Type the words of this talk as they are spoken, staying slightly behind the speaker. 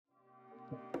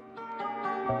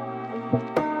Hey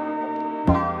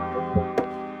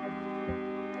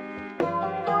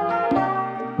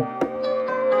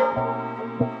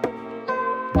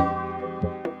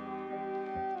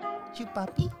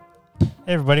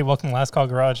everybody, welcome to Last Call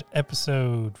Garage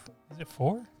episode, is it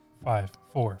 4? 5?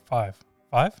 4, 5.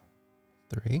 5?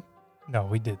 3? No,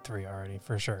 we did 3 already,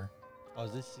 for sure. Oh,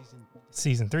 is this season?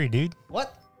 Season 3, dude.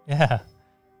 What? Yeah.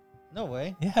 No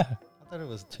way. Yeah. I thought it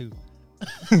was 2.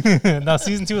 No,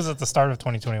 season 2 was at the start of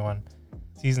 2021.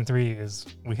 Season 3 is,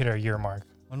 we hit our year mark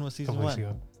When was a season couple weeks 1?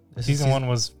 ago. This is Season 1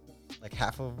 was Like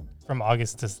half of... from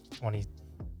August to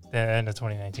the end of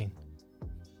 2019.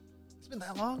 It's been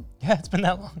that long? Yeah, it's been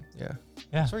that long. Yeah.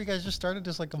 Yeah. I swear you guys just started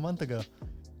just like a month ago.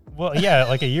 Well, yeah,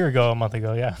 like a year ago, a month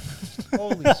ago, yeah.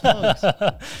 Holy smokes.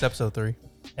 It's episode 3.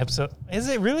 Episode, is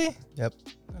it really? Yep.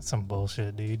 That's some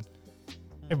bullshit, dude.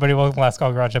 Everybody, welcome to Last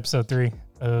Call Garage episode 3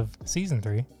 of season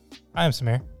 3. I am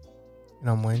Samir. And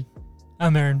I'm Wayne.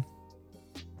 I'm Aaron.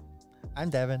 I'm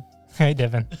Devin. Hey,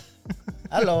 Devin.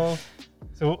 Hello.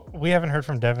 So we haven't heard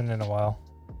from Devin in a while,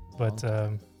 but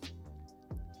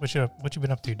what you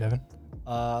been up to, Devin?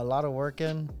 A lot of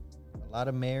working, a lot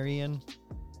of marrying.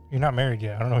 You're not married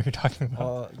yet. I don't know what you're talking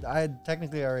about. I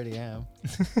technically already am.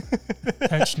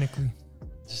 Technically.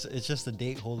 It's just the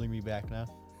date holding me back now.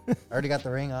 I already got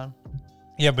the ring on.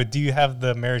 Yeah, but do you have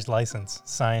the marriage license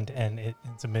signed and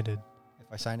submitted? If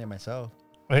I signed it myself.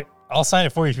 Wait, I'll sign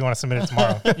it for you if you want to submit it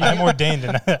tomorrow. I'm ordained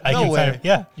and I No can sign way. it.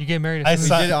 Yeah. You get married I as We soon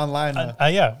saw- as did it online though.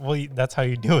 Yeah. Well, that's how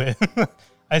you do it.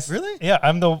 Really? Yeah.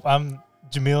 I'm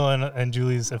Jamil and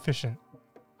Julie's efficient.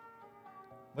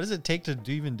 What does it take to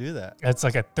even do that? It's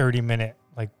like a 30-minute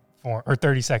form or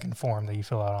 30-second form that you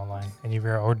fill out online, and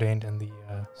you're ordained in the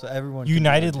So everyone can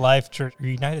United do it. Life Church,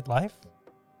 United Life,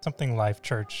 something Life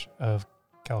Church of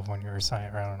California or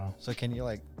something. I don't know. So can you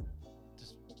like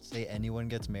just say anyone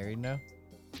gets married now?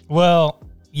 Well,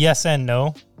 yes and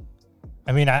no.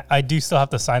 I mean, I do still have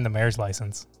to sign the marriage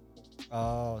license.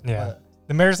 Oh, Yeah.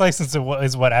 The marriage license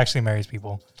is what actually marries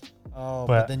people. but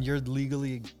But- then you're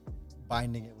legally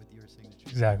binding it with your signature.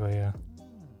 Exactly. Yeah.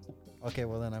 Okay,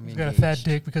 well then I mean, he's got a fat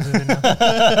dick because of it now.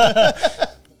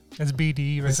 That's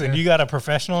BD right Listen, there. you got a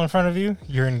professional in front of you.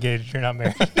 You're engaged. You're not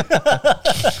married.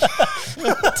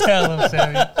 Tell him,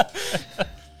 Sammy.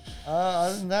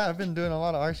 Other than that, I've been doing a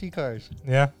lot of RC cars.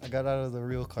 Yeah. I got out of the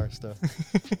real car stuff.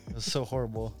 It was so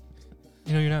horrible.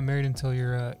 You know you're not married until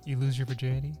you lose your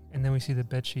virginity, and then we see the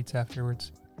bed sheets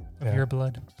afterwards of Yeah. your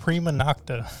blood. Prima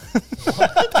nocta.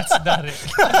 That's not it.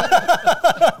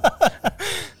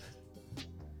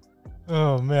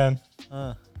 Oh man.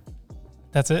 Uh,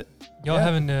 That's it. Y'all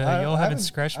Yeah. haven't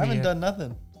scratched I me haven't yet. done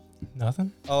nothing.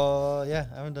 Nothing Oh, yeah,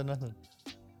 I haven't done nothing.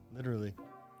 Literally.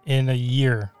 in a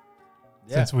year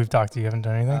Yeah. since we've talked to you. You haven't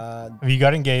done anything. Uh, You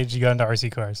got engaged. You got into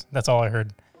RC cars. That's all I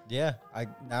heard. yeah.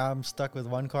 Now I'm stuck with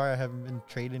one car. I haven't been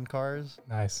trading cars.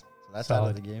 Nice. So that's out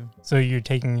Solid. of the game. So you're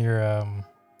taking your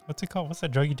what's it called? What's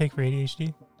that drug you take for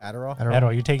ADHD? Adderall?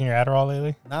 Adderall. You're taking your Adderall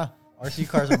lately? Nah. RC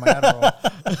cars are my Adderall.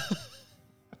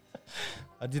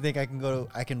 How do you think I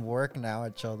can work now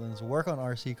at Sheldon's, work on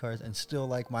RC cars, and still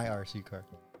like my RC car?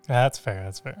 That's fair.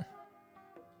 That's fair.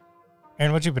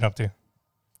 Aaron, what you been up to?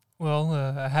 Well,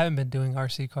 I haven't been doing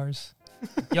RC cars.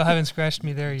 Y'all haven't scratched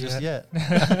me there Just yet.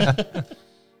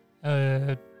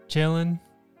 yet. Chilling.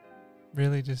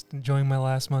 Really just enjoying my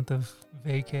last month of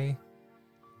vacay.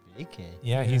 Vacay.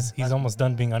 Yeah, Yeah. he's almost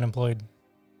done being unemployed.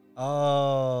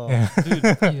 Oh, Yeah. dude.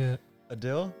 Yeah.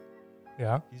 Adil,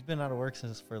 Yeah. he's been out of work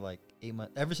for like 8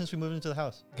 months. Ever since we moved into the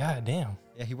house. God damn.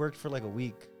 Yeah, he worked for like a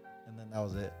week, and then that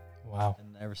was it. Wow.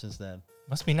 And ever since then,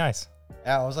 Must be nice.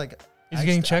 yeah, I was like, Is he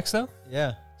getting checks though?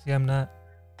 Yeah. See, I'm not.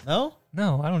 No.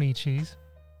 No, I don't eat cheese.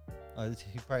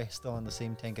 He's probably still on the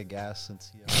same tank of gas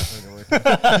since he started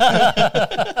working.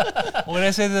 What did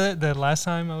I say the last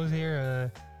time I was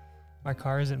here? My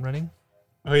car isn't running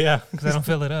Oh yeah. because I don't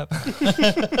fill it up.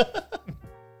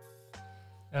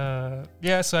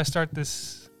 Yeah, so I start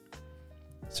this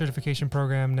certification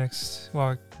program the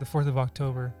 4th of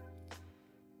October.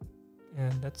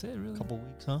 And that's it, really. Couple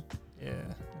weeks, huh? Yeah,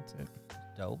 that's it.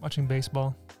 Dope. Watching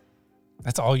baseball,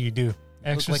 That's all you do.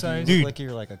 exercise. Dude. Like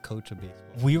you're like a coach of baseball.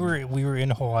 We were in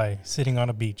Hawaii sitting on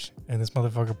a beach, and this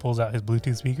motherfucker pulls out his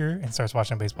Bluetooth speaker and starts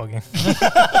watching a baseball game.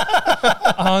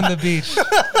 On the beach.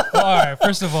 Well, all right,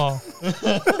 first of all,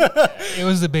 it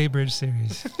was the Bay Bridge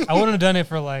series. I wouldn't have done it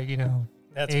for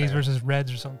That's A's fair. versus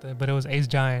Reds or something, but it was A's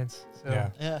Giants. So Yeah.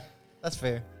 Yeah, that's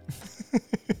fair.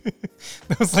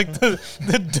 That was like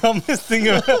the dumbest thing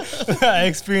I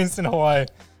experienced in Hawaii.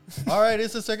 All right,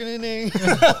 it's the second inning.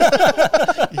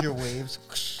 You hear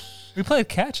waves. we played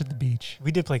catch at the beach.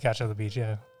 We did play catch at the beach,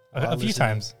 yeah. A few While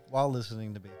times. While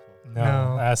listening to baseball.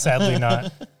 No, No. sadly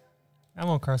not. I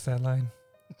won't cross that line.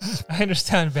 I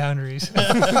understand boundaries.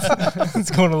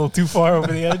 It's going a little too far over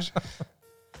the edge.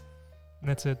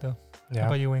 That's it, though. How Yeah.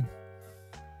 about you, Wayne?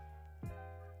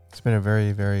 It's been a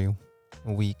very, very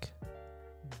week.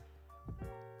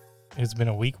 It's been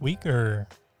a week, or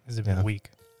has it been Yeah. a week?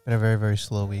 Been a very, very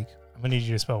slow week. I'm gonna need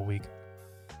you to spell week.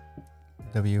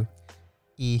 W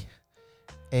E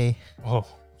A Oh,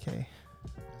 K.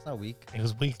 It's not weak. it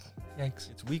was week. Yikes.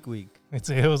 It's week.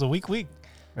 It was a week.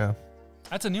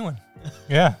 That's a new one.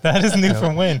 Yeah, that is new Yep.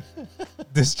 from Wayne.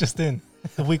 This just in.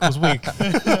 The week was weak.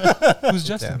 Who's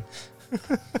Justin?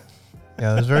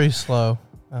 Yeah, it was very slow.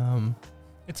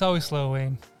 It's always slow,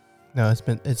 Wayne. No,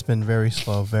 it's been very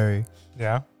slow. Very.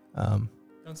 Yeah. Don't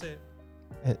say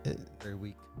it. Very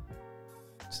weak.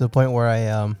 To the point where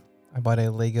I bought a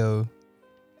Lego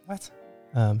What?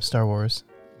 Star Wars,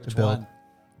 Which build.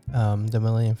 one? The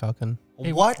Millennium Falcon.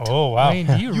 Hey, What? Oh wow. Wayne,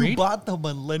 do you You read? bought the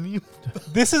Millennium?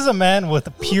 This is a man with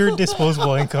pure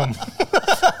disposable income.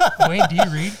 Wayne, do you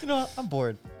read? You know, I'm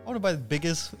bored. I want to buy the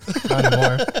biggest. Not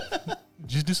anymore.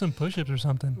 Just do some push-ups or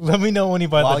something. Let me know when you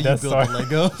buy while the you Death build Star. the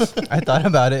Lego. I thought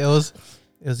about it. It was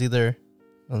either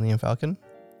Millennium Falcon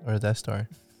or Death Star.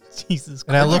 Jesus Christ.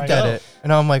 And I looked Right. at it,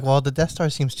 and I'm like, well, the Death Star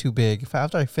seems too big.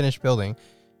 After I finish building,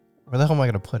 where the hell am I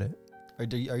going to put it?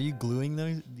 Are you gluing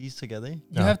these together? You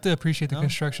No. have to appreciate the No?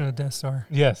 construction of Death Star.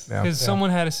 Yes. Yeah. Because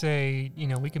someone had to say,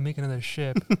 we can make another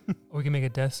ship or we can make a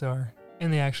Death Star.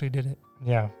 And they actually did it.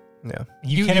 Yeah. Yeah.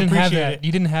 You can didn't have appreciate that. it.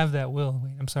 You didn't have that will.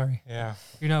 Wayne, I'm sorry. Yeah.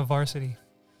 You're not varsity.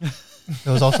 It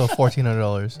was also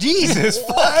 $1,400. Jesus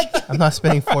fuck. I'm not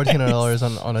spending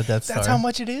 $1,400 on a Death Star. That's how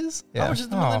much it is? Yeah, How much is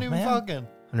the Oh, Millennium man. Falcon?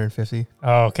 150.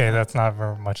 Oh, okay. That's not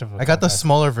very much of a I got the contest.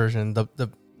 smaller version,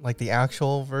 the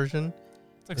actual version.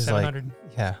 It's like It's like- 700.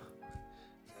 Yeah.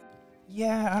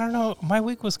 Yeah, I don't know. My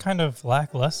week was kind of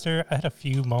lackluster. I had a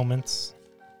few moments.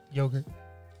 Yogurt.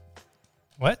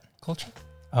 What? Culture.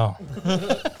 Oh.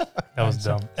 That was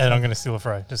dumb. And I'm gonna steal a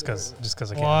fry just cause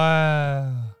I can.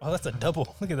 Wow. Oh, that's a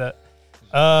double. Look at that.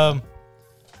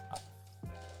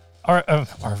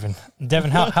 Arvin.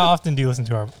 Devin, how often do you listen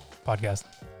to our podcast?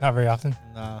 Not very often.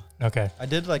 Nah. Okay. I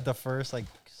did like the first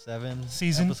 7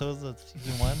 Season? episodes of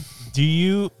season 1. Do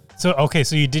you so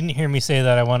you didn't hear me say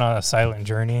that I went on a silent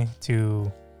journey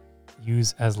to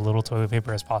use as little toilet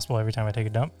paper as possible every time I take a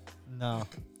dump? No.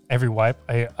 Every wipe.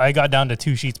 I got down to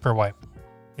 2 sheets per wipe.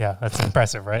 Yeah, that's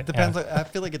impressive, right? Depends. Yeah. I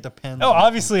feel like it depends. Oh, on-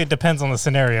 obviously it depends on the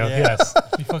scenario. Yeah. Yes.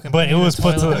 You fucking But it pee in was the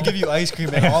put to toilet. I'll give you ice cream,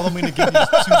 and all I'm going to give you is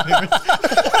 2 papers.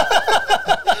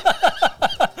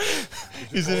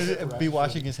 He's going to be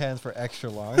washing his hands for extra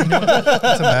long.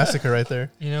 That's a massacre right there.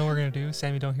 You know what we're going to do?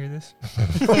 Sammy, don't hear this.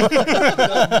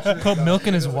 Put milk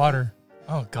in his water.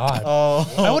 Oh God.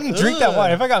 Oh, I wouldn't drink that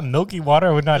water. If I got milky water,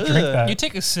 I would not drink Ugh. that. You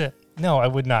take a sip. No, I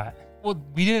would not. Well,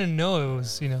 we didn't know it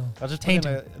was, I'll just put it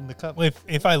tainted. in the cup. Well,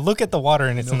 if I look at the water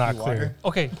and it's Milky not water. clear,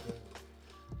 Okay.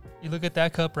 You look at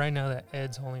that cup right now that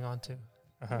Ed's holding on to.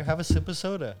 uh-huh. Have a sip of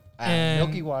soda. And-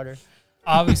 Milky water.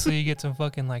 Obviously, you get some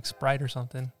fucking Sprite or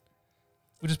something.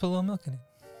 We just put a little milk in it.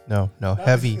 No,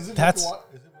 heavy. That's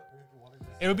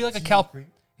It would be like a Cal.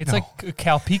 It's No. like a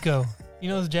Calpico. You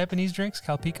know those Japanese drinks,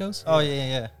 Calpicos? Oh,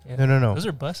 yeah. Yeah. No. Those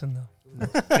are bussin' though.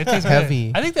 It tastes Heavy.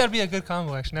 good. I think that'd be a good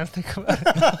combo actually. Now to think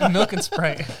about it. Milk and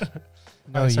Sprite.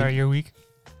 No, Oh, sorry, you're weak.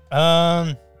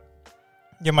 yeah.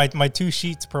 My 2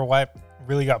 sheets per wipe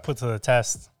really got put to the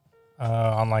test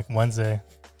on Wednesday.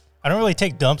 I don't really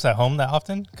take dumps at home that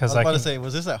often I because was about to say,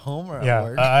 was this at home or at yeah,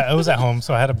 work? I was at home,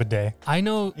 so I had a bidet. I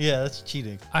know Yeah, that's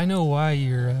cheating. why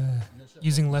you're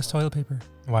using less toilet paper.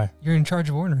 Why? You're in charge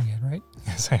of ordering it, right?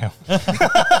 Yes, I am.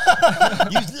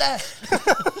 Use less.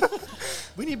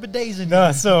 We need bidets in No,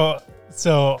 here.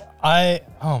 so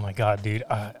oh my God, dude.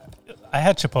 I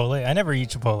had Chipotle. I never eat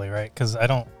Chipotle, right? Because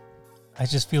it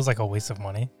just feels like a waste of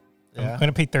money. I'm Yeah.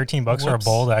 going to pay $13 for a Whoops.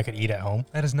 bowl that I could eat at home.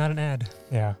 That is not an ad.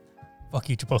 Yeah. Fuck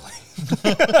you, Chipotle.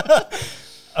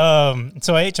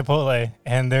 So I ate Chipotle,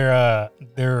 and their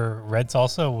red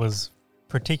salsa was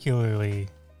particularly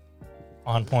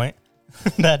on point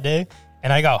that day.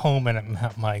 And I got home, and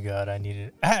my God, I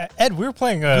needed it. Ed, we were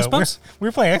playing Goosebumps? we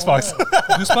were playing Xbox.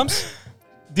 Goosebumps?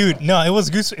 Dude, no, it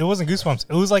wasn't Goosebumps.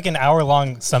 It was like an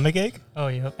hour-long stomach ache. Oh,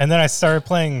 yep. And then I started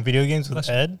playing video games with Bless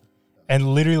you. Ed.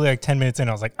 And literally 10 minutes in,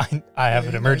 I was like, I have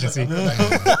an emergency.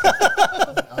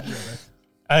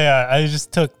 I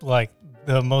just took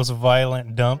the most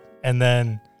violent dump, and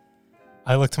then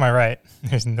I look to my right.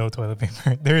 There's no toilet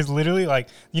paper. There's literally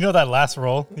that last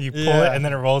roll. You pull it, Yeah. and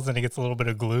then it rolls, and it gets a little bit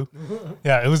of glue.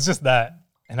 Yeah, it was just that,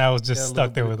 and I was just Yeah, a stuck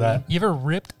little there bit with of that. You ever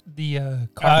ripped the I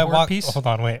cardboard walked. piece? Hold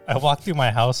on, wait. I walked through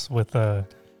my house with I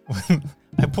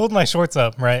pulled my shorts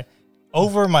up, right,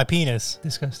 over my penis,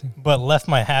 Disgusting. but left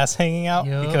my ass hanging out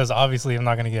Yup. because obviously I'm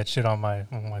not gonna get shit on my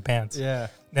pants. Yeah.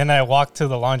 Then I walked to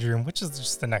the laundry room, which is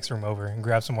just the next room over, and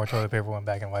grabbed some more toilet paper, went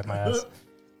back and wiped my ass.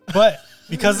 But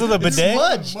because of the bidet,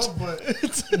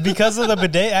 because of the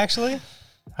bidet, actually,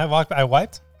 I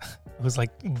wiped. It was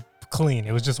like clean.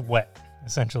 It was just wet,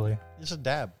 essentially. Just a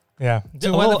dab. Yeah,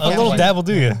 Dude, a why the little, a fuck little you- dab will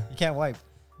do you. You can't wipe.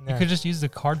 You could just use the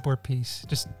cardboard piece.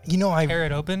 Just You know, tear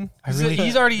it open. I really-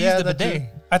 He's already Yeah, used the that too. bidet.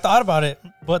 I thought about it,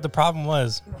 but the problem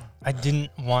was I didn't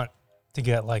want to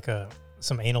get like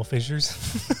some anal fissures.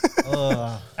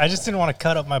 Ugh. I just didn't want to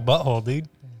cut up my butthole, dude.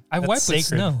 I've That's wiped with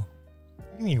sacred. snow. What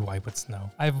do you mean you wipe with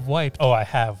snow? I've wiped. Oh, I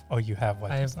have. Oh, you have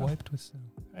wiped I with have snow. wiped with snow.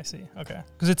 I see. Okay.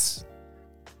 Because it's,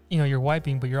 you're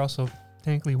wiping, but you're also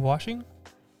technically washing.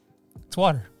 It's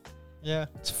water. Yeah.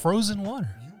 It's frozen water.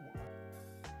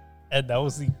 Ed, that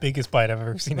was the biggest bite I've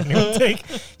ever seen anyone take.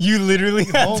 You literally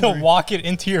had to hungry. walk it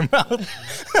into your mouth.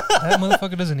 That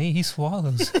motherfucker doesn't eat. He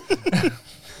swallows.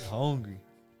 Hungry.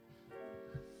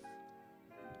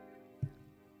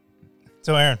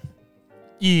 So, Aaron,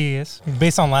 Yes.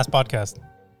 based on last podcast,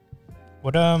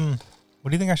 what do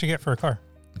you think I should get for a car?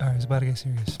 All right, it's about to get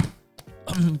serious.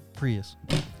 Prius.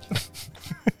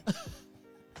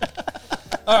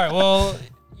 All right. Well,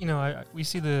 we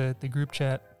see the group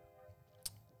chat,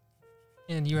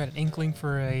 and you had an inkling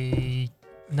for a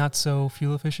not so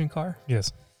fuel efficient car.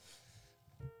 Yes.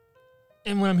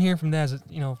 And what I'm hearing from that is,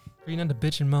 for you not to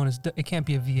bitch and moan, it can't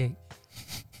be a V8.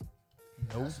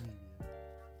 Nope.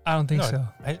 I don't think No, so.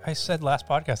 I said last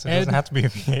podcast it Ed- doesn't have to be a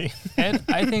V8. And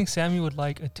I think Sammy would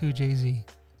like a 2JZ.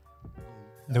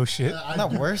 No shit.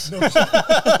 Not worse.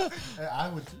 I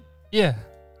would too. Yeah.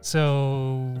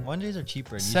 So 1Js are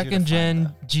cheaper. And easier to second gen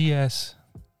find, GS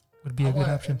would be a good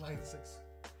option.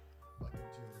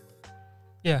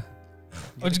 Yeah.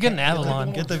 though. Or just get an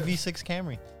Avalon. Get the V6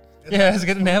 Camry. Yeah, let's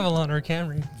get an Avalon or a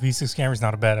Camry. V6 Camry's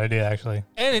not a bad idea, actually.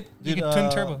 And you Dude, get twin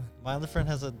turbo. My other friend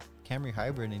has a Camry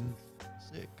hybrid and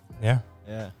sick. Yeah,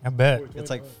 Yeah. I bet.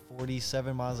 It's like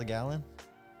 47 miles a gallon.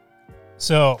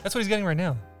 So That's what he's getting right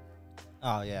now.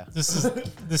 Oh yeah. this is But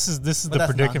the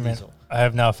that's predicament non-diesel. I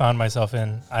have now found myself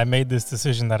in. I made this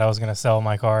decision that I was going to sell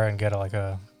my car and get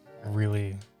a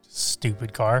really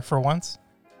stupid car for once.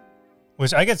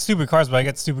 Which I get stupid cars, but I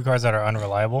get stupid cars that are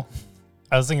unreliable.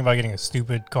 I was thinking about getting a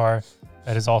stupid car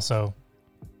that is also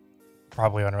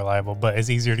probably unreliable, but is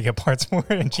easier to get parts for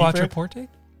and cheaper. Quattroporte?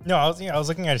 No, I was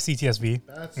looking at a CTSV.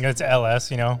 You know, it's a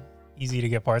LS, easy to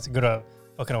get parts. Go to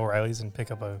fucking O'Reilly's and pick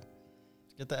up a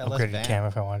Get the LS upgraded van. cam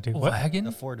if I wanted to. What? Wagon?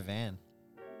 The Ford van.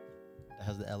 That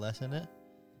has the LS in it.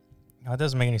 No, it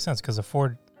doesn't make any sense because the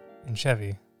Ford and Chevy.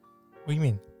 What do you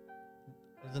mean?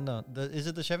 Is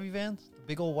it the Chevy vans? The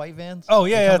big old white vans? Oh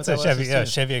They yeah, come it's a with Chevy. LSs Yeah, too.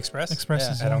 Chevy Express. Express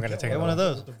Yeah. is And I'm gonna take Get one of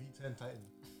those. The V10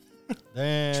 Titan.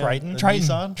 Damn. Triton? The Triton.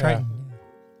 Nissan? Triton.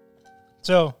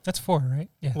 So That's 4, right?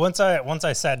 Yeah. once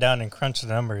I sat down and crunched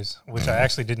the numbers, which I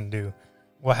actually didn't do,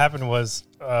 what happened was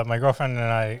my girlfriend and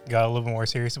I got a little bit more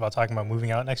serious about talking about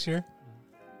moving out next year,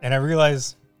 and I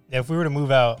realized that if we were to move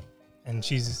out, and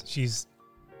she's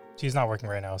not working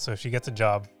right now, so if she gets a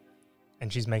job,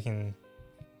 and she's making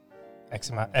X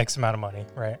amount of money,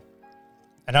 right?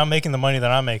 And I'm making the money that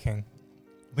I'm making,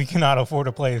 we cannot afford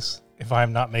a place if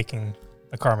I'm not making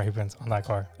a car payments on that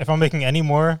car. If I'm making any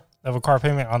more of a car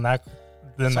payment on that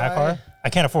than that car, I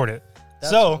can't afford it.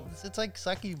 So it's like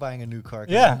sucky buying a new car.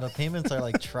 'Cause Yeah. then the payments are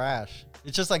like trash.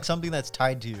 It's just like something that's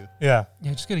tied to you. yeah.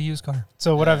 Yeah, just get a used car.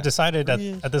 So what Yeah. I've decided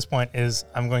at this point is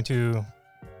I'm going to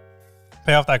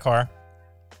pay off that car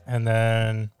and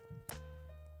then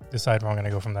decide where I'm going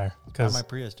to go from there. Buy Because my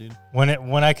Prius, dude.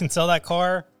 when I can sell that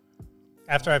car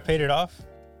after I paid it off,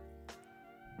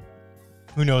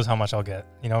 who knows how much I'll get.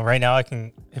 Right now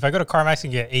if I go to CarMax, I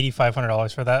can get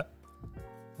 $8,500 for that,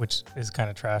 which is kind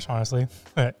of trash, honestly.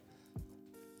 But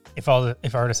if I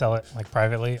were to sell it like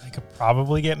privately, I could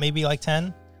probably get maybe like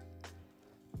 10.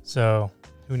 So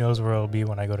who knows where it'll be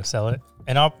when I go to sell it.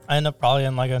 And I'll end up probably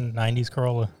in like a 90s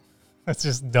Corolla. That's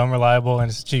just dumb reliable and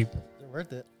it's cheap. They're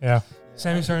worth it. Yeah.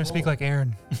 Sammy's starting to speak like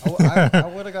Aaron.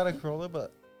 I would have got a Corolla,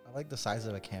 but I like the size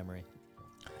of a Camry.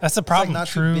 That's the It's like problem. not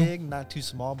True. too big, not too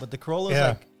small, but the Corolla is Yeah.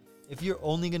 like, if you're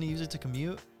only going to use it to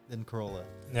commute, then Corolla.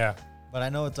 Yeah. But I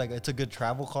know it's a good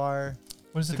travel car.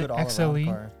 What is It's it? a The good all-around XLE?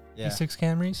 car. Yeah. V6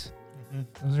 Camrys?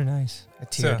 Mm-hmm. Those are nice. A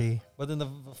TRD. But then the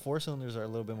 4-cylinders are a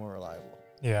little bit more reliable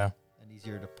Yeah. and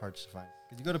easier to parts to find.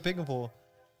 Because you go to Pick and Pull,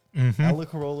 Mm-hmm. hella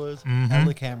Corollas, Mhm.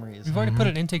 hella Camrys. We've already put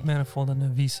Mhm. an intake manifold on the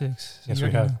V6. So Yes, you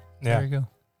we already have. know. Yeah. There you go.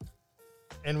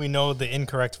 And we know the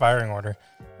incorrect firing order.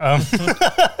 We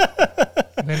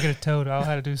gotta get it towed. All I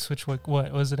had to do is switch what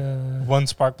was it? One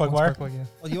spark plug one wire. spark plug, yeah.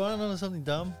 Well, you want to know something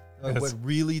dumb? What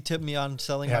really tipped me on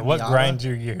selling Yeah, my what Miata, grinds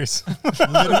your gears?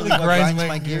 literally what Grinds grinds my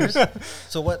my gears.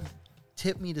 So what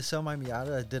tipped me to sell my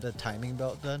Miata? I did a timing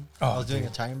belt done. I Oh, was doing a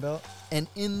dude. timing belt, and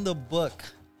in the book,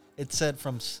 it said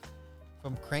from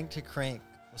crank to crank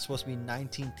was supposed to be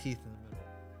 19 teeth in the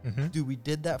middle. Mm-hmm. Dude, we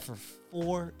did that for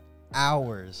 4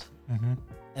 hours, Mm-hmm.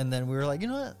 and then we were like, you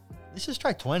know what? Let's just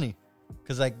try 20,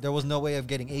 because like there was no way of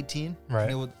getting 18. Right.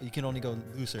 And you can only go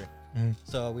looser. Mm-hmm.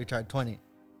 So we tried 20.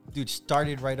 Dude,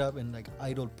 started right up and like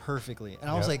idled perfectly, and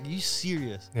I was Yep. like, you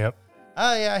serious? Yep.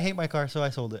 Oh yeah, I hate my car, so I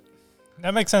sold it.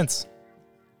 That makes sense.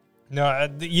 No,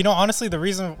 honestly,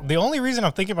 the only reason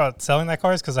I'm thinking about selling that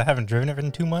car is because I haven't driven it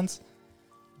in 2 months,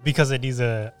 because it needs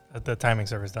the timing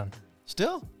service done.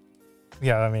 Still?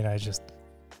 Yeah, I mean, I just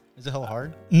Is it hella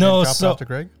hard? no. Drop it So off to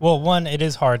Greg. well, one, it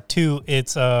is hard. Two,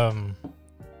 it's for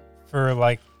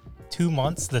like 2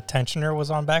 months the tensioner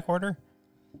was on back order,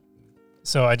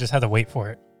 so I just had to wait for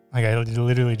it. Like I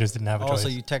literally just didn't have a Oh, choice. so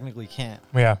you technically can't.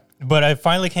 Yeah, but I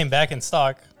finally came back in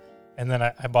stock, and then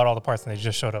I bought all the parts, and they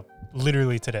just showed up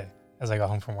literally today as I got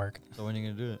home from work. So when are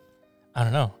you gonna do it? I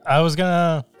don't know. I was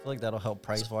gonna help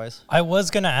price wise.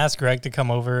 ask Greg to come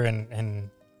over and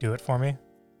do it for me,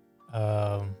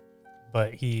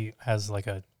 but he has like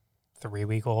a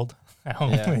 3-week-old at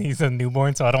home. Yeah. He's a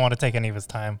newborn, so I don't want to take any of his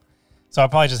time. So I'll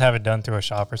probably just have it done through a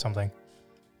shop or something.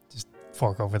 Just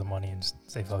fork over the money and just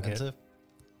say fuck it. Expensive.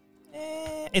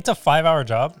 It's a 5-hour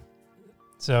job,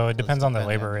 so it Does depends on the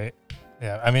depend, labor rate.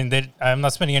 Yeah, I mean, I'm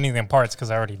not spending anything on parts because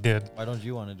I already did. Why don't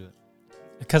you want to do it?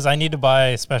 Because I need to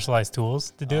buy specialized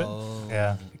tools to do it. Oh.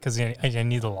 Yeah, because I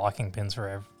need the locking pins for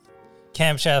every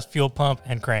camshaft, fuel pump,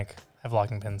 and crank have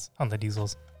locking pins on the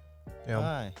diesels. Yeah.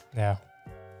 Why? Yeah,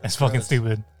 it's fucking gross.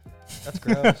 stupid. That's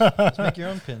gross. Just make your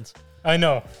own pins. I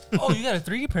know. Oh, you got a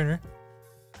 3D printer.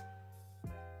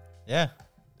 Yeah.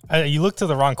 You looked to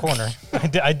the wrong corner.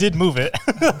 I did move it.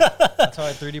 That's how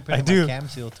I 3D printed do. my cam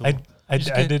seal tool.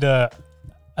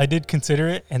 I did consider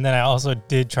it, and then I also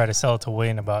did try to sell it to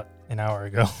Wayne about an hour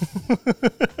ago.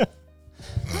 What's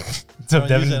up, Don't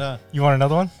Devin? use it, huh? You want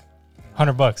another one?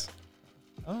 $100.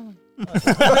 Oh.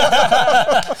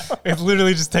 It's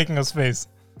literally just taking up space.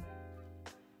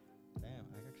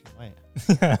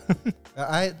 Damn,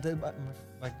 I actually might.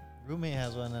 Yeah. My roommate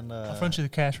has one, and I'll front you the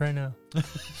cash right now.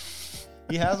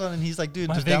 he has one, and he's like, dude,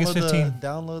 My just Vegas 15.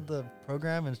 download the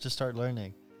program and just start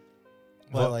learning.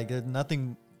 But Well- like,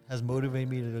 nothing has motivated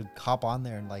me to hop on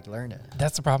there and like learn it.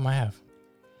 That's the problem I have.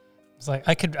 It's like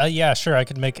I could, yeah, sure, I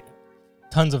could make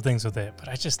tons of things with it, but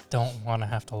I just don't want to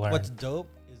have to learn. What's dope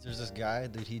is there's this guy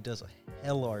that he does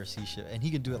hella RC shit, and he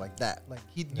can do it like that. Like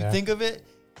you Yeah. think of it,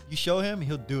 you show him,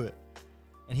 he'll do it,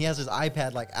 and he has his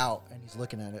iPad like out, and he's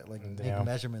looking at it, like Damn. making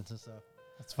measurements and stuff.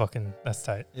 That's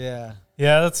tight. Yeah,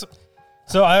 Yeah, that's.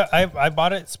 So I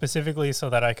bought it specifically so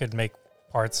that I could make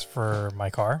parts for my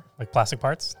car, like plastic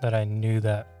parts that I knew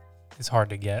that is hard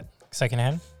to get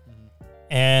secondhand,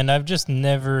 and I've just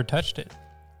never touched it.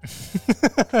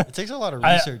 it takes a lot of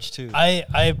I- research too.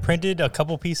 I printed a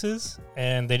couple pieces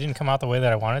and they didn't come out the way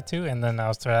that I wanted to, and then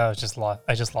I just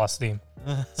lost steam.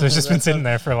 So it's just been sitting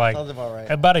there for like Sounds about right.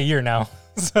 about a year now.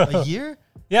 So A year?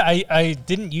 yeah, I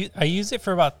didn't use I used it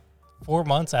for about 4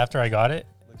 months after I got it,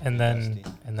 and then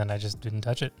I just didn't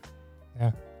touch it.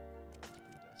 Yeah.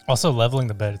 Also, leveling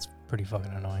the bed, it's pretty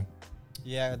fucking annoying.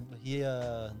 Yeah, he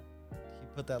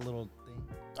put that little thing,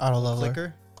 Auto leveler.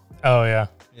 clicker. Oh yeah,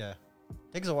 Yeah,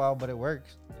 takes a while, but it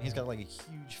works. He's got like a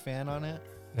huge fan on it.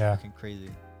 yeah. Fucking crazy.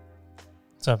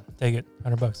 So take it,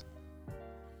 $100.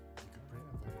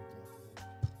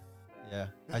 Yeah,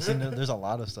 I seen there's a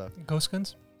lot of stuff. Ghost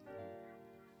guns.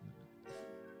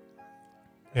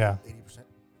 Yeah, 80%. Does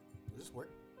this work?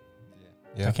 Yeah.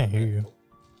 Yeah. I can't hear you.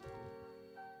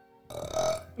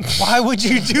 Why would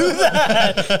you do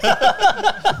that?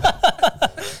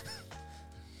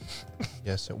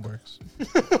 Yes, it works.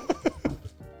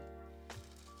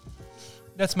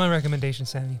 That's my recommendation,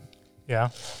 Sammy. Yeah,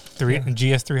 Yeah.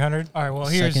 GS 300. All right. Well,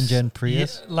 here's Second gen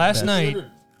Prius. Yeah, last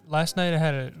Best. night I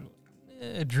had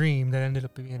a dream that ended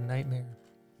up being a nightmare.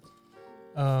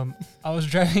 I was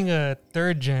driving a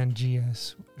 3rd gen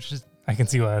GS, which is, I can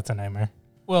see why that's a nightmare.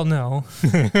 well, no, Not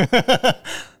a big fan of those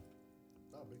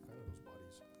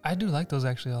bodies. I do like those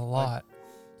actually a lot.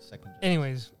 Second gen.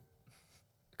 Anyways,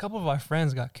 a couple of our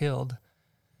friends got killed.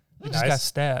 They just got Nice.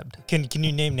 stabbed. Can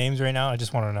you name names right now? I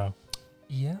just want to know,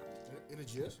 Yeah. In a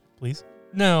GS? please.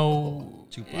 No,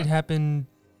 Tupac. it happened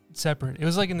separate. It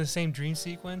was like in the same dream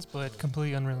sequence, but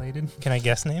completely unrelated. Can I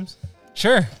guess names?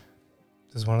 Sure.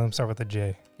 Does one of them start with a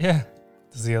J? Yeah.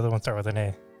 Does the other one start with an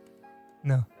A?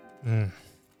 No. Mm.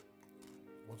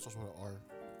 One starts with an R.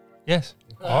 Yes.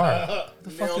 R. The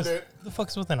fuck Nailed is- it. Who the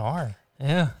fuck's with an R?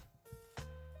 Yeah.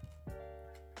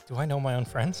 Do I know my own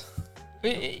friends?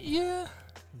 Yeah.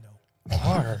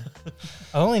 R.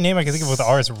 The only name I can think of with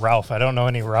R is Ralph. I don't know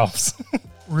any Ralphs.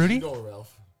 Rudy. You know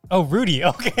Ralph. Oh, Rudy.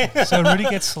 Okay. So Rudy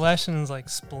gets slashed in his like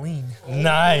spleen,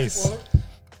 Nice.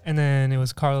 and then it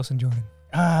was Carlos and Jordan.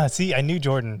 Ah, see, I knew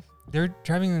Jordan. They're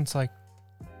driving this like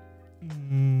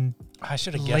I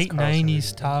should have guessed late Carlos and '90s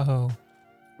Rudy. Tahoe.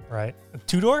 Right. A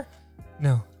two-door?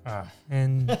 No, Ah.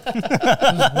 and it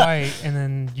was white, and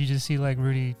then you just see like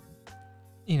Rudy,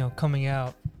 coming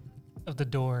out of the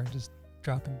door, just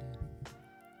dropping dead.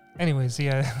 Anyways,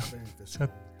 yeah, Very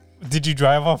efficient. Did you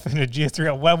drive off in a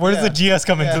GS3? Where does the GS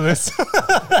come into this?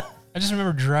 I just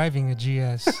remember driving a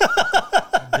GS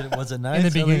Was it nice? in the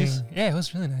at beginning. least? Yeah, it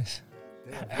was really nice.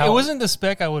 Damn. It wasn't the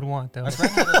spec I would want though. My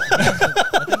friend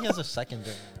I think he has a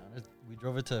secondary now. We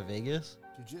drove it to Vegas.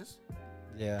 TGS?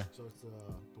 Yeah. So it's the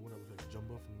one that looks like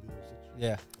Jumbo from Lilo Stitch?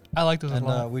 Yeah. I like those a And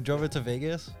lot. we drove it to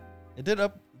Vegas. It did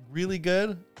up really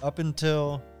good up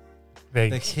until the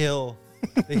Vegas. hill.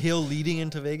 The hill leading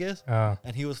into Vegas. Oh.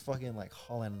 And he was fucking like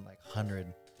hauling like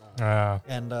 100. Oh.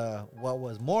 And what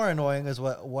was more annoying is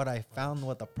what I found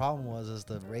what the problem was is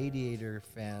the radiator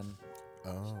fan,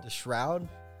 Oh. the shroud,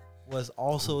 was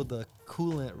also the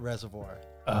coolant reservoir.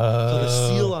 So Oh. the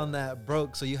seal on that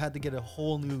broke, so you had to get a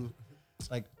whole new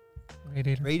like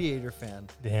Radiator. radiator fan.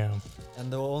 Damn.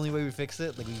 And the only way we fixed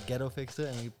it, like we ghetto fixed it,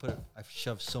 and I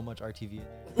shoved so much RTV in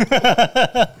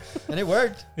there, and it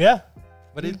worked. Yeah.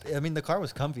 But the car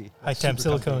was comfy. High temp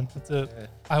super silicone. That's it. Yeah.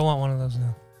 I want one of those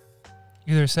now.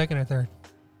 Either second or third.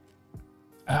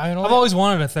 I I've always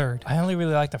wanted a third. only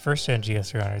really like the first gen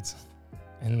GS300s,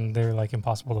 and they're like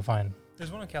impossible to find.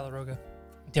 There's one in Calaroga.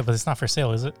 Yeah, but it's not for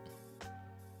sale, is it?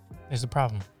 There's a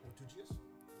problem. What, TGS?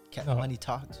 Cat Oh. money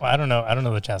talks. Well, I don't know. I don't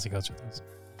know the chassis codes for those.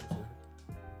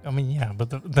 I mean, yeah, but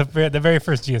the very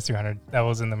first GS300 that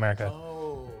was in America.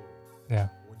 Oh. Yeah.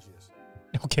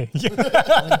 1GS. Okay.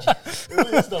 It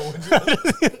really is not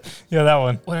 1GS. Yeah, that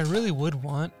one. What I really would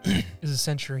want is a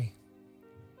Century.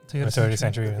 Toyota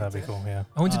Century. That'd be cool. Yeah.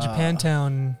 I went to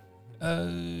Japantown.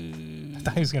 I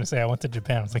thought he was gonna say I went to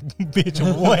Japan. I was like, bitch,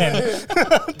 when?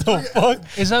 The fuck?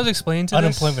 As I was explaining to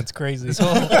Unemployment's crazy. this whole,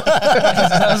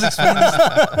 as I was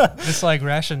explaining this like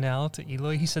rationale to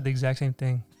Eloy, he said the exact same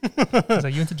thing. He's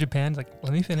like, you went to Japan? He's like,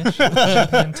 let me finish.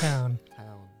 Japantown. Town.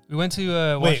 We went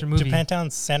to watch Wait, a movie.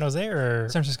 Japantown, San Jose, or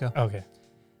San Francisco. okay?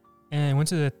 And went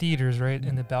to the theaters, right,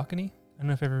 in the balcony. I don't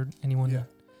know if ever anyone. Yeah.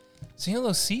 So you know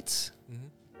those seats? Mm-hmm.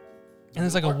 And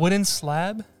there's like a wooden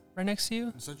slab right next to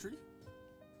you? Century?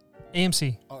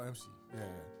 AMC. Oh, MC. Yeah, yeah.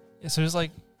 Yeah, so there's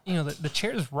like, the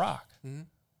chairs rock, Mm-hmm.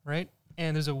 right?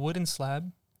 And there's a wooden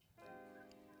slab.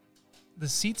 The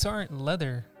seats aren't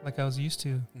leather like I was used to,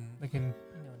 Mm-hmm. like in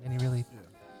any really Yeah.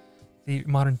 the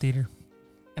modern theater.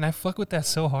 And I fuck with that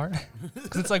so hard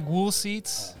because it's like wool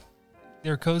seats.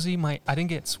 They're cozy. I didn't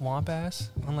get swamp ass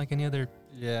unlike any other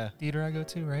Yeah. theater I go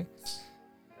to, right?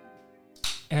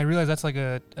 And I realized that's like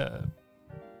a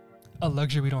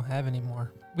luxury we don't have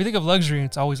anymore. We think of luxury and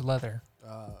it's always leather.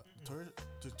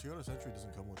 Toyota Century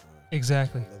doesn't come with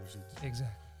Exactly. leather seats.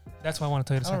 Exactly. That's why I want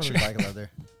a Toyota I don't Century. really like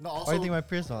leather. No, Why do also, you think my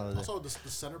Prius not leather? also the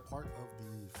center part of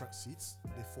the front seats,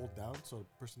 they fold down so the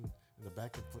person in the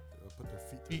back can put their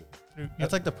feet through it.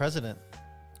 That's like the president.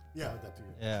 Yeah, that too.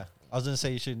 Yeah. I was gonna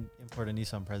say you should import a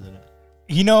Nissan President.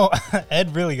 You know,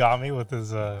 Ed really got me with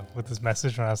his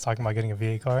message when I was talking about getting a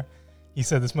VA car. He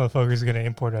said this motherfucker is going to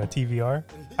import a TVR.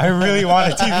 I really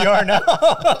want a TVR now.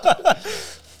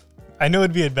 I know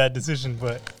it'd be a bad decision,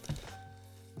 but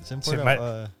Let's import Shit,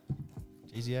 a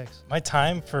JZX. my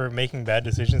time for making bad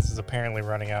decisions is apparently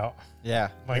running out. Yeah.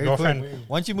 My very girlfriend- quick.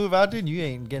 Once you move out, dude, you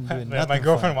ain't getting doing nothing. My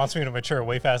girlfriend fun. wants me to mature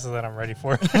way faster than I'm ready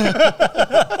for.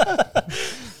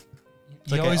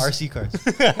 It's like always, RC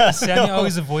cars. Sammy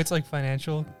always avoids like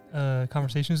financial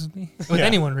conversations with me. With Yeah.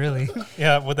 anyone, really.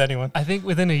 Yeah, with anyone. I think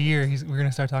within a year, we're going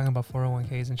to start talking about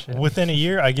 401ks and shit. Within a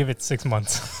year, I give it 6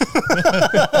 months.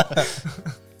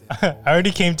 I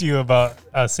already came to you about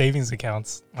savings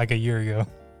accounts like a year ago.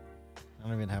 I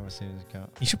don't even have a savings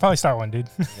account. You should probably start one, dude.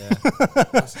 Yeah.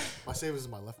 My savings is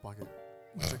in my left pocket.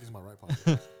 My check is in my right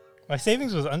pocket. My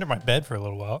savings was under my bed for a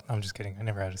little while. I'm just kidding. I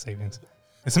never had a savings.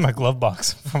 It's in my glove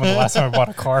box from the last time I bought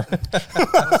a car.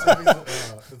 My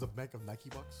savings is a bank of Nike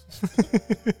bucks.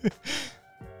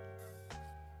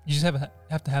 You just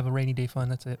have to have a rainy day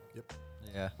fund. That's it.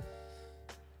 Yeah.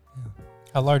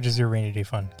 How large is your rainy day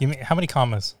fund? Give me how many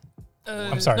commas?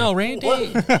 I'm sorry. No, rainy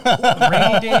day.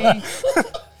 Rainy day.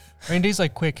 Rainy day's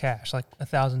like quick cash, like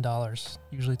 $1,000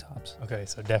 usually tops. Okay,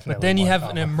 so definitely. But then you one have an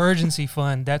comma. emergency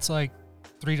fund. That's like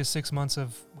 3 to 6 months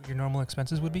of what your normal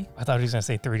expenses would be. I thought he was gonna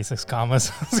say 3 to 6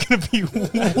 commas. I was gonna be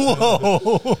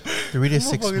whoa. 3 to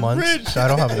 6 Motherfucker's months. rich. So I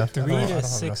don't have enough. 3 I don't to have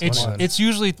 6 enough It's money. it's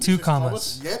usually 2 6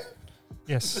 commas. Yeah.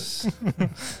 Yes.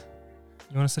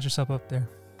 You want to set yourself up there.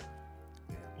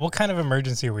 What kind of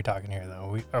emergency are we talking here,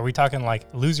 though? Are we talking like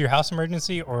lose your house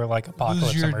emergency or like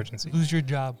apocalypse emergency? Lose your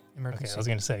job Okay, emergency. I was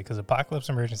gonna say because apocalypse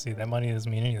emergency, that money doesn't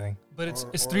mean anything. But it's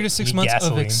Or- 3 to 6 Need months of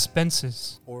gasoline.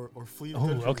 expenses, Or flee the Oh,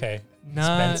 country. okay,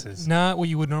 not Expenses. not what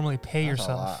you would normally pay That's a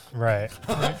yourself. lot. right.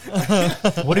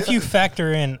 What if you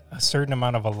factor in a certain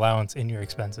amount of allowance in your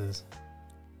expenses?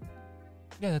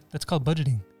 Yeah, that's called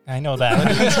budgeting. I know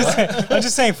that. I'm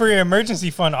just saying for your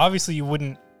emergency fund, obviously you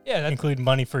wouldn't Yeah, that's include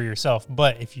money for yourself,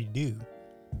 but if you do,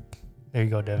 there you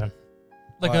go, Devin.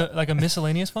 like a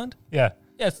miscellaneous fund. Yeah,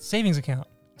 Yeah, it's a savings account.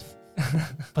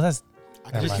 but that's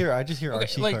I Never just mind. hear Okay,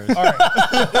 RC like, cars. all right.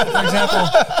 For example,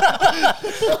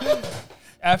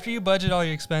 after you budget all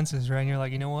your expenses, right, and you're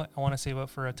like, you know what, I want to save up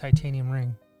for a titanium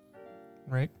ring,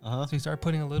 right? Uh-huh. So you start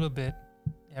putting a little bit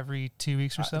every 2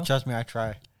 weeks or so, Trust me, I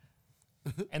try.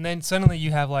 and then suddenly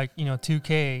you have like, you know,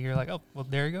 2K. You're like, oh, well,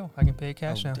 there you go. I can pay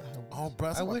cash now. Oh, bro,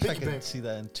 that's I my wish I piggy could bank. see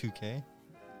that in 2K.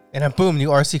 And then boom, new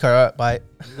RC car. Buy it.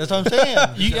 That's what I'm saying.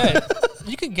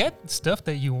 You can get stuff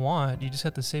that you want. You just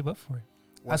have to save up for it.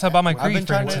 That's how I bought my Well, I've Creed, been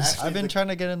for trying instance. to. I've been trying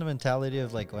to get in the mentality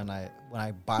of like when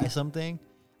I buy something,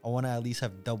 I want to at least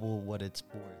have double what it's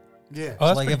worth. Yeah. oh,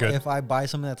 that's like pretty good. if I buy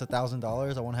something that's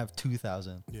 $1,000, I want to have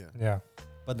 2,000. Yeah. Yeah,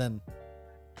 But then,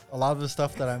 a lot of the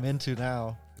stuff that I'm into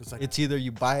now, It's like, it's either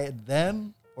you buy it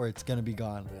then or it's gonna be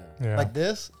gone. yeah. yeah, Like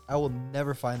this, I will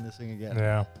never find this thing again.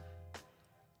 yeah.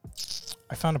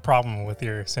 I found a problem with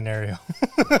your scenario.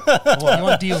 You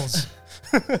want deals.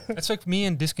 That's like me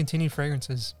and discontinued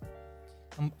fragrances.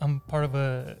 I'm part of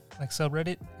a like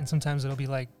subreddit, and sometimes it'll be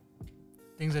like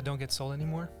things that don't get sold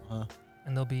anymore, Uh-huh.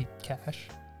 and they'll be cash.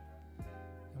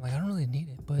 I'm like, I don't really need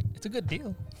it, but it's a good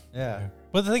deal. Yeah.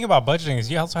 But the thing about budgeting is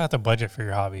you also have to budget for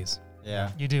your hobbies. Yeah.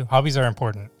 You do. Hobbies are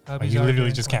important. Like, Hobbies you are literally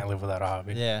very just important. can't live without a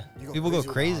hobby. Yeah. You People go with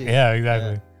crazy. hobby. Yeah,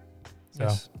 exactly. So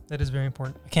Yes, that is very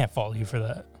important. I can't fault you for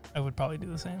that. I would probably do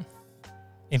the same.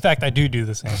 In fact, I do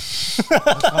the same.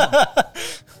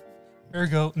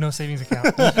 Ergo, no savings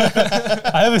account.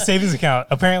 I have a savings account.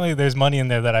 Apparently, there's money in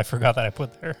there that I forgot that I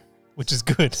put there, which is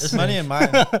good. There's money in mine,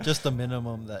 just the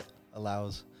minimum that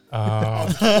allows. Keep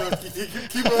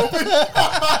it open.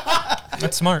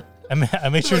 That's smart. I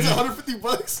made sure. It's To,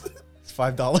 $150. It's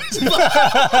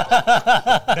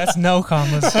 $5. That's no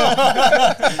commas.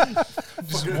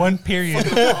 Just one period.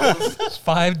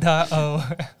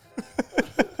 5.0.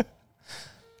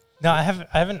 no, I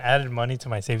haven't added money to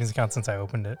my savings account since I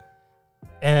opened it,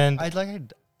 and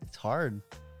It's hard.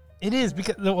 it is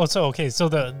because well, so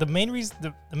the main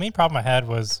reason the main problem I had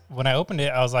was when I opened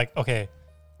it, I was like, okay,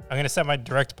 I'm gonna set my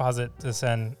direct deposit to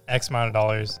send X amount of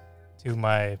dollars to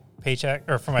my paycheck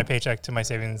or from my paycheck to my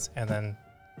savings, and then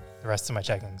the rest to my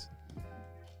checkings.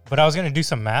 But I was gonna do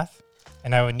some math,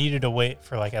 and I would needed to wait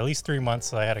for like at least 3 months,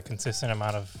 so I had a consistent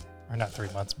amount of, or not 3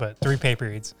 months, but 3 pay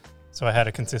periods, so I had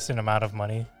a consistent amount of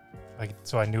money, like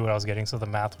so I knew what I was getting, so the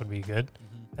math would be good,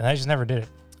 and I just never did it.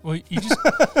 Well, you just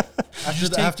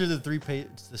After the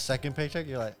second paycheck,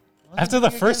 you're like, After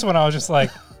the first one, I was just like,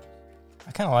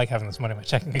 I kind of like having this money in my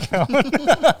checking account.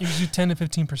 you do 10 to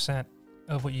 15%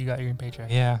 of what you got your paycheck.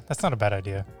 Yeah, that's not a bad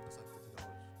idea.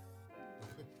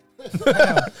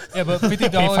 Yeah, but Pay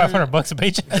 $50. $500 a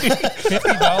paycheck.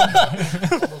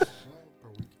 $50.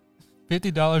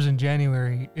 $50 in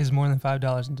January is more than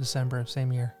 $5 in December of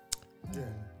same year. Yeah.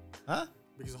 Huh?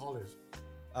 Because of holidays.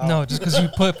 Oh. No, just because you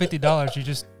put $50, you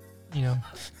just, you know.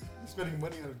 Spending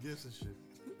money on gifts and shit.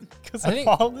 Because I of think-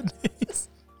 holidays.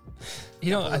 You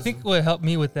know, I think what helped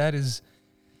me with that is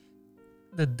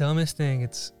the dumbest thing.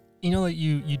 It's, you know, like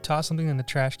you toss something in the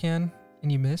trash can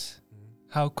and you miss.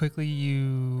 How quickly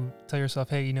you tell yourself,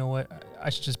 hey, you know what? I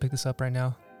should just pick this up right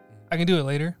now. I can do it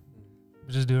later,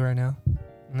 but just do it right now.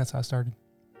 And that's how I started.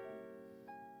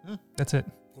 Hmm. That's it.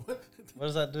 What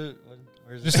does that do?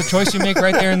 Where's Just a choice you make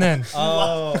right there and then.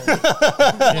 Oh.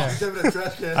 Yeah. Devin, a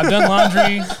trash can. I've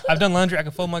done laundry. I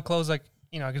can fold my clothes like,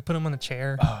 you know, I could put them on the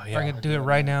chair. Oh, Or I yeah. could do it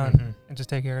right now Mhm. and just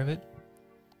take care of it.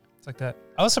 It's like that.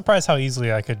 I was surprised how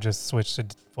easily I could just switch to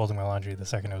folding my laundry the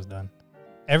second it was done.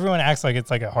 Everyone acts like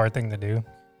it's like a hard thing to do.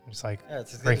 I'm just like, Yeah,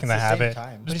 it's Breaking it's the same habit.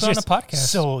 time. but Just it's put on a just podcast.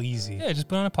 so easy. Yeah, just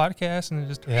put on a podcast and then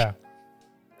just Yeah,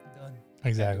 done.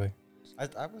 exactly.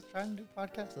 I was trying to do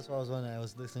podcasts. That's why I was when I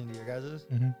was listening to your guys's.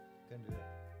 hmm Couldn't do it.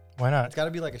 Why not? It's got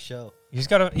to be like a show. You just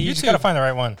gotta YouTube. find the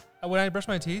right one. When I brush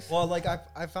my teeth, Well, like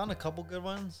I found a couple good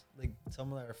ones, like some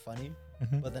that are funny,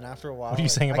 Mhm. but then after a while, What are you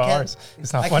like, saying I about can't- ours?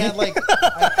 It's not I funny. can't like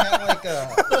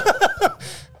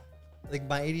like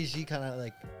my ADHD kind of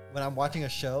like when I'm watching a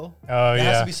show, Oh it has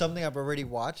yeah. to be something I've already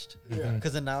watched. Yeah.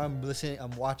 Because then now I'm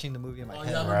watching the movie in my Oh,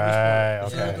 head. yeah, I Right, remember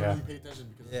this part. okay, You have to yeah. really pay attention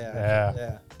because Yeah.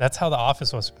 Yeah. That's how The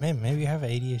Office was. Man, maybe you have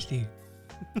ADHD.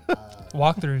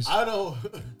 Walkthroughs. I don't know.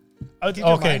 Keep your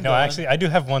Okay, mind no, going. actually, I do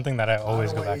have one thing that I I don't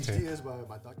always know go what back HD to. is, but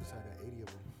my doctor said I got 80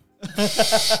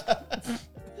 of them.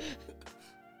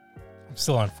 I'm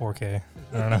still on 4K.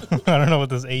 I don't know. I don't know what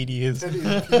this 80 is.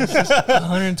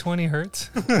 120 hertz.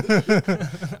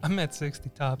 I'm at 60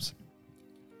 tops.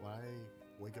 When I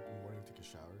wake up in the morning, take a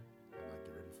shower, and like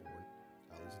get ready for work,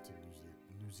 I listen to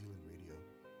New Zealand radio.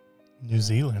 New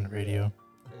Zealand radio.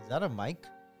 Is that a mic?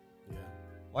 Yeah.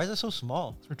 Why is it so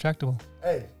small? It's retractable.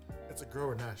 Hey, it's a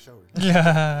grower, not a shower.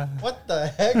 Yeah. What the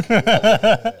heck?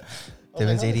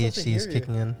 Devin's ADHD is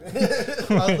kicking in.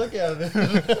 I was looking at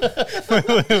it. wait,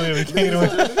 we can't get away.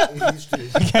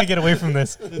 We can't get away from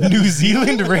this. New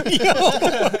Zealand radio.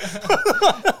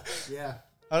 Yeah.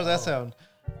 How does that sound?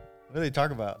 What do they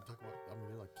talk about? Talk about, I mean,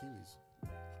 they're like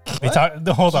Kiwis. They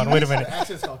talk. Hold on, wait a The minute.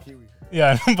 accent's called Kiwi.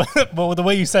 Yeah, but the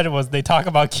way you said it was they talk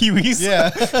about kiwis.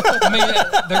 Yeah. I mean,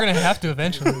 they're going to have to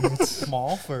eventually. It's,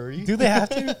 Small, furry. Do they have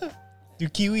to? Do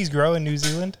kiwis grow in New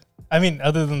Zealand? I mean,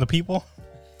 other than the people?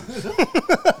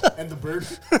 And the bird.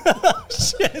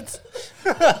 Shit.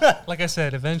 like I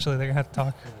said, eventually they're going to have to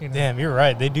talk. You know. Damn, you're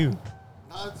right. They do.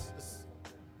 No,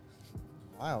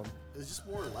 Wow. it's just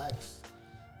more relaxed.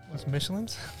 What's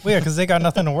Michelin's? Well, yeah, because they got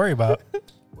nothing to worry about.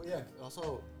 Well, yeah,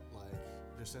 also, like,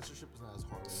 their censorship is not as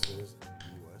hard as it is in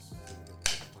the US. So we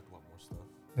can talk about more stuff.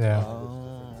 Yeah.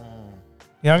 Oh.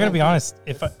 Yeah, I'm gonna be honest.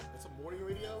 If I, It's a morning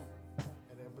radio,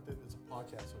 but then it's a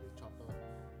podcast, so they chopped up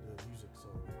the music. So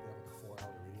they have like a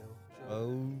 4-hour radio show.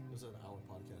 Oh. It's an hour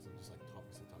podcast and just like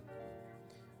topics they talk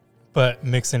about. but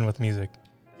mix in with music.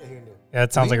 Yeah, here and there. Yeah,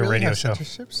 it sounds Do like we a really radio have show.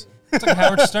 censorships? It's like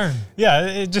Howard Stern. Yeah,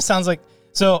 it just sounds like.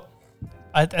 So,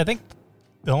 I think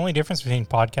the only difference between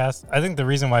podcasts, I think the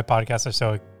reason why podcasts are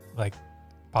so like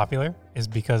popular is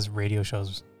because radio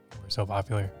shows were so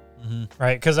popular, Mm-hmm.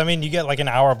 right? Because I mean, you get like an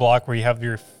hour block where you have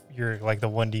your like the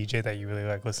one DJ that you really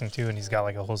like listening to, and he's got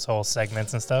like a whole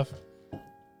segments and stuff.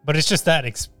 But it's just that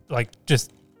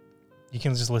just you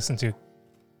can just listen to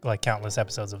like countless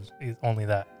episodes of only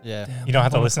that. Yeah. Damn, You don't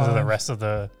have to listen to the 105. rest of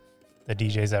the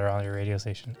DJs that are on your radio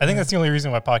station. I think that's the only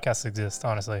reason why podcasts exist,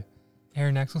 honestly.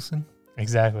 Aaron Axelson.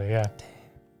 Exactly. Yeah.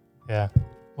 Yeah.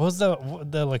 What was the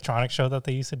electronic show that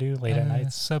they used to do late at night?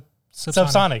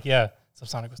 Subsonic. Yeah.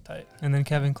 Subsonic was tight. And then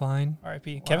Kevin Klein.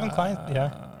 R.I.P. Kevin Klein.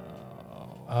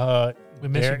 Yeah. We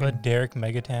miss you, bud. Derek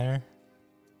Megatanner.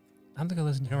 I don't think I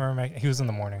listened You to him. remember? He was in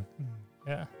the morning.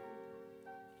 Yeah.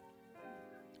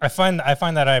 I find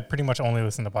that I pretty much only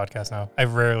listen to podcasts now. I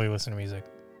rarely listen to music.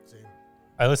 Same.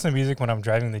 I listen to music when I'm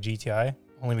driving the GTI,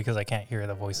 only because I can't hear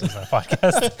the voices on a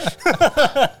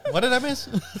podcast. What did I miss?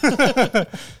 I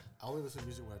only listen to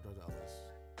music when I drive to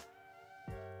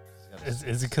LS.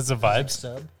 Is it because of vibes?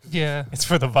 Sub. Yeah, It's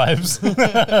for the vibes.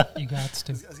 you got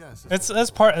to. It's got a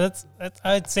system. that's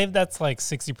I'd say that's like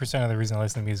 60% of the reason I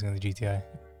listen to music in the GTI.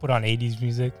 Put on 80s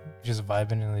music, just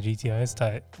vibing in the GTI. It's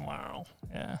tight. Wow.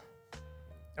 Yeah.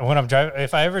 And when I'm driving,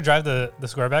 if I ever drive the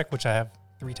Squareback, which I have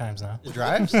 3 times now, It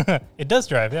drives? it does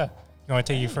drive. Yeah. You want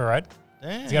to take you for a ride?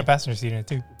 Dang. It's got a passenger seat in it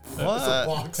too. It's a What?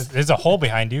 box. There's a hole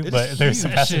behind you, It's but there's a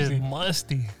huge. That shit passenger is seat.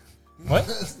 musty.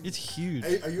 What? It's huge.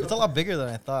 Hey, are you It's a lot bigger than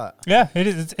I thought. Yeah, it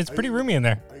is. It's Are pretty you- roomy in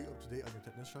there. Are you up to date on your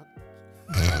tetanus shot?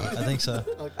 I think so.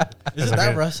 Okay. Is it That's that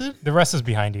okay. rusted? The rest is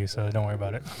behind you, so don't worry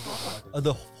about it.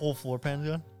 The whole floor pan's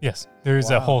gone? Yes, there's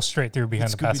a Wow. hole straight through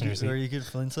behind the Scooby-Doo- passenger Or seat. you could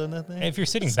Flintstone that thing? If you're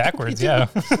sitting backwards, yeah.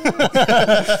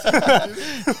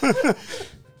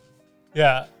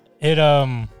 Yeah,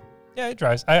 it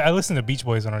drives. I listen to Beach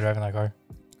Boys when I'm driving that car.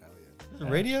 Hell yeah. The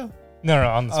radio? No,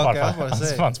 on the Okay, I was Spotify. about to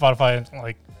say. on Spotify,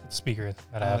 like speaker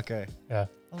that I have. Okay. Yeah.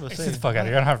 I was about to Get say, the fuck out of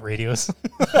here. I don't have radios.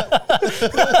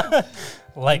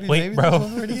 Lightweight, maybe bro. there's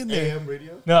one already in there. AM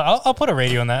radio. No, I'll put a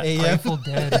radio in that. AM. Grateful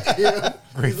Dead. Yeah.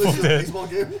 Grateful He's listening to Dead. a baseball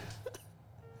game.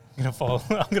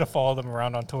 I'm gonna follow them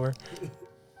around on tour.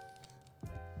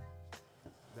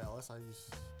 The LS I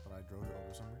used when I drove it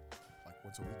over summer, like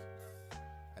once a week.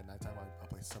 At nighttime, I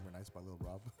play Summer Nights by Lil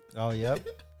Rob. Oh, yep.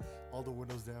 All the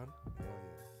windows down. Hell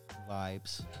yeah.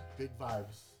 Vibes. Big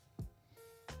vibes.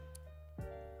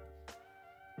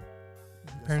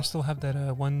 Parents still have that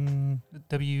one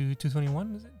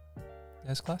W221, is it?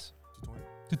 S class? 220.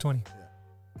 220.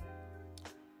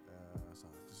 So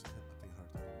just hit, I think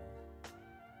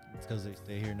 100,000. It's because they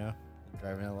stay here now. I'm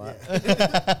driving a lot.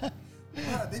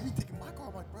 Yeah. They be taking my car.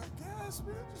 I'm like, bro, gas,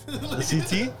 man. The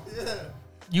CT? Yeah.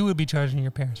 You would be charging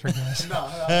your parents for gas.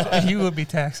 Nah, You would be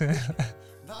taxing.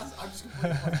 I'm just gonna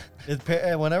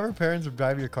Whenever parents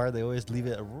drive your car, they always leave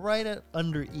it right at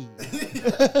under E.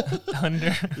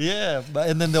 Under. Yeah,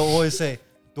 and then they'll always say,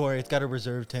 "Don't worry, it's got a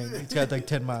reserve tank. It's got like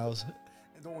 10 miles."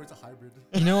 And don't worry, it's a hybrid.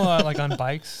 You know, like on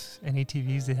bikes and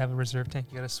ATVs, they have a reserve tank.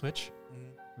 You got to switch.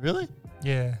 Really?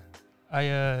 Yeah,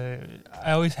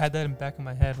 I always had that in the back of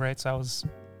my head, right? So I was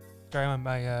driving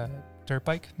my dirt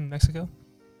bike in Mexico,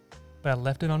 but I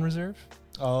left it on reserve.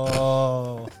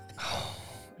 Oh.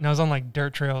 And I was on like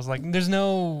dirt trails. Like there's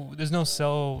no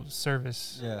cell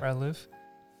service Yeah. where I live,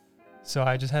 so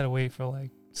I just had to wait for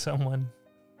like someone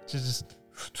to just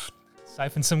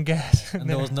siphon some gas. And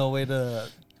there was no way to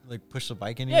like push the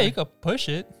bike anywhere? Yeah, you could push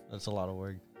it, That's a lot of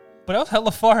work. but I was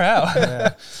hella far out.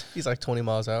 Yeah. He's like 20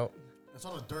 miles out. It's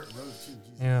on a dirt road too.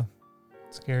 Jesus. Yeah,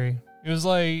 scary. It was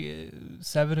like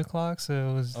 7 o'clock, so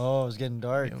it was Oh, it was getting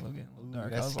dark. getting a little Ooh, dark.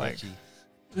 I that's was like, sketchy.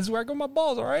 "This is where I got my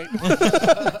balls, all right."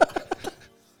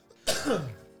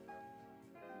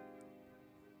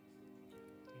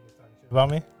 About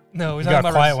me? No, we're You talking got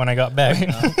about quiet when I got back.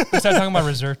 we started talking about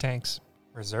reserve tanks.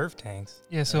 Reserve tanks.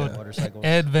 Yeah, so Yeah. Motorcycles.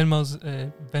 Ed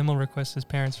Venmo requests his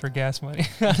parents for gas money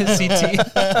on his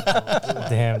CT.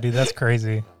 Damn, dude, that's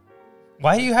crazy.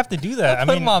 Why do you have to do that? I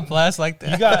Put mean, him on blast like that.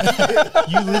 you got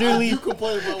you literally You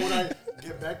complain about when I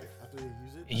get back after you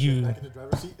use it. I You- get back in the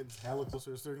driver's seat and it's hella closer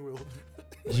to the steering wheel.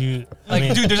 you. I Like,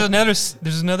 mean, dude,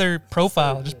 there's another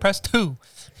profile. Just press 2.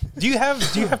 do you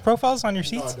have profiles on your No,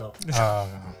 I seats? don't. Oh,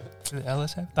 Does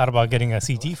Ellis have? thought about getting a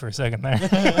CT for a second there.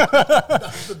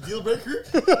 That's the deal breaker.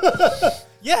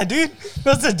 Yeah, dude,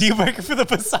 that's a deal breaker for the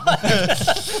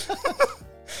Passat.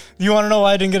 You want to know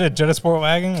why I didn't get a Jetta Sport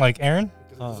wagon like Aaron?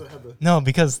 Because it doesn't have the. No,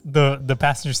 because the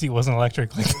passenger seat wasn't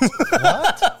electric. Like,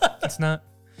 It's not.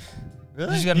 Really?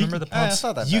 You just gotta remember the Ah, pumps. it's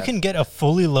not that you bad. can get a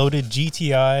fully loaded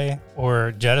GTI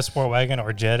or Jetta Sport wagon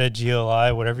or Jetta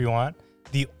GLI, whatever you want.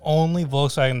 The only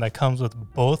Volkswagen that comes with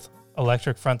both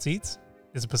electric front seats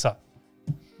is a Passat.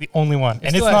 The only one. And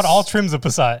it's still not has- all trims of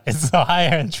Passat. It's the higher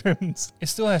end trims. It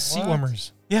still has seat What?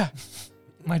 warmers. Yeah.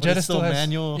 My But Jetta it's still still has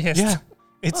manual. Yes. Yeah.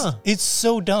 It's Huh. it's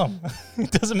so dumb.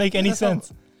 It doesn't make any That's how-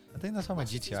 sense. I think that's how my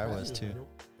GTI was too.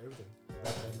 Everything. Back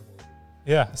and forth.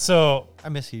 Yeah. So I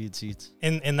miss heated seats.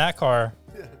 in that car,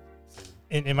 Yeah.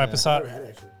 in my Yeah. Passat, Never had it,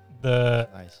 actually.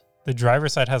 Nice. the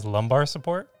driver's side has lumbar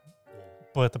support,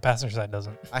 but the passenger side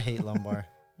doesn't. I hate lumbar.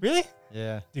 Really?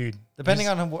 Yeah. Dude. Depending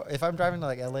just- on if I'm driving to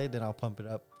like LA, then I'll pump it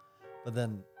up. But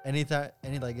then any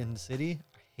like in the city,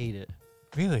 I hate it.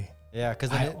 Really? Yeah,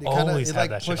 because I then it kind of always it had like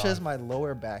that shit pushes on. my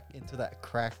lower back into that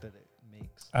crack that it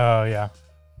makes. Oh yeah.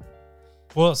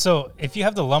 Well, so if you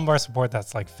have the lumbar support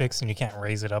that's like fixed and you can't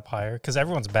raise it up higher, because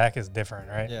everyone's back is different,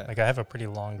 right? Yeah. Like I have a pretty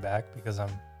long back because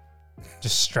I'm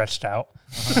just stretched out.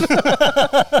 Long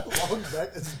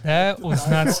back is- That was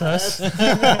not sus.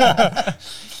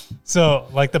 So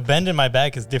like the bend in my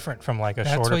back is different from like a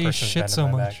That's shorter why you person's shit bend so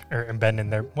in my much. back, or bend in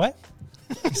their what?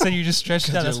 You said you just stretched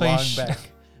it out. That's Your why you long sh- back.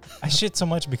 I shit so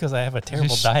much because I have a terrible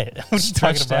Just diet. What are you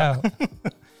talking stretched about? out.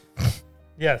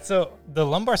 Yeah, so the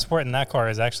lumbar support in that car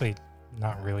is actually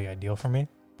not really ideal for me.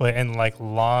 But in like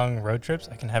long road trips,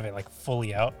 I can have it like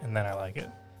fully out, and then I like it.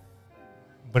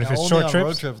 But if Yeah, it's only short on trips,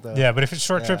 road trips though. yeah. But if it's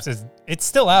short Yeah. trips, it's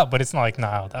still out, but it's not like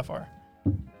not out that far.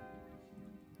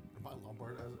 My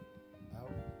lumbar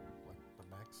out, like the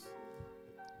max.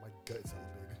 My gut's hella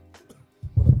big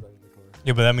when I'm driving the car.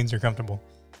 Yeah, but that means you're comfortable.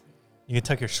 You can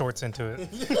tuck your shorts into it.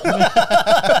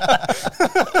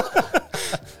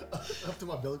 Up to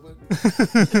my belly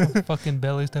button. Fucking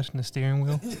belly's touching the steering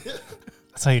wheel.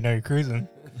 That's how you know you're cruising.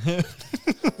 You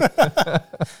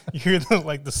hear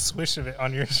the swish of it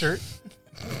on your shirt.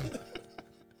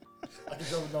 I can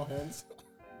drive with no hands.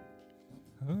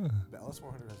 Oh. The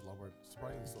LS400 has lumbar.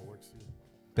 Surprisingly still works too.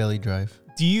 Belly drive.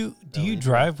 Do you Belly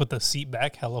drive with the seat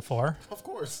back hella far? Of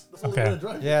course. That's the Okay. only way I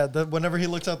drive. Yeah, whenever he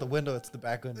looks out the window, it's the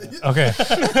back window. Okay.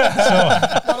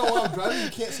 I don't know when I'm driving, you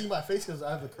can't see my face because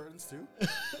I have the curtains too.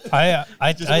 I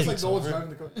Just looks like no one's driving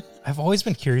the car. I've always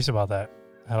been curious about that.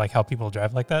 I like how people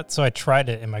drive like that. So I tried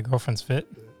it in my girlfriend's Fit.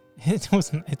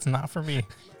 It's not for me.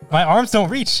 My arms don't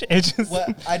reach. It just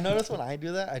What I notice when I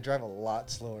do that, I drive a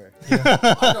lot slower. I drive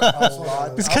A slow.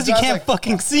 lot. it's I'll because you drive can't like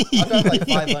fucking see. I drive like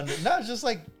 500. No, it's just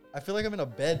like I feel like I'm in a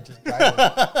bed just driving.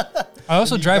 I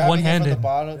also And you drive grabbing it from one-handed The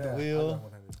bottom of Yeah, the I wheel. drive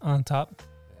one-handed. on top.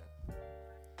 I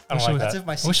don't Wish it like was- That's that. if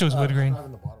my I wish it was wood I grain. drive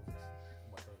in the bottom.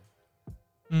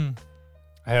 Mm.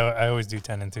 I always do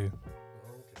 10 and 2.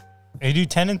 Okay. You do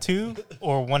 10 and 2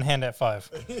 or one hand at 5.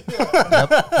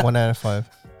 Yep. 1 out of 5.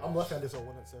 I'm left-handed, so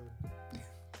 1 at 7.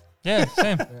 Yeah,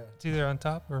 same. Yeah. It's either on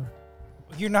top or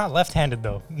You're not left-handed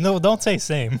though. No, don't say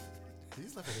same.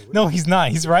 He's left-handed. No, he's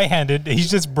not. He's right-handed. He's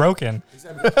just broken. He's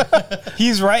ambidextrous.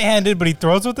 He's right-handed, but he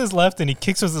throws with his left and he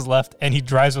kicks with his left and he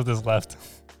drives with his left.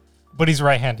 But he's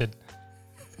right-handed.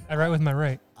 I write with my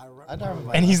right. I drive with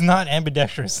my And he's not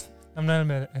ambidextrous. I'm not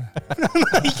a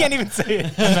He can't even say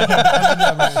it.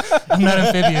 I'm not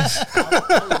amphibious. I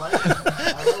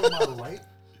ride with my right,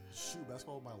 shoot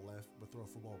basketball with my left, but throw a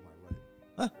football with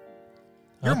my right.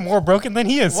 You're more broken than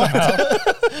he is somehow.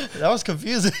 That was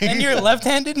confusing. And you're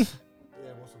left-handed? Yeah,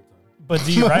 most of the time. But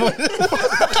do you right?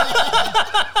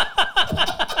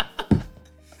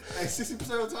 Hey,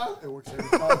 60% of the time, it works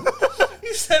every time.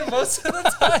 You said most of the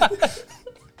time.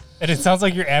 And it sounds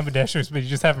like you're ambidextrous, but you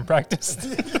just haven't practiced.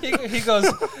 He goes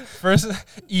first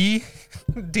E,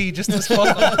 D, just to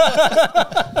fuck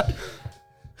up.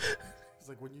 It's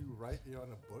like when you write, on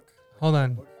a book. Hold a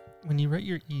on. book, When you write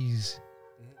your E's,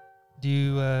 do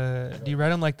you write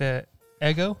them like the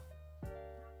Eggo?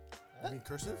 You mean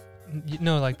cursive?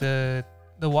 No, like the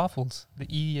waffles. The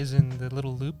E is in the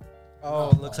little loop. Oh,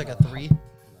 it looks like a 3.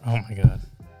 Oh my god.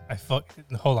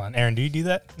 Hold on, Aaron, do you do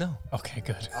that? No. Okay,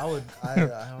 good. I would. I don't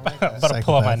like I'm that. about to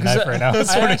pull out my Psychopath. knife right now. I I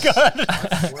swear to God.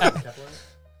 Where are the capital letters?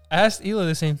 I asked Elo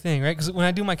the same thing, right? Because when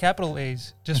I do my capital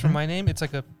A's, just for Mhm. my name, it's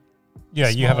like a Yeah,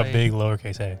 you have a Small A. big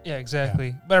lowercase a. yeah,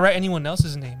 exactly. But I write anyone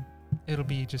else's name, it'll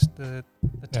be just the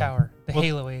Yeah. tower, the Well-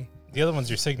 halo A. The other one's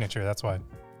your signature, that's why.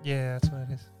 Yeah, that's what it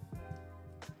is.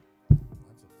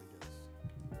 Mine's a big ass.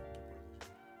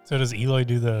 So does Eloy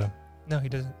do the... No, he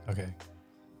doesn't. Okay.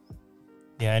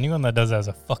 Yeah, anyone that does that is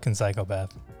a fucking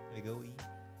psychopath. There you go, E.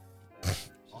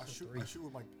 Oh, I shoot my gun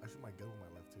with my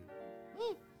left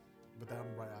too. But then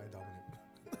I'm right eye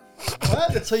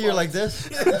dominant. What? So you're like this?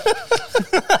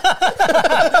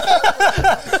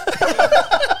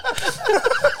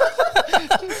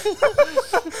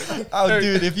 Oh,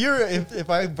 dude! If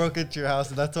I broke into your house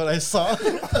and that's what I saw,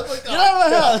 get out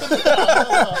of my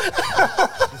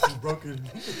house. This is broken.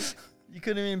 You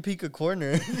couldn't even peek a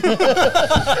corner.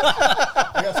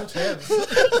 I got switch hands.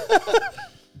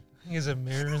 He has a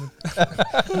mirror in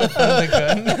the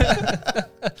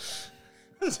gun.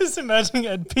 Just imagining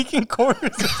Ed peeking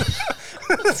corners.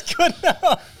 It's good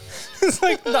now. It's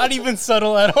like not even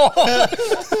subtle at all. No,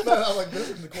 I'm like this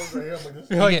in the corner right here. I'm like this.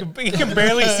 You're like, you can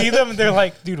barely see them, and they're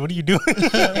like, "Dude, what are you doing?"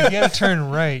 If you gotta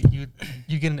turn right, you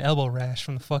get an elbow rash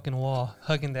from the fucking wall,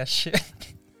 hugging that shit.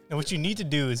 And what you need to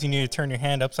do is you need to turn your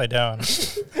hand upside down,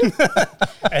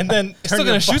 and then It's turn still your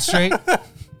gonna shoot straight. I shoot the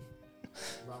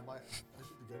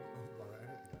gun with my right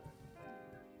hand.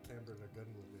 Can't bring a gun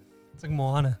with me. It's like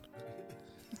Moana.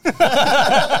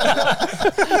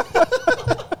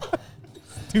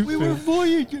 We were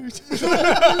voyagers.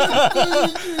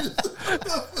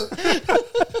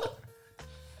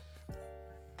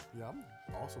 Yeah, I'm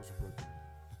also super.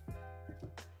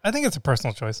 I think it's a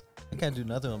personal choice. I can't do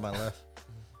nothing with my left.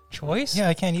 Choice? Yeah,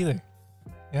 I can't either.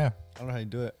 Yeah. I don't know how you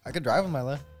do it. I could drive with my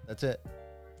left. That's it.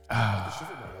 Ah, Shoot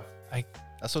with my left.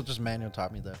 That's what just manual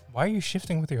taught me though. why are you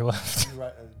shifting with your left? You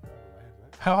right hand,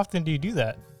 right? How often do you do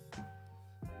that?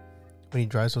 When he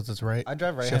drives with his right. I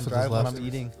drive right Shift hand with his drive when left. I'm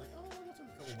eating. It's like, oh, that's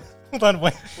only a couple months. Hold on,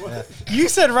 Wayne. Yeah. You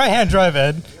said right hand drive,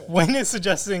 Ed. Wayne is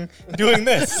suggesting doing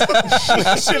this,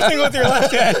 shifting with your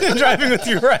left hand and driving with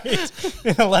your right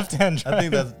in a left hand drive. I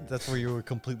think that's where you were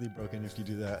completely broken if you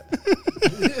do that.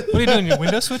 What are you doing? Your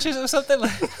window switches or something?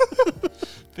 Like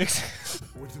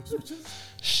Window switches?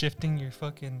 shifting your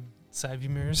fucking side view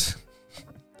mirrors.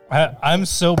 I'm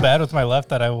so bad with my left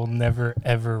that I will never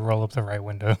ever roll up the right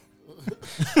window.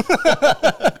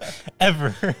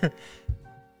 Ever. Oh,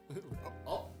 there it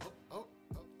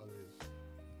is.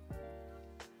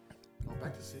 Oh,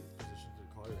 back to seat positions in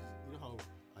cars. You know how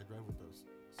I drive with the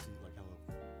seat, like how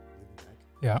I'm leaning back?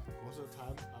 Yeah. Most of the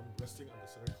time, I'm resting on the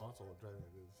center console and driving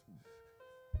like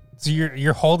this. So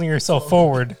you're holding yourself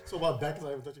forward. So my back is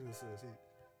not even touching the seat.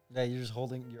 Yeah, you're just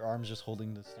holding your arms, just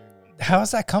holding the steering wheel. How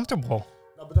is that comfortable?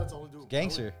 No, but that's all I do.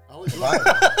 Gangster. I only do it,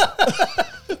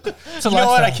 It's a You know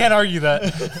what? I lifestyle. can't argue that.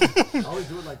 I only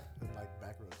do it like in like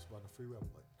back roads, but on the freeway I'm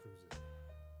like cruising.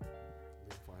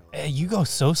 Lean far Hey, you go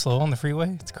so slow on the freeway.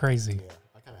 It's crazy. Yeah,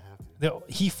 I kind of have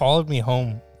to. He followed me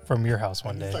home from your house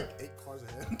one He's day. like 8 cars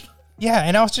ahead. Yeah,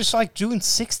 and I was just like doing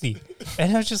 60.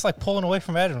 And I was just like pulling away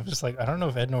from Ed. And I was just like, I don't know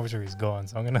if Ed knows where he's going,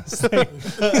 so I'm going to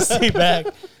stay back.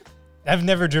 I've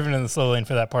never driven in the slow lane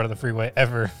for that part of the freeway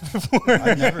ever before.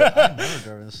 I've never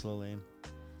driven a slow lane.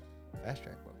 Fast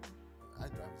track, bro. I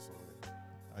drive it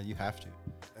slowly. You have to.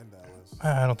 And that was.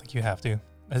 I don't think you have to.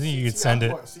 I think you could send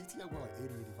it. CT, I'm going like 80,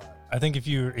 85. I think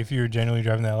if you're genuinely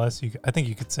driving the LS, I think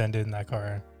you could send it in that car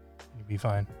and you'd be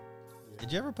fine. Yeah.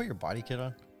 Did you ever put your body kit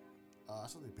on? I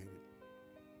saw they painted.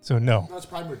 So no. No, it's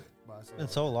primer. But I saw It's been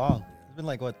so long. It's been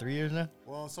like what, 3 years now?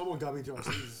 Well, someone got me to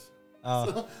RCs.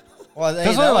 Well, hey,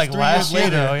 Those that were was like 3 last years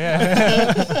year, later. though.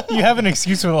 Yeah. You have an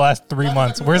excuse for the last 3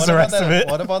 months. Where's What the about rest that, of it?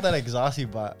 What about that exhaust you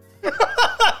bought? The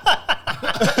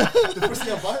first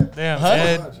thing I bought? Damn,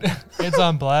 Huh? Ed's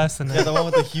on blast and Yeah, the one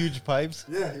with the huge pipes.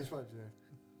 Yeah, he's right. Yeah.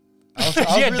 I was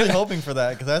Yeah, really dude. hoping for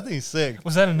that because that thing's sick.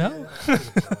 was that a no? Yeah.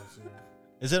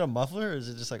 Is it a muffler or is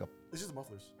it just like a It's just the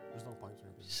mufflers. There's no pipes or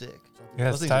anything. sick? So I think Yeah,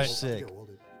 Those it's things are tight. sick. Get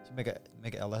welded. Should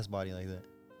make a LS body like that.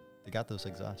 They got those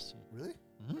exhausts. Really?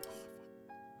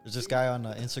 There's this guy on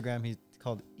Instagram. He's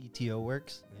called ETO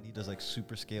Works, and he does like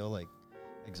super scale like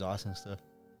exhaust and stuff.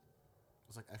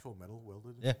 It's like actual metal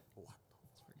welded. Yeah. Oh, wow.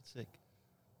 It's pretty sick.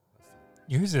 That's tight.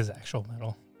 Yours is actual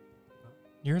metal.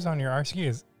 Yours on your RC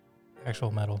is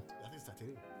actual metal. I think it's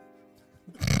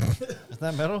titanium. Is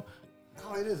that metal?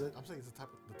 No, it is. I'm saying it's the type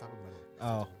of metal.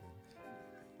 Oh.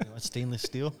 You want stainless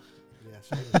steel? Yeah,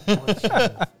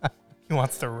 shiny. He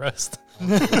wants to rust. Beat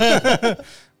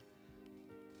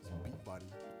body.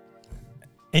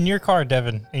 In your car,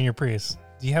 Devin, in your Prius,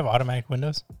 do you have automatic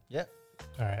windows? Yeah.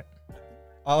 All right.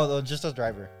 Oh, just as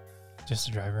driver. Just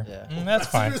a driver. Yeah. That's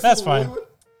fine. Seriously, That's the fine. wood?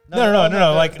 No. they're-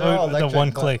 Like they're all the electric, one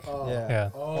but- click. Oh. Yeah. Yeah.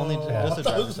 Only Oh, just I a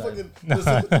thought it was driver's side. fucking- No.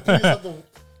 the Prius had the-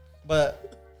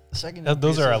 But second.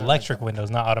 Those are Priuses electric windows,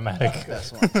 not automatic. the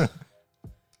best ones.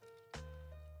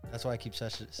 That's why I keep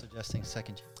suggesting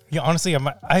second gen. Yeah, honestly,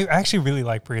 I actually really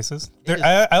like Priuses. It is-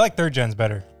 I like third gens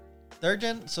better. Third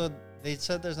gen, so they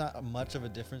said there's not much of a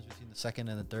difference between the second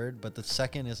and the third, but the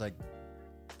second is like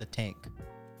the tank.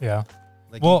 Yeah.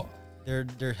 Like Well,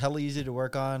 they're hella easy to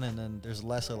work on, and then there's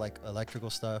less of like electrical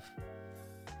stuff.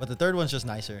 But the third one's just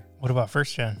nicer. what about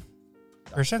first gen?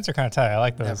 First gens are kind of tight. I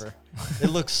like those. Never. It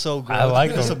looks so good. I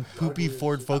like There's them. some poopy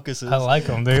Ford Focuses. I like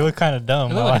them. They look kind of dumb.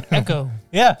 They I look like like an 'em. Echo.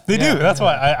 Yeah, they Yeah. do. That's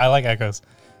why I like Echoes.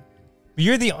 But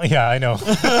you're the yeah, I know.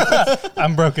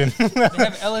 I'm broken. They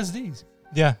have LSDs.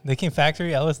 Yeah, they came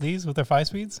factory LSDs with their 5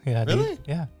 speeds. Yeah, dude. Really?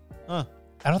 Yeah. Huh.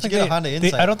 I don't Just think get a they, Honda they-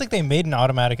 Insight. I don't think they made an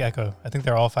automatic Echo. I think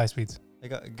they're all 5 speeds. They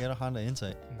get a Honda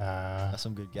Insight. Nah. That's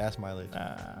some good gas mileage.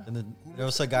 Nah. And then there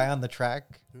was a guy on the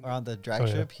track or on the drag Oh,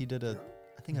 yeah. strip. He did I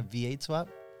think a V8 swap.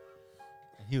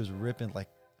 And he was ripping like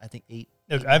I think 8.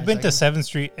 Look, 8, I've 9 been to seconds. 7th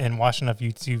Street and watched enough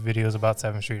YouTube videos about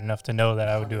 7th Street enough to know that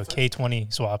I would do a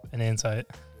K20 swap and Insight.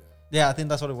 Yeah, I think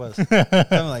that's what it was.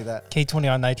 Something like that.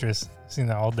 K20 on nitrous. I've seen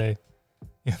that all day.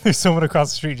 Yeah, there's someone across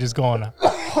the street just going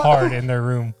hard in their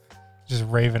room, just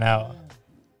raving out.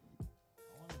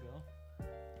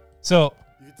 So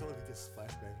You can tell if he gets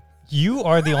flashbang. you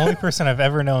are the only person I've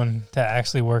ever known to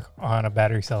actually work on a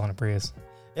battery cell in a Prius.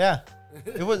 Yeah.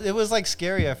 It was like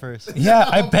scary at first. Yeah,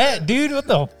 I bet, dude. What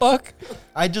the fuck?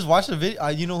 I just watched the video.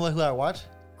 You know who I watched?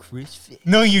 Chris Fix.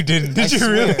 No, you didn't. Did I you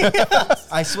swear. really?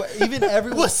 I swear. Even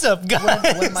everyone. What's up,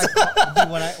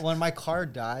 guys? when my car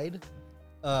died,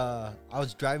 I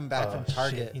was driving back from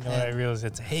Target. Shit. You know what I realized?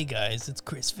 It's hey guys, it's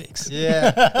Chris Fix.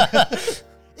 Yeah.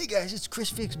 Hey guys, it's Chris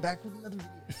Fix back with another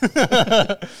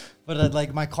video. But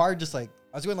like my car just like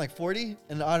I was going like 40,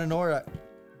 and out of nowhere,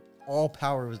 all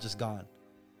power was just gone.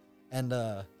 And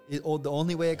the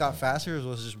only way it got faster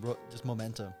was just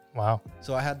momentum. Wow.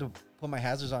 So I had to put my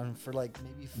hazards on for like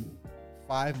maybe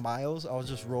 5 miles. I was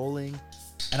just rolling,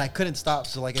 and I couldn't stop.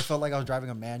 So like it felt like I was driving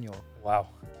a manual. Wow.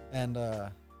 And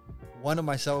one of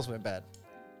my cells went bad,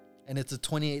 and it's a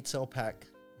 28 cell pack.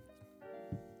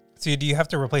 So do you have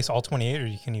to replace all 28,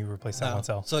 or can you replace that No. one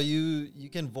cell? So you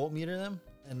can voltmeter them,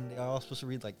 and they're all supposed to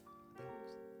read like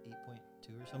I think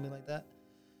 8.2 or something like that.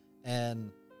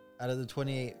 And out of the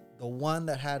 28, the one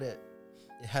that had it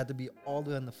had to be all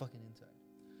the way on the fucking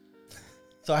inside.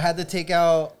 So I had to take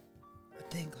out, I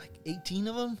think like 18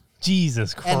 of them.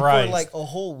 Jesus Christ. And for like a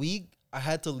whole week, I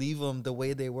had to leave them the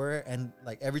way they were. And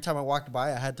like every time I walked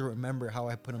by, I had to remember how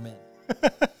I put them in.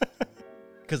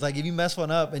 Because like if you mess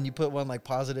one up and you put one like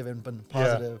positive and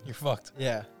positive, you're fucked.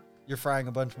 yeah, you're frying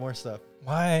a bunch more stuff.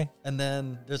 Why? And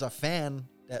then there's a fan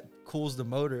that cools the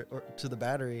motor or to the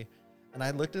battery. And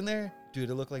I looked in there, dude,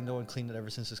 it looked like no one cleaned it ever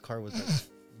since this car was like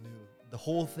new. The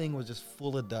whole thing was just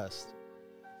full of dust.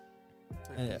 It's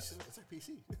like, Yeah. it's like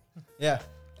PC. Yeah.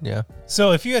 Yeah.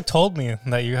 So if you had told me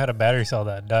that you had a battery cell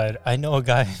that died, I know a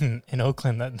guy in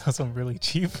Oakland that does them really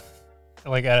cheap,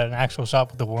 like at an actual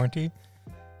shop with a warranty.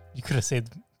 You could have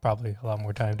saved probably a lot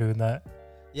more time doing that.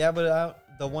 Yeah, but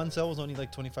the one cell was only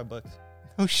like $25.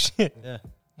 Oh shit! Yeah.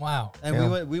 Wow. And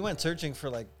Yeah. we went searching for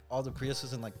like all the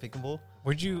Priuses in like Pick and Pull.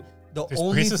 Where'd you? The There's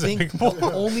only Priuses at thing, Pick and Pull?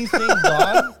 the only thing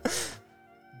gone,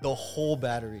 the whole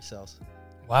battery cells.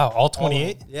 Wow. All All of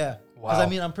 28. them. Yeah. Because Wow. I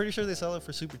mean, I'm pretty sure they sell it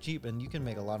for super cheap, and you can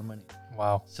make a lot of money.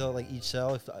 Wow. So like each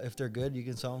cell, if they're good, you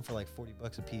can sell them for like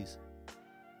 $40 a piece.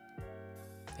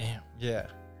 Damn. Yeah.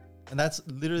 and that's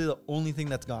literally the only thing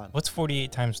that's gone. What's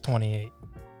 48 times 28?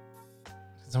 Can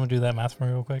someone do that math for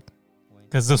me real quick?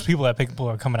 Because those people at Pick and Pull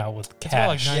are coming out with It's about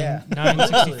like cash. Yeah.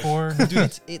 964.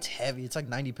 Dude, it's heavy. It's like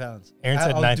 90 pounds. Aaron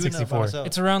said I was doing that by 964. myself.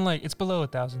 It's around like it's below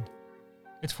 1,000.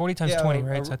 It's 40 times Yeah, 20, a-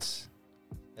 right? a- So that's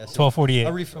Yeah, so 1248.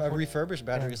 a refurbished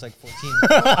battery is like 14.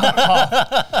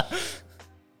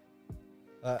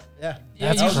 Yeah, Yeah,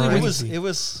 That's usually it with- was crazy. it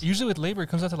was usually with labor it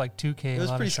comes out to like 2K. it a was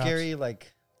lot of pretty shops. scary.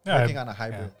 Like Yeah, working on a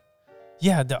hybrid.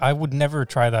 Yeah, I would never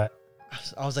try that.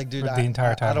 I was like, dude, For the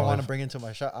entire time I don't of want to life. bring it to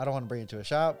my shop. I don't want to bring it to a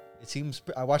shop. It seems.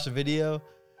 I watched the video.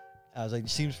 I was like, it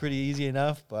seems pretty easy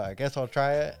enough, but I guess I'll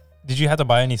try it. Did you have to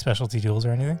buy any specialty tools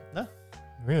or anything? No.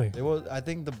 Really? It was. I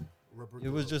think Rubber it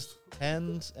was gloves. just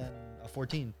 10s and a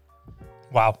 14.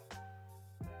 Wow.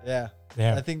 Yeah.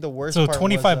 Damn. I think the worst. So part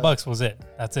 25 was, bucks was it.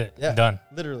 That's it. Yeah. Done.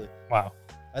 Literally. Wow.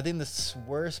 I think the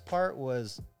worst part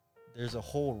was there's a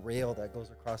whole rail that goes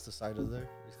across the side of there.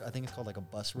 I think it's called like a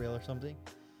bus rail or something.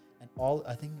 And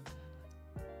I think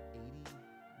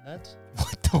 80 nuts.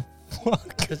 What the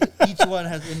fuck? Because each one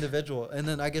has individual. And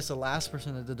then I guess the last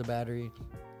person that did the battery,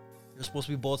 there's supposed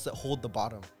to be bolts that hold the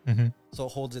bottom. Mm-hmm. So it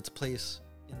holds its place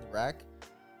in the rack.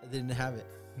 They didn't have it.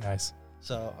 Nice.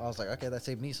 So I was like, okay, that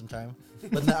saved me some time.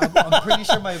 But now I'm pretty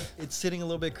sure it's sitting a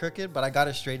little bit crooked, but I got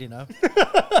it straight enough.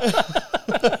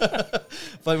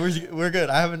 But we're good.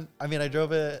 I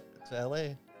drove it to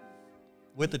LA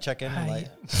with the check-in light.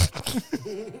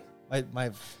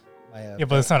 my Yeah,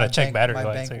 but it's not a my check battery My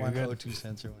light, bank so you're one good. O2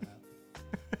 sensor went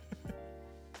out.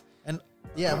 And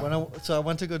yeah, I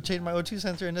went to go change my O2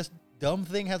 sensor, and this dumb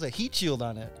thing has a heat shield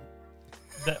on it.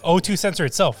 The O2 sensor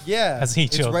itself Yeah, has a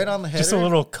heat shield. It's right on the header. Just a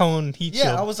little cone heat Yeah,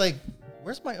 shield. I was like,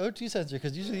 where's my O2 sensor?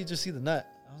 Because usually you just see the nut.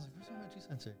 I was like, where's my O2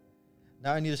 sensor?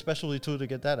 Now I need a specialty tool to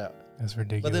get that out. That's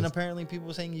ridiculous. But then apparently people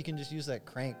were saying you can just use that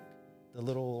crank, the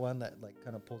little one that like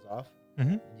kind of pulls off. Mhm.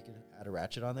 And you can add a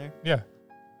ratchet on there. Yeah.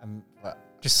 But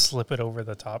Just slip it over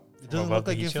the top. it from doesn't above look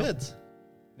the like heat it shield. fits.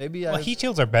 Maybe Well, heat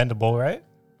shields are bendable, right?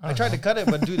 I tried to cut it,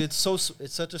 but dude, it's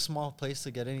such a small place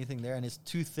to get anything there, and it's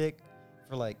too thick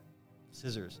for like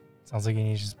scissors. Sounds like you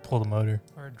need to just pull the motor.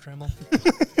 Or a Dremel.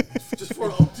 Just for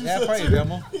O2 Yeah, sensor. probably a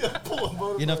Dremel. Yeah, pull a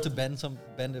motor Enough by to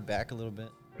it. bend it back a little bit.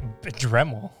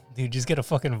 Dremel. Dude, just get a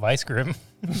fucking vice grip.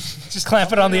 Just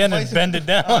clamp it on the end and Vice- bend it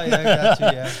down. Oh yeah, I got you.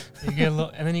 Yeah. You get a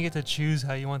little, and then you get to choose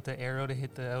how you want the arrow to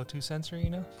hit the L2 sensor, you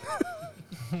know?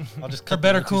 I'll just For cut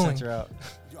better the O2 cooling. sensor out.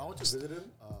 Dude, I went to visit him.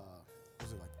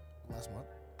 Was it like last month?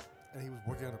 And he was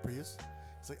working on a Prius.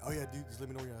 He's like, oh yeah, dude, just let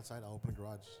me know when you're outside. I'll open the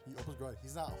garage. He opens the garage.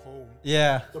 He's not home.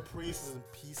 Yeah. The Prius is in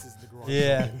pieces in the garage.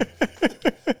 Yeah.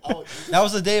 Oh, That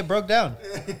was the day it broke down.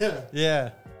 yeah. Yeah.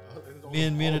 Me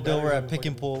and All the Adele were batteries at in Pick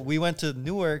and fucking- Pull. We went to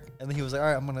Newark, and then he was like,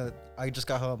 all right, I just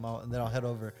got home, and then I'll head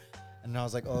over. And I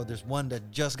was like, oh, there's one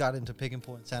that just got into Pick and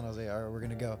Pull in San Jose. All right, we're going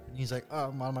to go. And he's like, oh,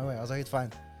 I'm on my way. I was like, it's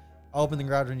fine. I'll open the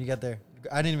garage when you get there.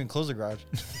 I didn't even close the garage.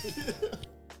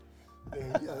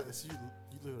 Yeah, it's, you live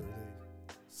in a really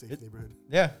safe neighborhood.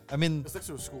 Yeah. I mean, It's next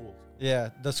to a school. yeah,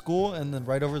 the school, and then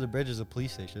right over the bridge is a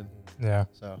police station. Yeah.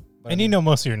 So, but And I you mean, know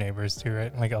most of your neighbors too,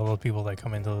 right? Like all the people that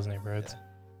come into those neighborhoods.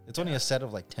 it's only a set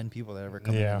of like 10 people that ever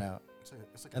come in Yeah. and out.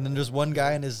 It's like And then there's one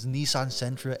guy in his Nissan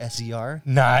Sentra SER.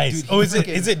 Nice. Dude, Oh, he is it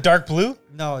freaking- is it dark blue?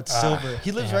 No, it's Ah, silver.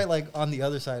 He lives damn. right like on the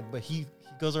other side, but he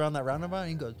goes around that roundabout and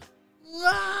he goes,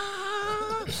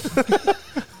 "Ah!"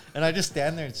 and I just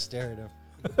stand there and stare at him.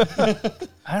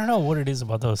 I don't know what it is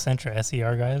about those Sentra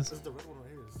SER guys. This is the red one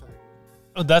right here. It's like,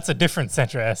 Oh, that's a different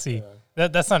Sentra SE. yeah.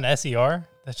 That's not an SER.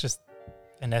 That's just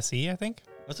an SE, I think.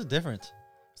 What's the difference?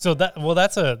 So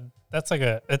that's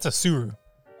a Suru.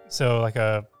 So like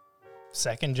a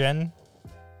second gen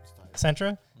It's tight.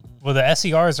 Sentra. Well, the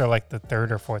SERs are like the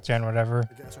third or fourth gen, whatever.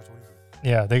 They get SR20s.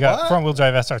 Yeah, they got What? front wheel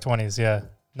drive SR20s. Yeah,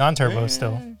 non-turbo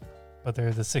still, but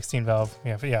they're the 16 valve.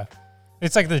 Yeah, but yeah,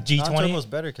 it's like the G20. Non-turbo's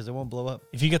better because it won't blow up.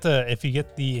 If you get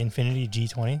the Infinity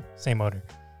G20, same motor.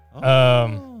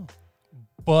 Oh.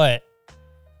 But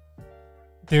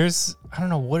I don't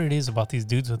know what it is about these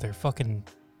dudes with their fucking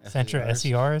Sentra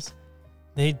SERs.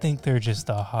 They think they're just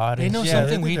the hottest. They know Yeah, something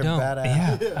think we they're don't.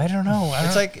 badass. Yeah, I don't know.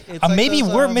 It's like Maybe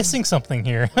those, we're missing something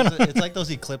here. It's like those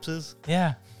Eclipses.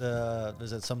 Yeah,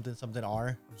 There's it something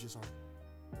R. GSR.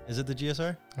 Is it the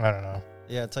GSR? I don't know.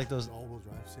 Yeah, it's like those All-wheel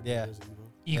drive. Same Yeah. as the Evo.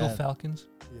 Eagle Yeah. Falcons.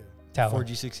 Yeah. Talon.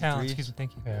 4G63s. Talon, excuse me,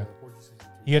 thank you. Yeah, 4G63.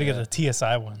 you got to Yeah. get the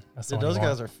TSI one. That's the Dude, one those you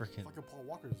guys want. are freaking. Fucking Paul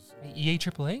Walker's. EA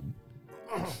AAA?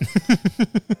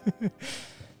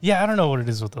 Yeah, I don't know what it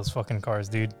is with those fucking cars,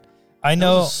 dude. I There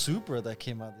know. was a Supra that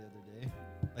came out the other day,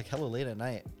 like hella late at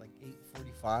night, like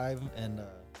 8:45, and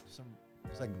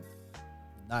it's like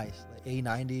nice, like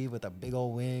A90 with a big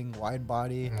old wing, wide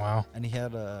body, Wow. and he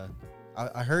had a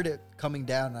I heard it coming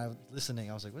down. And I was listening.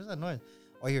 I was like, "What is that noise?"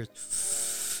 All I hear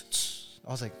is,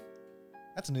 I was like,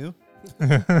 "That's new." I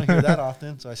don't hear that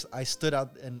often. So I stood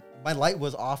out, and my light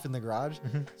was off in the garage.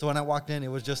 So when I walked in, it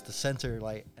was just the sensor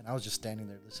light, and I was just standing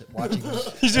there watching him.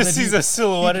 He just sees a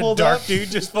silhouetted pulled dark up, dude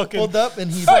just fucking pulled up, and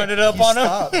he turned it up he on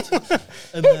him. stopped.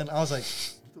 And then I was like,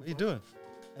 "What are you doing?"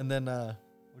 And then what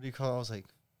do you call it? I was like,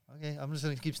 "Okay, I'm just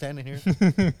gonna keep standing here."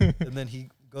 And then he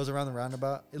goes around the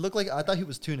roundabout. It looked like I thought he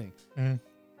was tuning. Mhm.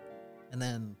 And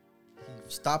then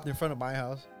he stopped in front of my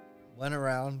house, went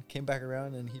around, came back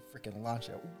around, and he freaking launched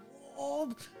it. Whoa.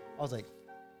 I was like,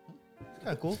 kind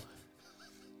of cool.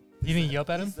 You didn't yelp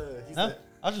at him? He's Huh?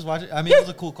 I was just watching. I mean, it was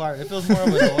a cool car. If it was more of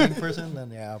an annoying person, then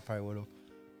yeah, I probably would have.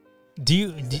 Do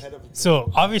you?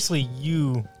 So obviously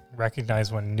you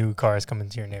recognize when new cars come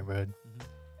into your neighborhood,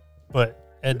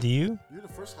 but Ed, do you? You're the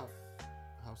first house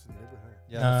in the neighborhood.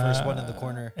 Yeah, the first one in the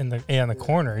corner. In the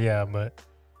corner, yeah. But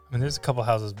I mean, there's a couple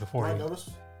houses before I you. noticed.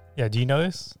 Yeah, do you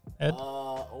notice, Ed?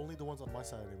 Only the ones on my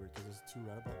side of the neighborhood because there's 2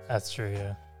 roundabouts. That's true,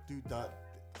 yeah. Dude,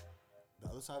 the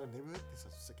other side of the neighborhood, they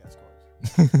have sick ass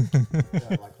cars.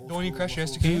 Yeah, like The one you crashed old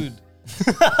yesterday? school-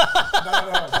 Dude,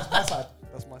 No, that's my side.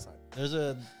 That's my side. there's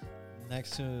a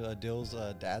next to Adil's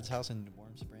dad's house in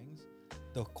Warm Springs,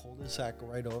 the cul-de-sac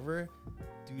right over.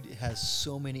 Dude, it has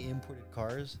so many imported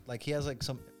cars. Like he has like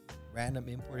some random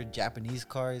imported Japanese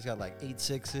car. He's got like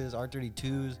 8.6s,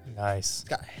 R32s. Nice. He's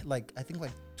got like I think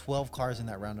like 12 cars in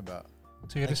that roundabout.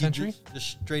 So you had Like, a Century?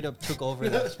 Just straight up took over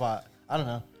that spot. I don't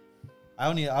know. I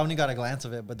only got a glance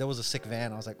of it, but there was a sick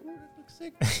van. I was like, ooh, that looks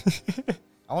sick.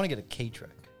 I want to get a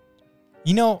K-Trek.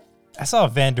 You know, I saw a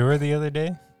Vandura the other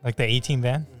day, like the 18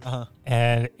 van, Uh-huh.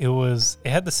 and it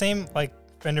had the same like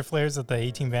fender flares that the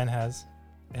 18 van has,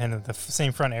 and the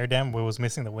same front air dam, but it was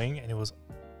missing the wing, and it was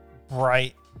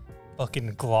bright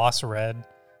fucking gloss red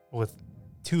with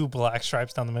 2 black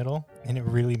stripes down the middle, and it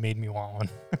really made me want one.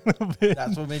 A little bit.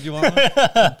 That's what made you want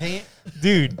one? Paint?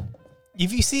 Dude,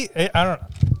 if you see, I don't know.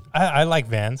 I like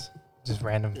vans, just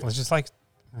random. It's just like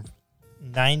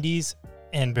 90s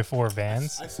and before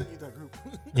vans. I sent you that group.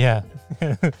 Yeah.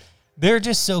 They're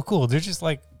just so cool. They're just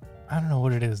like, I don't know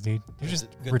what it is, dude. They're just,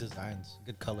 good designs,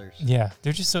 good colors. yeah,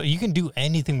 they're just so, you can do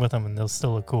anything with them and they'll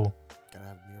still look cool. Gotta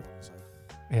have mirror on the side.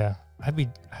 Yeah. I'd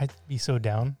be so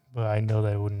down, but I know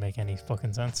that it wouldn't make any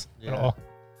fucking sense at Yeah. all.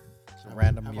 It's a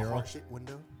random have a mural. heart-shaped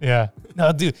window. Yeah.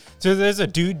 No, dude. So there's a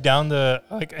dude down the,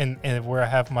 like, and where I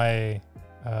have my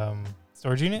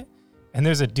storage unit, and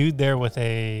there's a dude there with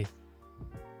I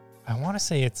want to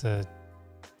say it's a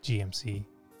GMC,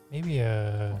 maybe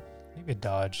a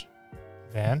Dodge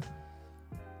van,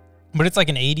 but it's like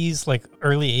an 80s, like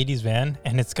early 80s van,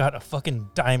 and it's got a fucking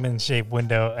diamond shaped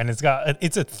window, and it's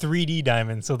a 3D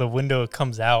diamond, so the window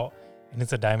comes out and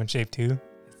it's a diamond shape too.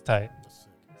 It's tight. That's sick.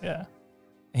 Yeah.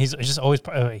 He's just always,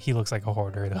 he looks like a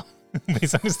hoarder though,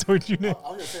 based on his storage unit.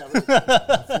 I was gonna say,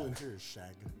 the full interior is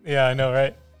shag. Yeah, I know,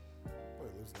 right?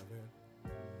 Probably lives in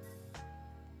that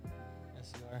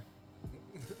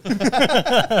van. Yes,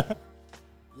 you are.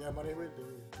 Yeah, my neighborhood,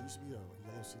 there used to be a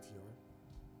yellow CTR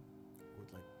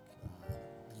with like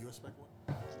the US spec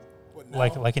one. But now,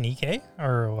 Like an EK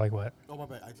or like what? oh my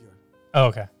bad, ITR. Oh,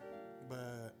 okay.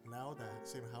 But now that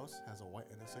same house has a white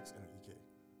NSX and an EK.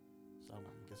 So I'm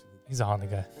guessing He's a Honda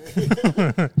guy.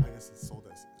 I guess he sold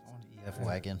us. I want an EF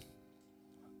wagon.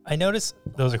 I noticed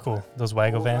those are cool. Those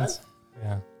Wago Oh, vans.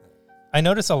 Yeah. I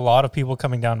noticed a lot of people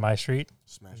coming down my street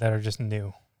Smash. that are just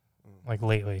new, like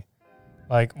lately.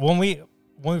 Like when we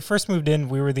first moved in,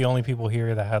 we were the only people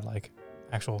here that had like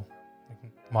actual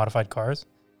like, modified cars.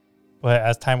 But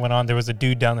as time went on, there was a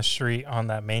dude down the street on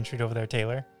that main street over there,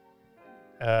 Taylor,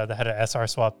 that had an SR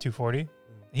Swap 240.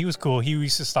 He was cool. He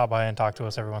used to stop by and talk to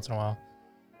us every once in a while.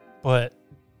 But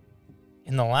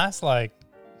in the last like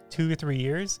 2 or 3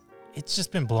 years, it's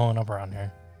just been blowing up around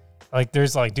here. Like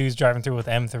there's like dudes driving through with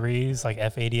M3s, like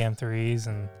F80 M3s,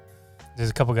 and there's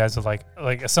a couple guys with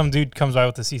like some dude comes by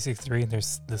with the C63, and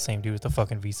there's the same dude with the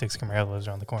fucking V6 Camaro lives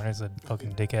around the corner. He's a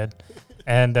fucking dickhead.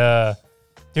 And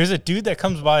there's a dude that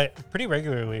comes by pretty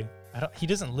regularly. He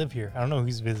doesn't live here. I don't know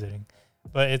who's visiting,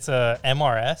 but it's a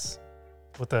MRS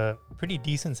with a pretty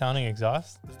decent sounding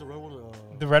exhaust. Is the red one?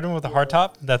 The red one with the hard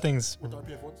top. That thing's, With the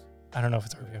RPF ones? I don't know if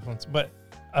it's RPF ones, but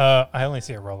I only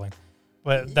see it rolling.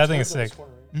 But that thing is sick.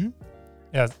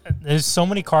 Yeah, there's so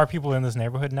many car people in this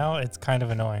neighborhood now. It's kind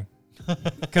of annoying.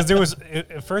 Because there was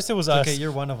at first it was us, Okay,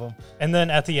 you're one of them. and then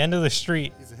at the end of the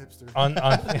street He's a hipster. on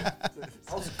I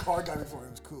was a car guy before.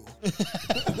 It was cool.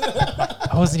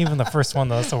 I wasn't even the first one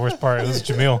though. That's the worst part. It was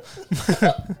Jamil.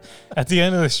 At the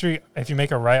end of the street, if you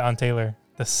make a right on Taylor,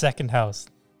 the second house,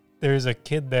 there's a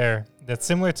kid there that's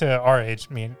similar to our age,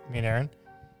 me and Aaron,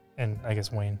 and I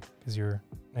guess Wayne, because you're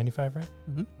 95, right?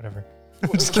 Mhm. Whatever.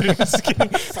 I'm just kidding. Just kidding.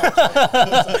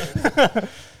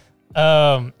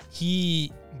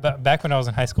 Back when I was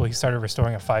in high school, he started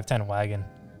restoring a 510 wagon.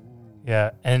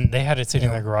 Yeah, and they had it sitting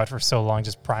in their garage for so long,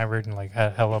 just primered and like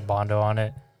had hella Bondo on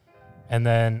it. And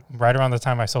then right around the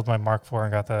time I sold my Mark IV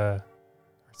and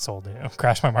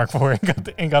crashed my Mark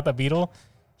IV and got the Beetle,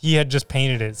 he had just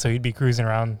painted it, so he'd be cruising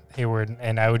around Hayward,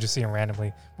 and I would just see him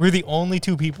randomly. We're the only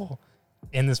two people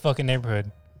in this fucking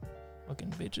neighborhood.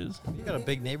 Fucking bitches. You got a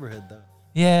big neighborhood though.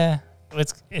 Yeah,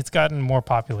 it's gotten more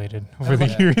populated over the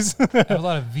Yeah. years. I have a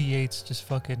lot of V8s just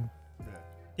fucking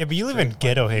Yeah, but you live in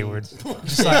ghetto Hayward.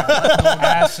 just like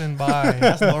passing by.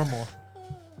 That's normal.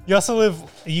 You also live.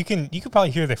 You could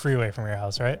probably hear the freeway from your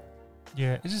house, right?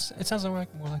 Yeah, it sounds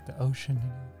like more like the ocean. You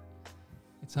know?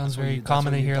 It sounds That's what very you- that's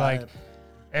common what to you hear got like it.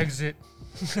 exit,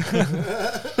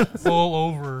 pull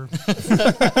over.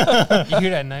 You hear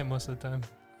that at night most of the time.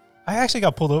 I actually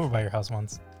got pulled over by your house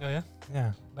once. Oh yeah,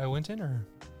 Yeah, by Winton or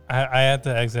I had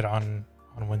to exit on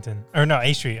Winton, or no,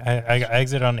 A Street. I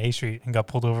exited on A Street and got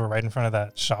pulled over right in front of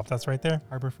that shop that's right there.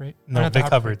 Harbor Freight. No, Or not the Vic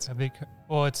Harbor Hubbard's. Freight,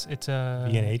 well, it's a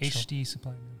B&H. HD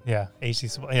supply. Yeah,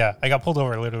 HD. Yeah, I got pulled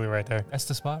over literally right there. That's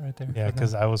the spot right there. Yeah, for them.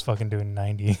 because I was fucking doing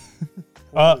 90.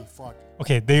 Holy fuck.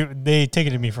 Okay, they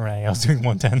ticketed me for 90. I was doing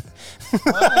 110.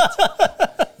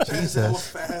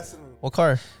 Jesus. Fast and What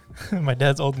car? My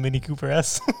dad's old Mini Cooper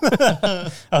S. I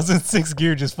was in sixth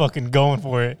gear, just fucking going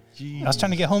for it. I was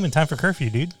trying to get home in time for curfew,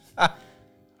 dude. I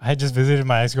had just visited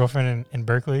my ex-girlfriend in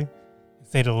Berkeley.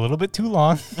 Stayed a little bit too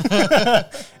long.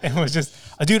 And was just,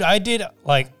 dude, I did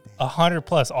like 100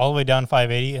 plus all the way down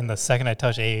 580. And the second I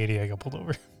touched 880, I got pulled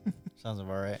over. Sounds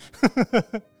about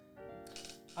right.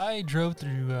 I drove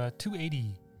through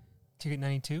 280 Ticket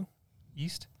 92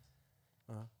 East,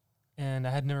 Uh-huh. and I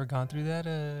had never gone through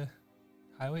that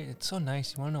highway. It's so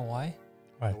nice. You want to know why?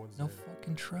 Right. no one's No there.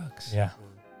 fucking trucks. Yeah.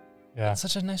 Yeah. It's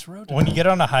such a nice road. to When you go. get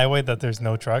on a highway that there's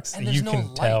no trucks, and there's you no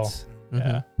can tell. lights.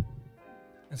 Yeah.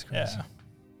 That's crazy.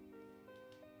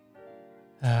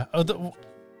 Yeah.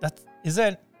 Is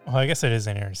that? Well, I guess it is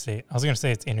an interstate. I was gonna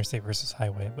say it's interstate versus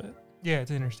highway, but Yeah,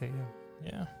 it's interstate. Yeah.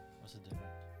 yeah. What's the difference?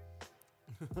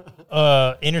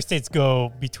 Interstates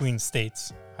go between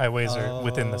states. Highways are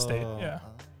within the state. Oh. Yeah.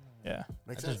 Yeah. I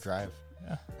Makes just sense. drive.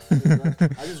 I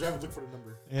just drive and look for the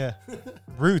number. Yeah.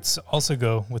 Routes also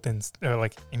go within, or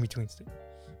like in between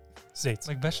states.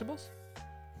 Like vegetables.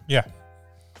 Yeah.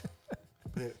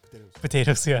 Potatoes.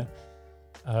 Potatoes. Yeah.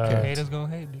 Potatoes go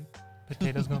hey, dude.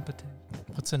 Potatoes going potato.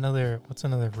 What's another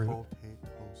route?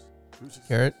 Potatoes. Roots is-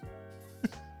 Carrot.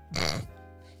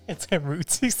 It's at Route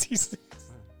 66.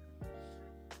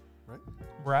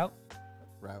 Route.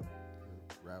 Route.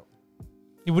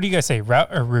 What do you guys say? Route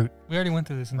or route? We already went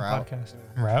through this in Route. the podcast.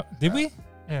 Route? Did we?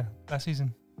 Yeah, last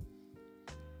season.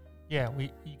 Yeah, you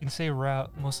can say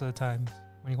route most of the time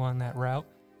when you go on that route,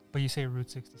 but you say Route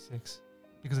 66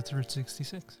 because it's Route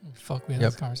 66. Fuck, we had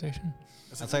Yep. this conversation.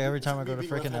 That's like every time I go to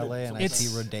freaking LA and I It's-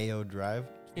 see Rodeo Drive.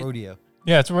 It- Rodeo.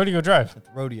 Yeah, it's Rodeo Drive. It's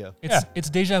rodeo. It's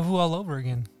deja vu all over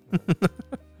again.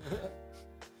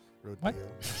 Rodeo. What?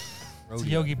 It's a Rodeo.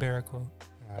 Yogi Berra quote.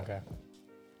 Okay.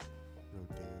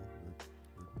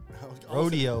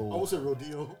 Rodeo. I almost said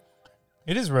rodeo.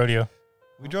 It is rodeo.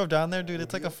 We drove down there, dude.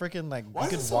 It's like a freaking like Why you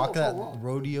is could it so walk that wrong?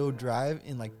 Rodeo Drive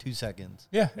in like 2 seconds.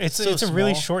 Yeah, it's So a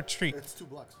really small. short street. It's 2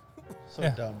 blocks. So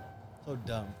Yeah. dumb. So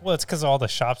dumb. Well, it's because of all the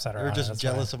shops that They are. were on it, just that's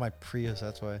jealous of my Prius.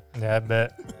 That's why. why. Yeah, I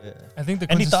bet. Yeah. I think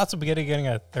the Any quintess- thoughts of getting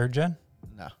a third gen?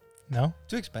 No. No.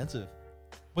 Too expensive.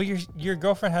 Well, your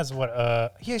girlfriend has what?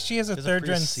 Yeah, she has a There's third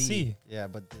gen Prius C. Yeah,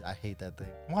 but I hate that thing.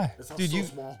 Why? It sounds Dude, so you-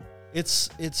 small. It's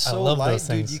I so love light, those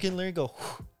dude. things. You can literally go,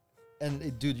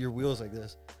 and dude, your wheels like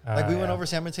this. Like we went yeah. over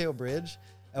San Mateo Bridge,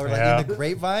 and we're like Yeah. in the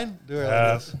Grapevine. Dude, we're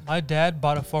Yeah. like this. My dad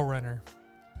bought a 4Runner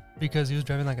because he was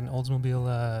driving like an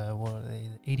Oldsmobile, what are they,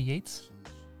 88s?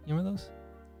 You remember those?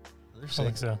 They're I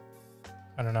think sick. so.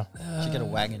 I don't know. Should get a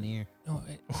Wagoneer. No,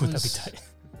 it Ooh, that'd be was- tight.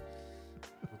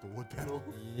 With the wood panel.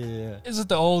 Yeah. Is it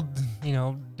the old,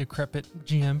 decrepit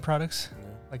GM products Yeah.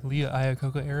 like Leah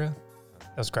Iacocca era?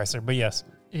 That was Chrysler, but yes.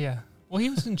 Yeah. Well, he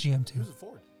was in GM He too, was a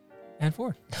Ford. and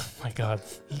Ford. Oh my God,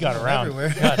 he got He's around.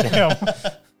 everywhere. God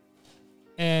damn.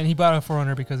 And he bought a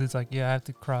 4Runner because it's like, yeah, I have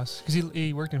to cross. Because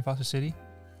he worked in Foster City.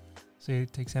 So he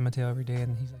takes San Mateo every day.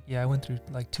 And he's like, yeah, I went through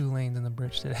like 2 lanes in the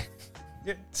bridge today.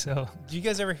 Yeah. So Do you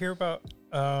guys ever hear about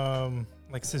like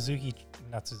not Suzuki,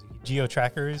 Geo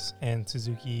Trackers and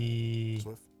Suzuki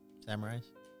Swift. Samurais.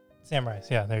 Samurais?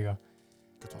 Yeah, there you go.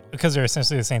 Katana. Because they're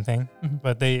essentially the same thing, Mhm.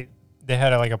 but they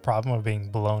had like a problem of being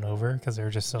blown over because they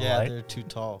were just so yeah, light. they're too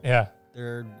tall. Yeah,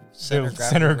 their Their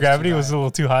center of gravity was a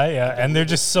little too high, yeah. And they're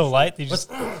just so light. They just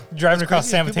driving across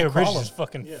crazy San is people Mateo Bridge, crawl just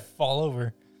fucking fall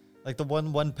over. like the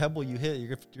one pebble you hit,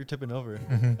 you're tipping over.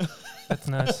 That's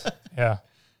nuts. Yeah,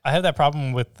 I have that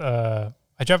problem with. I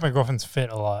drive my girlfriend's Fit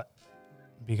a lot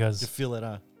because You feel it,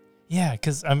 huh? yeah,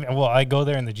 because I go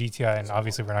there in the GTI, and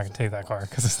obviously we're not gonna take that car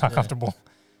because it's not Yeah. comfortable.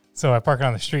 So I park it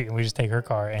on the street, and we just take her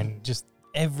car, and just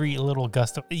every little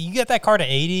gust of you get that car to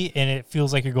 80, and it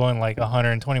feels like you're going like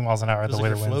 120 miles an hour Feels the like way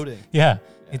you're the winds. floating. Yeah,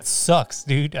 Yeah. it sucks,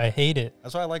 dude. I hate it.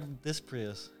 That's why I like this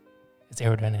Prius. It's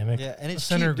aerodynamic. Yeah, and it's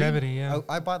Center cheap, of dude. gravity, yeah.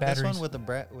 I bought this Batteries. one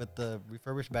with the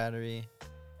refurbished battery,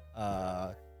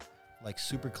 like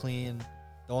super clean.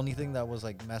 The only thing that was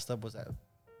like messed up was that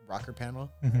rocker panel,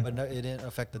 Mhm. but no, it didn't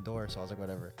affect the door, so I was like,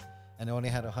 whatever. And it only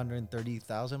had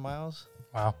 130,000 miles.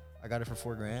 Wow. I got it for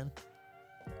 $4,000.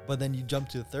 But then you jump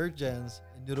to third gens,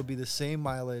 and it'll be the same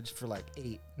mileage for like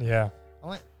 8. Yeah, I'm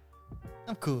like,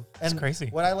 I'm cool. it's And crazy.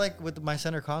 what I like with my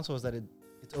center console is that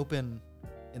it's open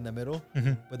in the middle,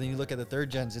 Mhm. but then you look at the third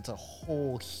gens, it's a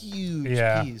whole huge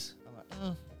Yeah. piece. I'm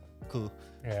like, cool.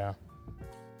 Yeah.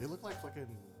 They look like fucking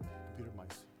computer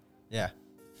mice. Yeah,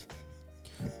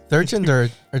 Third gens are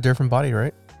a different body,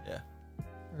 right? yeah.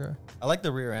 Yeah. I like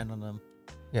the rear end on them.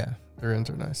 Yeah, their ends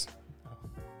are nice.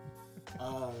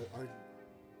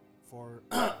 For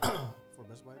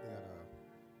Best Buy, they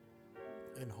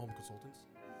got in-home consultants.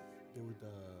 They would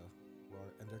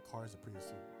and their car is a Prius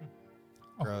too.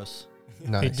 Oh. Gross. Hey,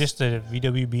 Nice. just a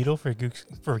VW Beetle for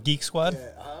Geek Squad, Yeah,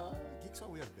 Geek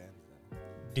Squad, we have vans now.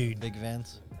 dude. Big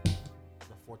vans. The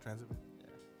Ford Transit van.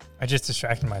 I just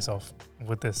distracted myself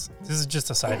with this. This is just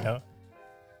a side note.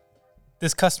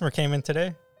 This customer came in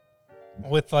today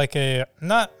with like a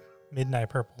not midnight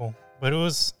purple, but it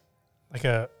was like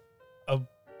a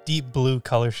deep blue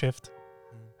color shift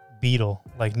Beetle,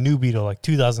 like new Beetle, like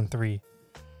 2003,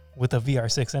 with a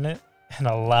VR6 in it and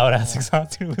a loud ass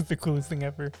exhaust. Dude, it was the coolest thing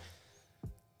ever.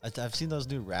 I've seen those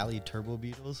new Rally Turbo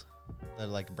Beetles. They're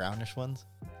like brownish ones.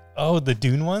 Oh, the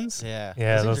Dune ones. Yeah.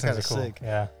 Yeah, those are things are cool. sick.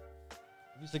 Yeah,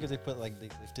 I just think if they put like, they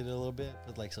lifted it a little bit,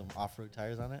 put like some off-road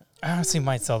tires on it. I honestly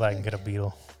might sell that and get a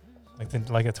Beetle, like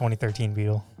a 2013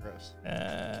 Beetle. Gross.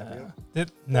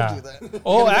 Nah. Do that.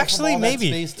 Oh, Gotta go actually, from all that maybe.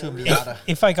 space to a Miata.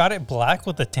 If I got it black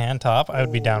with the tan top, I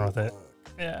would be down with it.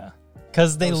 Yeah,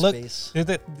 because they No look. space.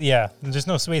 Yeah, there's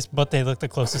no space, but they look the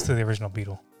closest to the original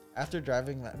Beetle. After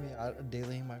driving that Miata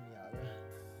daily in my Miata,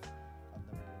 I'm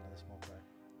never doing another small car.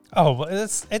 Oh, but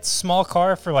it's small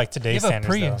car for like You today's have a standards.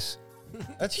 Prius.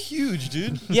 That's huge,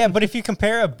 dude. Though. Yeah, but if you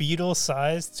compare a Beetle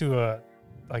size to a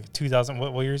like 2000,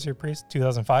 what year is your Prius?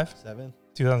 2005, 7.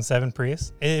 2007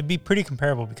 Prius, it'd be pretty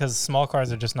comparable because small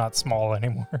cars are just not small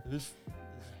anymore. There's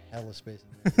hella space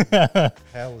in there.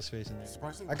 Hella space in there.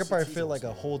 Surprisingly, I could probably CTs fit like a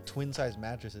also- whole twin-size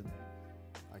mattress in there.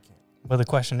 I can't. But the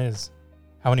question is,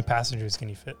 how many passengers can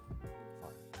you fit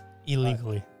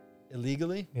illegally?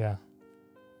 Illegally? Yeah.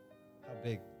 How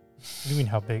big? What do you mean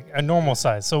how big? A normal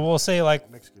size. So we'll say like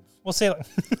Mexicans.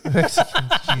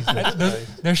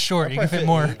 They're short. You can fit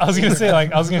more. I was gonna say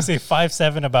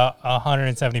 5'7", about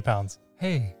 170 pounds,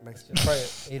 Hey. Mexicans.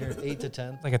 Probably 8 to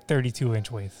 10. like a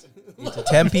 32-inch waist.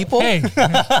 10 people? Hey.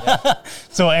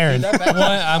 So Aaron, Dude, that bag-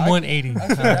 I'm I- 180. I fit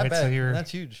All that right, so bag. you're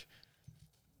That's huge.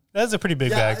 that's a pretty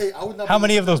big Yeah, bag. hey, I would not How be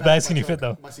many able of to those fit that in bags my can you fit,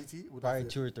 truck. though? My CT would Probably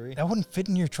fit. 2 or 3. That wouldn't fit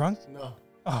in your trunk. No.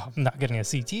 Oh, I'm not getting a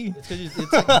CT. It's because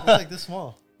it's like this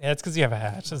small. Yeah, it's because you have a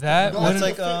hatch. That's That No, wouldn't- it's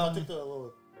like, if I um, take the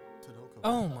little Tinoco.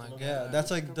 Oh my Tinoco. Yeah,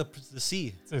 that's like the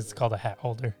C. it's called a hat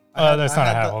holder. I had- That's I not a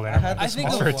had hat the- holder. I never had mind. the I think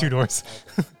It's small for one. 2 doors.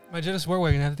 my Jetta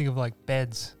Sportwagon. I have to think of like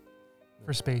beds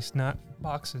for space, not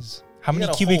boxes. How You many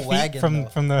got a cubic whole feet wagon, from though.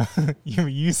 from the? You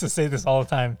used to say this all the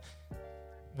time.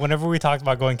 Whenever we talked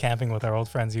about going camping with our old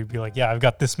friends, you'd be like, "Yeah, I've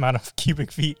got this amount of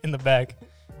cubic feet in the bag."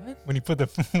 What? When you put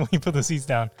the seats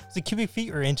down, is it cubic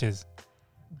feet or inches?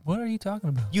 What are you talking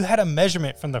about? You had a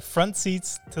measurement from the front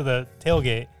seats to the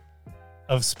tailgate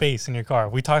of space in your car.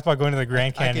 We talked about going to the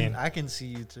Grand Canyon. I can see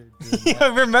you two. I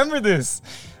remember this.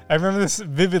 I remember this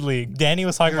vividly. Danny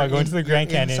was talking about going to the Grand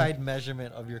Canyon. Inside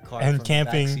measurement of your car And from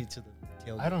camping. the backseat to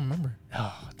the tailgate. I don't remember.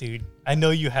 Oh, dude. I know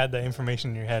you had that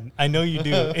information in your head. I know you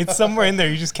do. It's somewhere in there.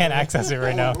 You just can't access it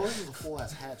right now. Yours is a full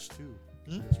ass hatch too.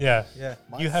 Yeah. Yeah.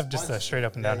 You have just a straight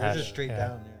up and down Yeah, hatch. you're just straight Yeah.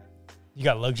 down. Yeah. You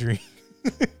got luxury.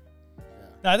 Yeah.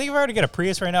 No, I think if I were to get a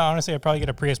Prius right now, honestly, I'd probably get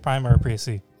a Prius Prime or a Prius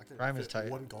C. I could Prime is fit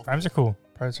tight. one golf Primes are cool.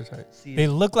 Prices are tight. See, They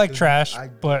look like dude, trash, I-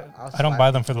 but I'll I don't slap buy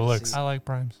you them for the to looks. see. I like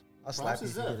primes. I'll slap you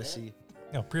Primes if you is get a that, C.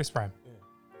 No, Prius Prime. Yeah.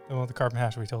 The one with the carbon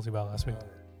hatch we told you about last week.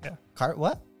 Car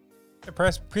what? The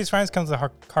Prius Primes comes with a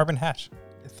carbon hatch.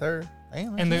 Third.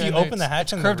 Damn, And If you and open the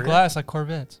hatch in the curved rear- glass like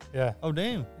Corvettes. Yeah. oh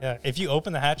damn. Yeah. If you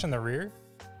open the hatch in the rear,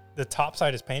 the top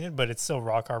side is painted, but it's still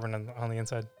raw carbon on the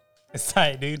inside. It's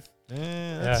tight, dude. Yeah,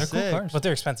 They're that's cool sick. cars. But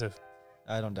they're expensive.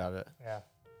 I don't doubt it. Yeah.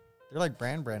 They're like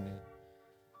brand new.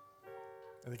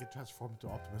 And they can transform into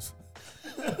Optimus.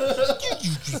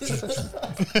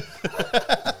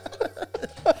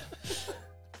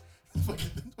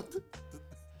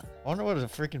 I wonder what a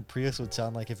freaking Prius would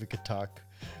sound like if it could talk.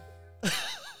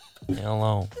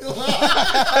 Hello.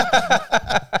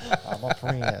 I'm a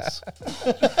Prius.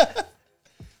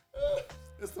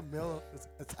 It's the male.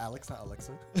 It's Alex, not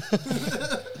Alexa.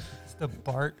 It's the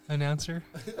Bart announcer.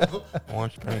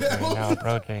 Orange Springs right now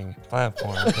approaching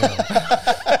platform.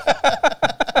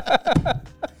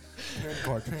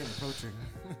 Car train approaching.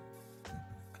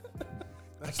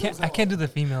 I can't do the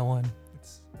female one.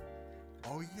 It's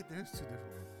Oh yeah, there's two different ones.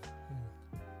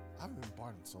 I haven't been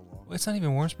barred in so long. it's not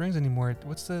even Warm Springs anymore.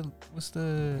 What's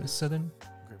the southern?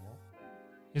 Great Mall,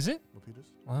 Is it? no Peters.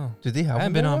 Wow. Do they I have haven't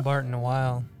one been there on now? Bart in a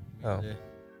while. Oh. Yeah.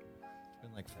 It's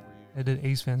been like 4 years. I did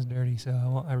Ace fans dirty,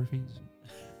 so I refuse.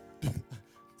 Dude,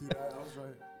 I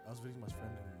was visiting my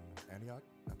friend in Antioch.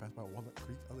 I passed by Walnut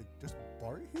Creek. I was like, "There's a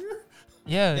bar here?"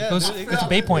 Yeah, Yeah, it goes. dude, It's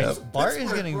Bay Point. Yeah. Bart is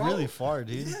Pittsburgh, getting bro. really far,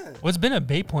 dude. Yeah. Well, it's been a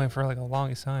Bay Point for like the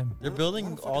longest time. They're What building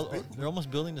the fuck all. is Bay Point? They're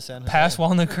almost building to San Jose. Past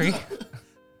Walnut Creek.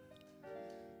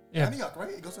 Yeah, Antioch, right?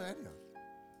 It goes to Antioch.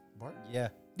 Bart? Yeah,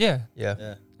 yeah. Yeah.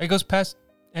 yeah, It goes past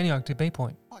Antioch to Bay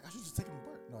Point. Fuck, I should just take him to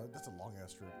Bart. No, that's a long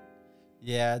ass trip.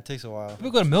 yeah. It takes a while.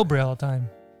 People go to Millbrae all the time.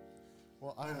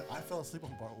 Well, I fell asleep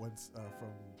on Bart once from.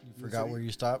 You forgot where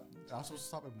you stopped. I was supposed to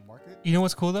stop at Market. You know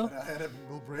what's cool though? And I had a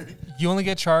Millbrae. You only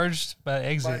get charged by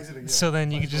exit, exiting, yeah. so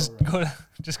then you By can just going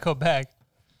just go back.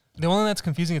 The only one that's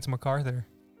confusing it's MacArthur,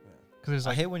 because there's I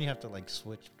like hate when you have to like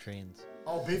switch trains.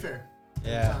 Oh, Bayfair.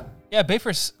 Yeah, yeah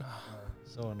Bayfirst.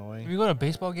 so If annoying. you go to a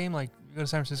baseball game, like you go to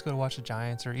San Francisco to watch the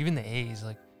Giants or even the A's,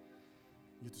 like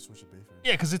You have to switch to Bayfair.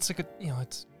 yeah, because it's like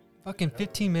it's fucking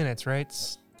 15 minutes, right?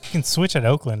 You can switch at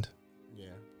Oakland. Yeah.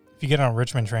 If you get on a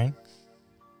Richmond train,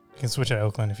 you can switch at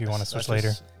Oakland if you want to switch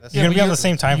later. That's You're gonna but be on the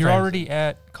same time You're frame. already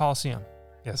at Coliseum.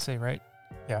 Yes. Let's say, right?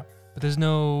 Yeah. But there's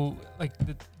no like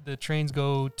the trains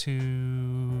go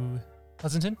to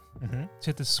Pleasanton. Mm-hmm. So you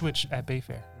have to switch at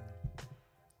Bayfair.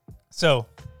 So,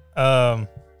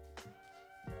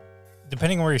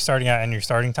 depending on where you're starting at and your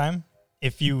starting time,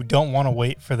 if you don't want to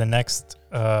wait for the next,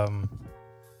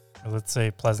 let's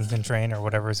say Pleasanton train or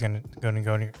whatever is going to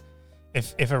go,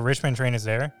 if a Richmond train is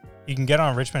there, you can get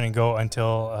on Richmond and go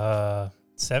until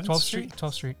 7th 12th Street. Street.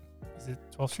 12th Street. Is it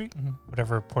 12th Street? Mm-hmm.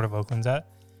 Whatever Port of Oakland's at,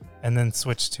 and then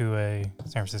switch to a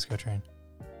San Francisco train.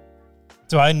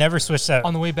 So I never switched that.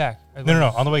 On the way back. No,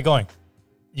 on the way going.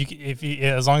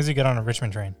 As long as you get on a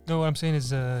Richmond train. No, what I'm saying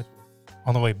is On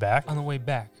the way back. on the way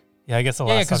back. Yeah, I guess the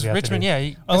Yeah, last stop because you have Richmond, to do.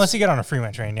 yeah. Unless you get on a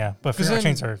Fremont train, yeah. But 'Cause Fremont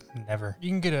then- trains are never. You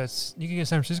can get a San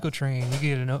Francisco train. You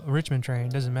can get a Richmond train.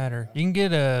 Doesn't matter. You can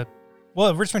get a Well,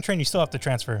 a Richmond train, you still have to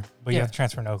transfer, but you Yeah. have to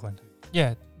transfer in Oakland.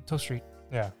 12th Street.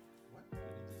 Yeah.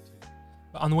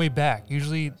 But on the way back,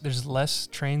 usually there's less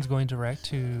trains going direct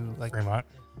to like Fremont.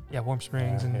 Warm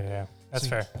Springs and yeah. That's so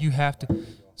fair. You have to.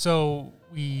 So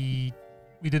we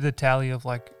did the tally of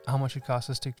like how much it cost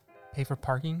us to pay for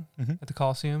parking Mm-hmm. at the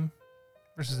Coliseum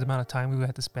versus the amount of time we would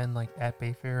have to spend like at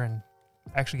Bayfair and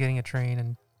actually getting a train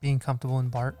and being comfortable in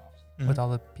BART Mm-hmm. with all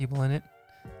the people in it.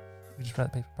 We just rather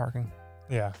pay for parking.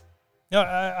 Yeah. No,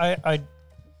 I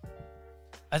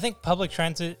think public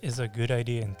transit is a good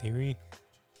idea in theory,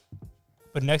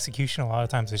 but in execution, a lot of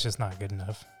times it's just not good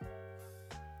enough.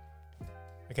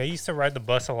 Like I used to ride the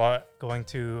bus a lot going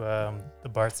to the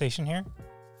BART station here,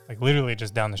 like literally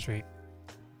just down the street.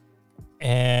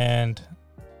 And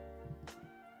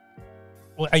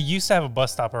well, I used to have a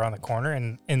bus stop around the corner,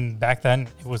 and back then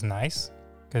it was nice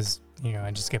because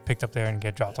I just get picked up there and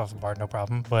get dropped off at BART, no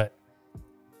problem. But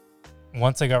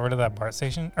once I got rid of that BART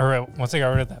station, or once I got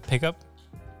rid of that pickup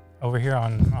over here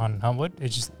on Huntwood, it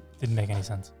just didn't make any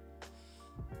sense.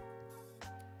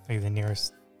 Like the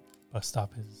nearest bus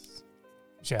stop is.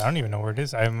 Shit, I don't even know where it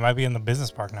is. I might be in the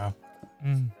business park now.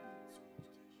 Mm.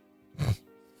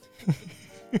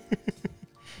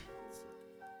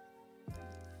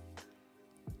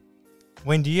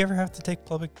 Wayne, do you ever have to take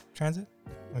public transit?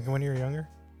 Like when you were younger?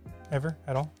 Ever?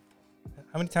 At all?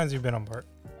 How many times have you been on BART?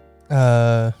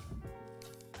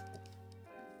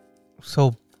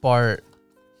 So Bart,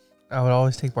 I would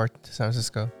always take Bart to San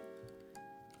Francisco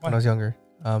when Why? I was younger.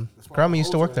 That's why Grandma I'm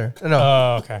used to work there. older. No,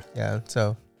 Oh, okay. yeah.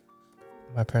 So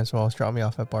my parents would always drop me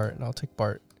off at Bart, and I'll take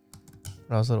Bart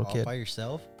when I was a little All kid. by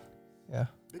yourself? Yeah.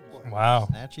 Big boy. Wow.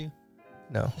 Snatch you?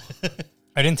 No.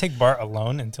 I didn't take BART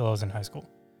alone until I was in high school.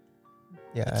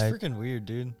 Yeah. That's freaking weird,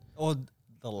 dude. Oh,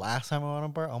 the last time I went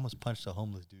on BART, I almost punched a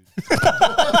homeless dude.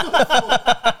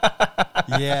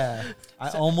 Yeah, I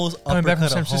almost Coming back from uppercut a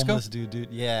San Francisco? homeless dude.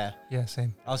 Yeah, Yeah,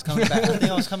 same. I was coming back. I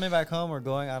think I was coming back home or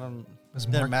going. I don't. Was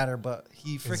Didn't Mark- matter. But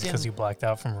he Because freaking you blacked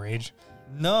out from rage.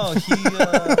 no. He what do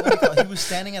you call it? He was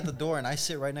standing at the door, and I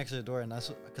sit right next to the door, and that's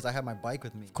because I had my bike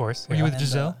with me. Of course. Were you with And,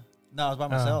 Giselle? no, I was by Oh.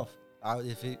 myself.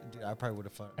 Dude, I probably would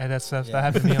have fought. Hey, that's stuff Yeah. that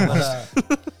happened to me on But,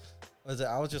 last.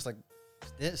 I was just like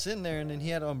sitting there, and then he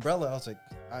had an umbrella. I was like,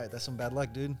 all right, that's some bad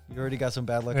luck, dude. You already got some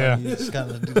bad luck Yeah. on you. Just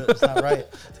kind of do that. It's not right.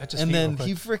 Touch his And feet then real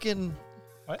he quick. freaking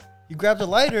What? He grabbed a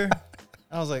lighter.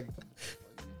 I was like,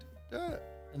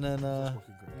 and then Smoking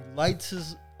he great. lights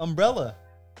his umbrella.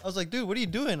 I was like, dude, what are you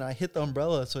doing? And I hit the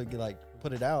umbrella so he could like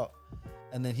put it out,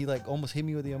 and then he like almost hit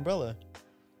me with the umbrella.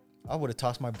 I would have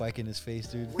tossed my bike in his face,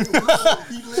 dude. Wait, what?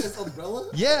 He lit his umbrella?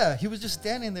 Yeah, he was just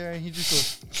standing there, and he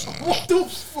just goes, What the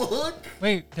fuck?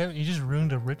 Wait, Devin, you just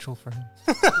ruined a ritual for him.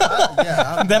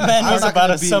 yeah. That man I'm was not about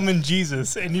gonna to be- summon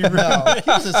Jesus, and you No, he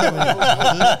wasn't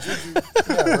summoning Juju.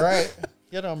 Yeah, right.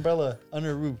 He had an umbrella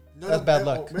under a roof. No, That's no, bad no,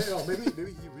 luck.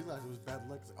 Maybe he realized it was bad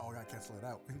luck. He's like, oh, I gotta cancel it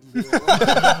out.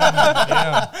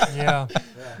 Yeah.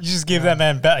 You just gave that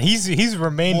man bad. He's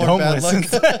remained More bad homeless. luck.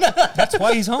 since- That's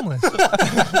why he's homeless.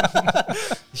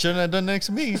 He shouldn't have done next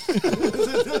to me.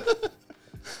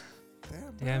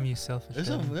 Damn you, selfish.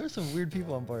 There's some weird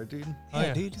people on BART, dude. Oh,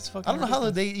 yeah. dude, it's fucking. I don't know how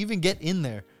ridiculous. they even get in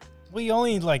there. Well, you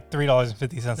only need like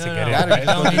 $3.50 No, to no, get no. in. Gotta right? You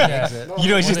don't need that. exit. You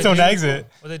don't What just they don't do- exit.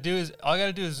 What they do is all you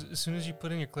gotta do is as soon as you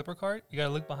put in your Clipper card, you gotta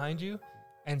look behind you,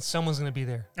 and someone's gonna be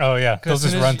there. Oh yeah, they'll as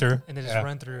soon just as run you- through. and they just Yeah.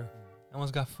 run through. I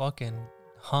almost got fucking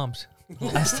humped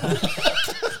last time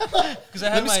because I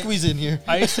Let had me my. squeeze in here.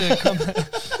 I used to come.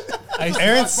 I used to,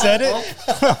 Aaron said it.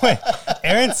 Wait,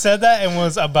 Aaron said that and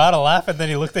was about to laugh, and then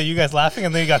he looked at you guys laughing,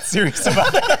 and then he got serious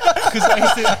about it. because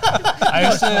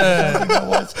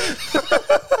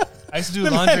I used to do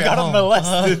The laundry man at got home.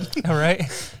 molested. All right,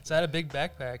 so I had a big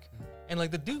backpack, and like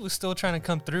the dude was still trying to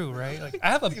come through. Right, like I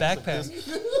have a backpack.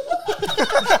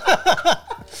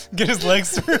 Get his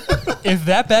legs through. If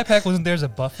that backpack wasn't there as a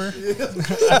buffer,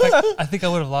 I think I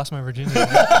would have lost my virginity.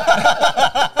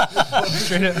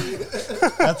 Straight up,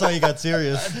 That's why you got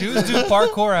serious. dudes do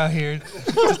parkour out here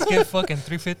just to get fucking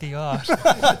 $350 off.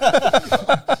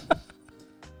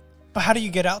 But how do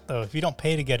you get out though? If you don't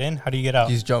pay to get in, how do you get out?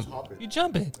 You just jump. Hop it. You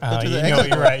jump it. Go to You the know, exit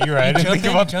you're door. right. You're right. I didn't Jump think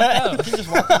in, about jump that. You out. can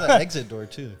just walk through the exit door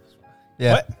too.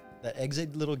 Yeah. What? That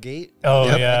exit little gate.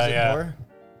 Oh the yeah, exit yeah. door.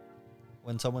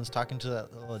 When someone's talking to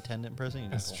that little attendant person, you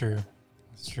That's just true.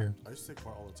 That's true. I used to take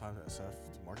part all the time to SF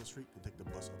to Market Street and take the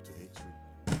bus up to 8th Street.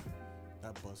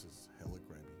 That bus is hella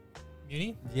grimy.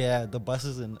 Uni? Yeah, the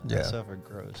buses in Yeah. SF are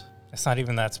gross. It's not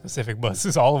even that specific bus.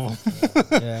 It's all of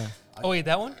them. Yeah, Oh wait,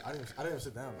 that one? I didn't even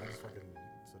sit down. I just fucking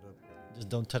stood up. just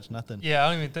don't touch nothing. Yeah,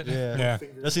 I don't even. Yeah. Yeah.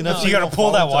 Fingers. That's enough. No. so You gotta don't pull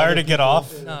fall that into wire other to get people.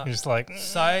 off. No. You're just like,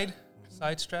 Side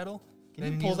straddle. Can you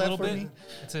then pull use a that little for bit. me?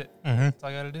 That's it. mm-hmm. That's all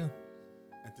I gotta do.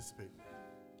 Anticipate.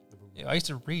 The boom. Yeah, I used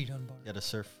to read on bar. You gotta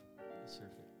surf. Surf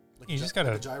it. Like You a just gy-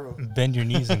 gotta like a gyro. bend your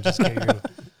knees and just get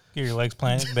your legs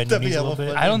planted. Bend your That'd be knees a little hella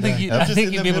bit. funny. I don't think Yeah. you. I Just think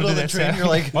in you'd the be able to middle do of the that. train, Sam. you're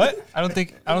like, What? I don't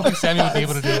think Sammy would be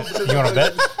able to do it. You want to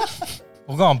bet?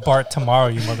 We'll go on BART tomorrow,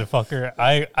 you motherfucker.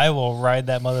 I will ride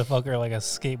that motherfucker like a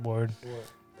skateboard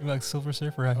You're like Silver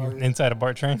Surfer out here. inside a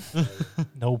BART train.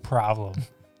 No problem.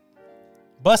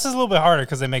 Bus is a little bit harder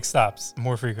because they make stops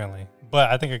more frequently, but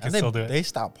I think I can and still do it. they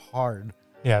stop hard.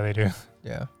 Yeah, they do.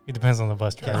 Yeah. It depends on the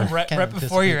bus driver. Right, Can't right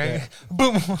before you, anticipate right?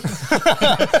 Boom.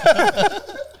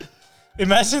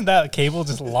 Imagine that cable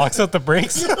just locks out the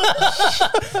brakes.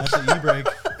 That's an e-brake.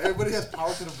 Everybody has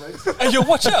power to the brakes. Hey, yo,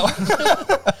 watch out!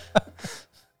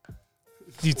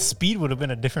 Dude, Speed would have been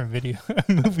a different video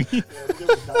movie. Yeah, we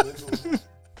get down into it.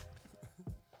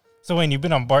 So Wayne, you've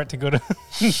been on BART to go to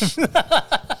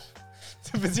to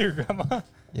visit your grandma.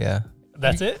 Yeah.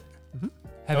 That's it.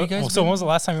 Have you guys? So when was the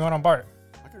last time you went on BART?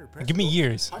 How can your parents Give me go-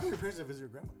 years. How can your parents visit your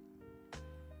grandma?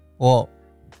 Well,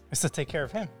 It's to take care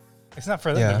of him. It's not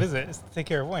for them Yeah. to visit. It's to take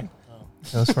care of Wayne.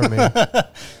 it was for me.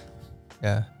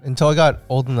 Yeah. Until I got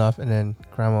old enough, and then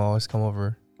grandma always come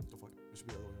over. The fuck? It should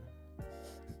be the other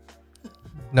way.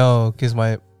 No, because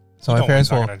my You know parents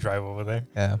Wayne's not will. gonna drive over there.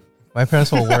 Yeah. My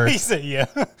parents will work. He said, "Yeah."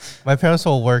 My parents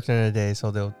will work during the day, so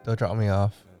they'll drop me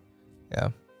off. Yeah.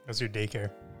 That's your daycare.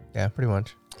 Yeah. Pretty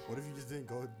much. What if you just didn't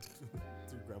go to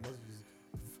grandma's? You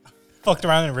just Fucked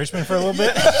around in Richmond for a little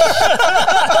bit.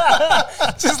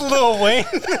 Just Lil Wayne.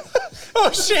 Oh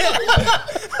shit!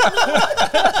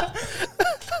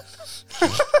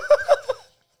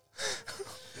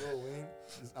 Lil Wayne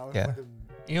is out Yeah. fucking.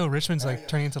 You know, Richmond's like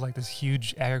turning into like this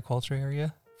huge agriculture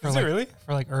area for Is like it really?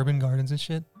 for like urban gardens and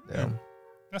shit. Yeah.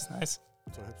 That's nice.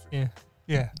 So hipster. Yeah.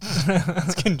 Yeah.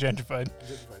 It's getting gentrified.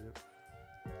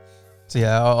 So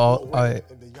yeah,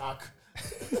 And the yak.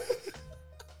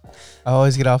 I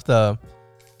always get off the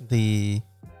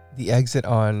exit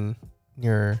on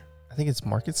near, I think it's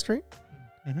Market Street.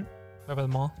 Mm-hmm. Right by the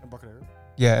mall. Embarcadero.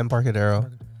 Yeah, Embarcadero.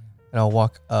 And I'll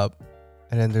walk up,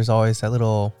 and then there's always that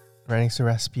little right next to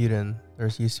Rasputin. There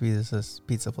used to be this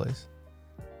pizza place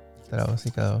that I was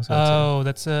going to. Oh,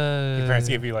 that's Your parents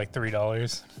give you like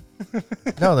 $3.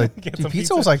 No, the Get dude, some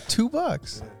pizza was like $2. It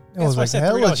That's was why I like said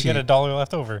hella $3. You cheap. get $1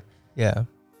 left over. Yeah.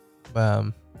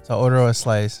 So I order a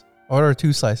slice. Order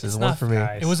 2 slices. It's One not for me.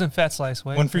 nice. It wasn't fat slice.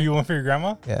 Wait. One for you, one for your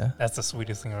grandma. Yeah. That's the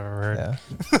sweetest thing I've ever heard.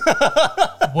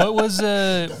 Yeah. What was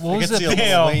I what was could see the a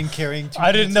Damn. Wayne carrying 2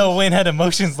 I didn't know Wayne had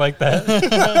emotions like that.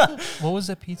 what was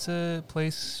the pizza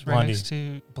place right Blondie. next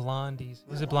to Blondie's?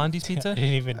 Was it Blondie's I Pizza?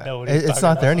 didn't even know what he was It's talking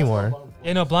not about. there anymore.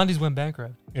 Yeah, no, Blondie's went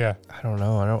bankrupt. Yeah. I don't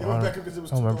know. I don't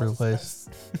remember the place.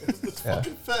 It's Yeah.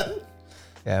 fucking fat.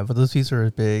 Yeah, but those pizzas are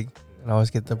big. And I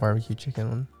always get the barbecue chicken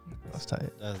one. That's tight.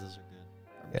 Those are good.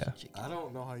 Yeah. I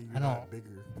don't know how you I got don't-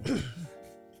 bigger. You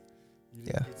need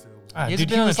Yeah. pizza with- Ah, You guys dude,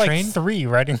 been he on a was like train? 3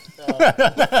 riding.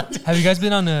 Have you guys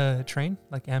been on a train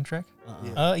like Amtrak?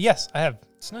 Uh-uh. Yes, I have.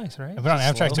 It's nice, right? I've been on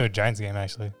Amtrak Slow. to a Giants game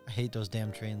actually. I hate those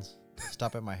damn trains.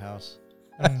 Stop at my house.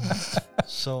 Mm.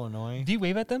 So annoying. Do you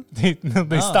wave at them? They No.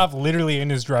 stop literally in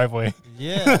his driveway.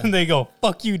 Yeah. And they go,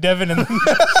 "Fuck you, Devin," and then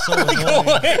So they go annoying.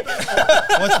 away.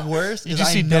 You What's worse is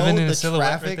just I see know Devin in the a silhouette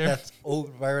right traffic there. that's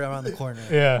right around the corner.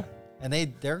 Yeah. And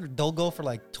they'll go for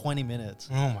like 20 minutes.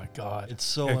 Oh my god. It's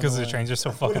so Because the annoying. trains are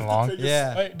so fucking long.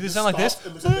 Yeah. Wait, does it sound like this?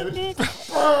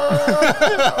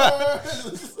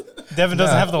 Devin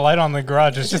doesn't Yeah. have the light on in the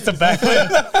garage. It's just a backlit.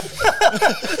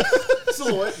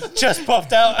 Silhouette. Chest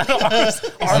puffed out. Arms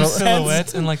tense.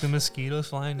 Silhouettes and like the mosquitoes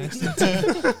flying next to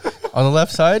it. On the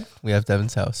left side, we have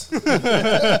Devin's house.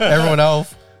 Everyone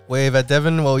else wave at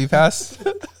Devin while we pass.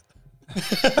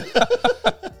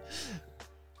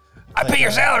 I pay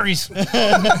your salaries.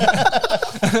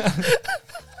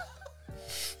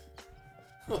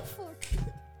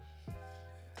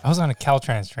 I was on a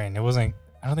Caltrans train. It wasn't.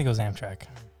 I don't think it was Amtrak.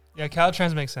 Yeah,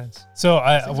 Caltrans makes sense. So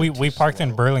Seems we like too parked in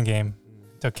slow. Burlingame,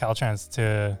 took Caltrans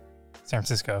to San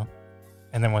Francisco,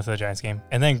 and then went to the Giants game,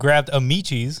 and then grabbed a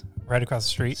Michi's right across the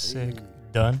street. Sick.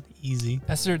 Done, easy.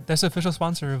 That's the official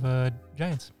sponsor of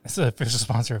Giants. That's the official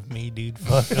sponsor of me, dude.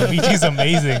 Fuck, Michi's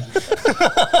amazing.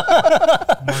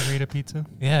 Margarita pizza.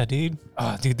 Yeah, dude.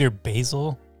 Oh, dude, their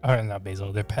basil, or not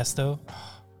basil, their pesto.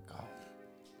 Oh, God.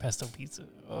 Pesto pizza.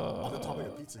 On the topic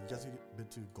Oh. of pizza, you guys been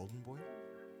to Golden Boy?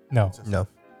 No. It's just- No.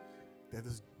 They have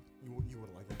this, you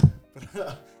wouldn't like it.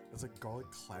 But it's like garlic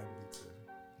clam pizza.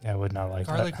 Yeah, I would not like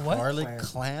Garlic that. what? Garlic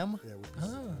clam? Yeah, with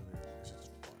pieces Oh. of lemon. It's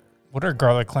just fire. What are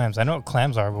garlic clams? I know what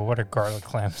clams are, but what are garlic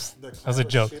clams? The That was a clam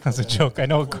is joke. shaped That was a like joke. I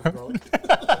know what full of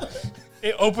garlic.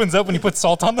 It opens up when you put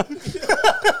salt on them.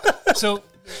 So,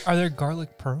 are there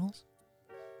garlic pearls?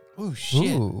 Oh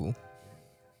shit! Ooh.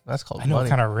 That's called I know money.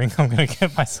 what kind of ring I'm gonna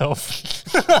get myself. It's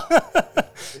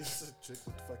just a chick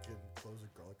with fucking cloves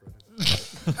of garlic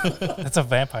right in That's a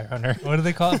vampire hunter. What do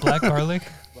they call it? Black garlic?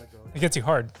 Black garlic. It gets you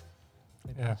hard.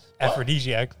 Yeah,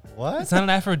 aphrodisiac. What? It's not an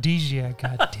aphrodisiac.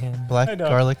 God damn. Black I know.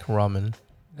 garlic ramen.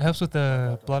 It helps with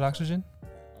the blood oxygen.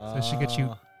 So she gets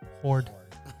you hoard.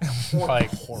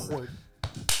 Like, Horde.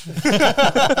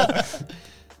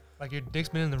 Like your dick's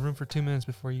been in the room for 2 minutes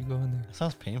before you go in there. That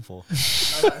sounds painful.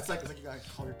 It's like you gotta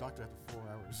call your doctor after 4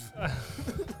 hours.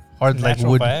 Hard like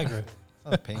natural wood. Viagra.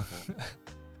 Sounds painful.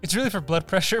 It's really for blood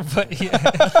pressure, but yeah.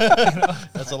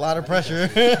 That's a lot of pressure.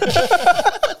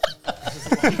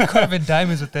 You carving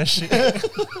diamonds with that shit.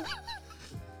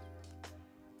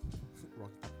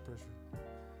 Rock pressure.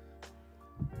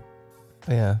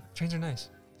 But yeah. Trains are nice.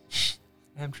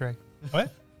 Amtrak.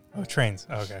 Oh, trains.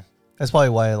 Oh, okay. That's probably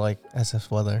why I like SF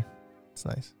weather. It's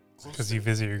nice. Because you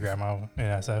visit your grandma in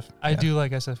SF. I Yeah. do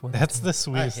like SF weather. That's the I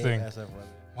sweetest hate thing. SF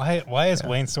weather. Why is Yeah.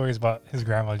 Wayne's stories about his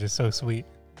grandma just so sweet?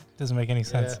 Doesn't make any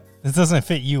sense. Yeah. This doesn't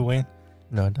fit you, Wayne.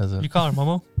 No, it doesn't. You call her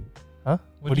Momo? Huh?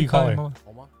 What do you call her? Momo?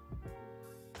 Oma?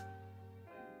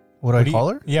 What do I call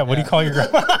her? Yeah, what do you Yeah. call your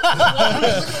grandma?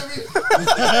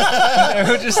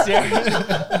 Everyone just staring.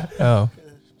 Oh.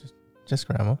 Just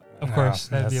grandma. Of No, course,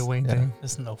 that'd be a that's- Wayne yeah. thing.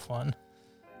 It's no fun.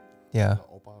 Yeah.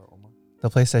 Opa or Oma? The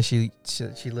place that she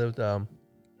lived,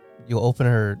 you open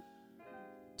her,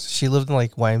 she lived in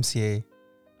like YMCA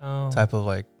Oh. type of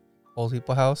like old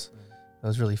people house. It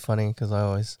was really funny because I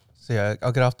always, so yeah,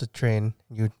 I'll get off the train.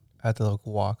 You have to like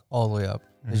walk all the way up.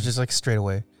 It's Mhm. just like straight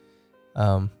away.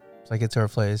 So I get to her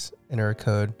place, enter her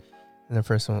code, and the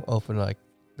first one will open like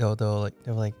they're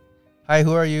like, hi,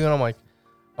 who are you? And I'm like,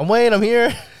 I'm Wayne, I'm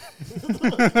here.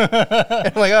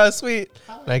 I'm like, oh, sweet.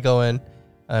 And I go in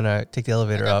and I take the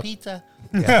elevator up. Pizza.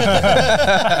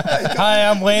 Yeah. Hi,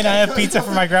 I'm Wayne. I have pizza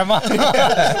for my grandma.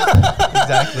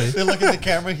 Exactly. They look at the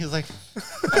camera. He's like,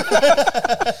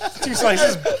 2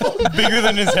 slices bigger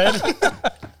than his head.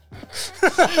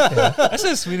 That's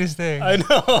the sweetest thing. I know.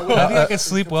 I think I could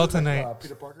sleep well tonight.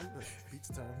 Peter Parker,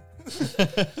 pizza time.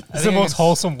 It's the most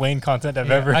wholesome Wayne content I've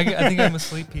Yeah, ever. I think I'm gonna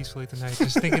sleep peacefully tonight,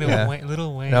 just thinking of Yeah. Wayne,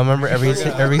 little Wayne. And I remember every We're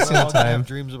single all gonna have time.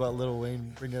 dreams about Little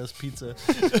Wayne bringing us pizza.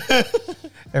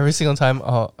 Every single time,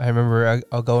 I remember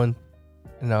I'll go in,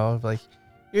 and I'll be like,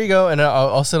 "Here you go," and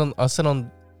I'll sit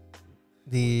on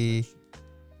the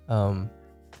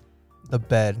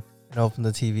bed and open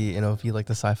the TV, and it'll be like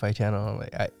the Sci-Fi Channel. I'm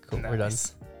like, "All right, cool, we're done."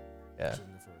 Nice. Yeah,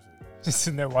 Just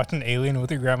sitting there watching Alien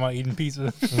with your grandma eating pizza.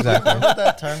 exactly. Remember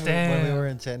that time when we Damn. were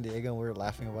in San Diego and we were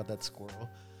laughing about that squirrel?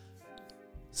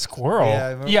 Squirrel.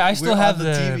 remember Yeah, I we still were have on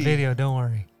the TV. video. Don't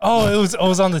worry. Oh, it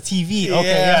was on the TV. Okay,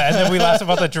 Yeah. yeah. And then we laughed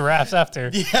about the giraffes after.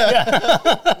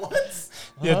 Yeah.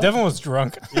 Yeah, Devin was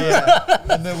drunk. Yeah.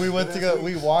 And then we went to go.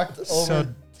 We walked over So-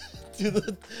 to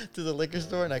the liquor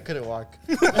store, and I couldn't walk.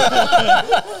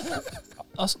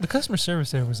 Also, the customer service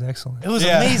there was excellent. It was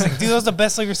Yeah. amazing. Dude, that was the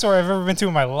best liquor store I've ever been to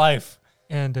in my life.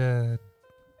 And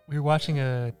we were watching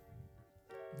a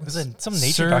Was it some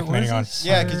nature documentary on?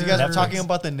 Yeah, because you guys were Netflix. talking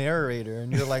about the narrator,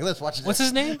 and you're like, "Let's watch this." What's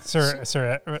his name? Sir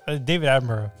David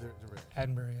Attenborough.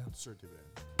 Attenborough. Yeah. Sir David.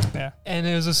 Yeah. And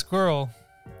it was a squirrel,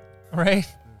 right?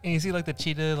 And you see like the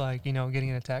cheetah, like getting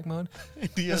in attack mode.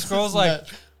 The squirrel's like-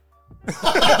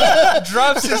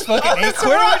 Drops his fucking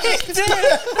acorn.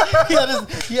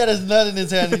 he had his nut in his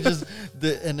hand. He just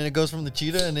and then it goes from the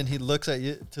cheetah, and then he looks at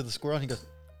you to the squirrel, and he goes.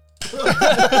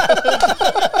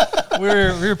 we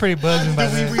were pretty buzzing by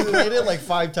We that. replayed it like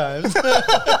 5 times.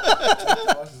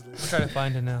 We're trying to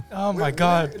find it now. Oh my Where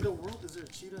God. in the world is there a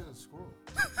cheetah and a squirrel?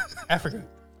 Africa.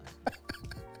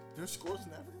 There's squirrels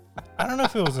in Africa? I don't know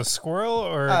if it was a squirrel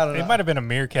or I don't it know. might have been a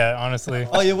meerkat, honestly.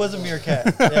 Oh, it was a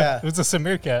meerkat. Yeah. It was a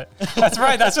meerkat. That's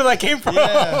right. That's where that came from.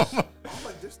 Yeah. I'm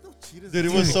like, there's no cheetahs. Dude,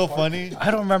 it in was so Park. funny.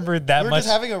 I don't remember that We were much.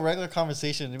 just having a regular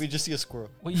conversation, and we just see a squirrel.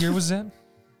 What year was that?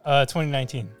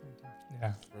 2019. Yeah.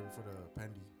 Right before the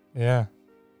pandy. Yeah.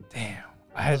 Damn.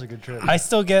 That was a good trip. I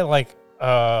still get like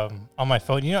on my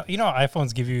phone. You know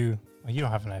iPhones give you. Well, you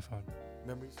don't have an iPhone.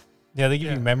 Memories? Yeah, they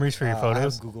give you memories for your I have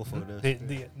photos. Google Photos.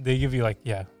 They give you like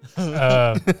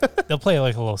they'll play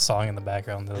like a little song in the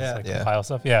background. They'll Yeah. like Yeah. compile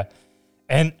stuff. Yeah.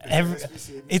 And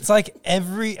SPCA. it's like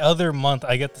every other month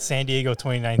I get the San Diego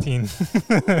 2019.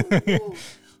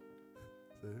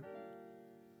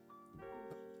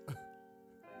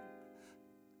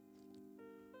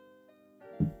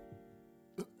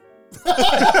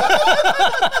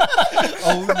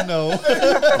 Oh no!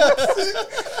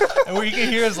 And what you can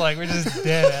hear is like we're just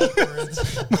dead afterwards.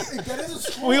 That is a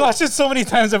squirrel. We watched it so many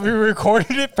times that we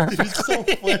recorded it perfectly. It's so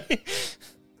funny. What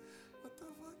the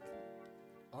fuck?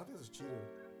 I don't think it's a cheetah.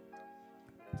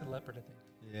 It's a leopard, I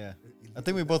think. Yeah, I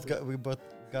think we both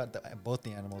got both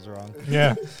the animals wrong.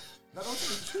 Yeah. That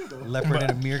was true though. Leopard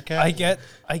and a meerkat.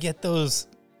 I get those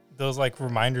like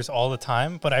reminders all the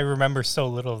time, but I remember so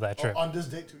little of that trip. On this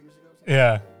date 2 years ago?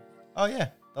 Yeah. Oh yeah,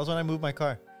 that was when I moved my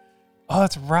car. Oh,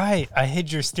 that's right. I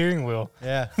hid your steering wheel.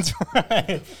 Yeah. That's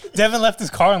right. Devin left his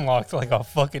car unlocked like a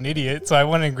fucking idiot, so I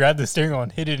went and grabbed the steering wheel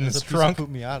and hid it in his It's a piece trunk. of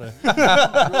Miata.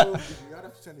 Bro, did you got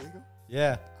up to San Diego?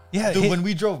 Yeah. Yeah. Dude, when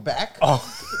we drove back, oh,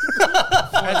 for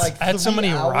like I had so 3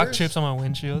 many rock hours, chips on my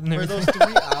windshield and For everything.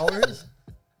 those 3 hours,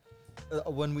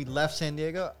 when we left San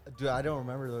Diego, dude, I don't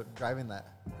remember driving that.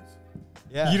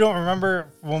 Yeah. you don't remember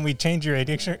when we changed your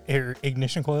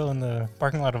ignition coil in the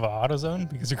parking lot of AutoZone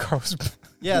because your car was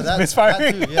Yeah, that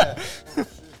misfiring? too, yeah.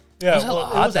 yeah, was Well, it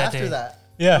odd was that after day. that.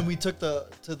 yeah, When we took to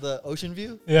the ocean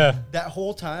view, yeah. that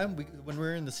whole time when we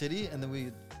were in the city and then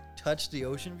we touched the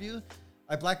ocean view,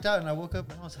 I blacked out and I woke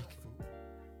up and I was like,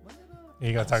 what did I-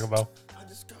 You gotta talk about. I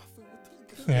just got food. What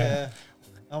the fuck? Yeah.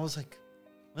 I was like,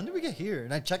 when did we get here?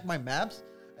 And I checked my maps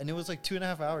and it was like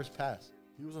 2.5 hours past.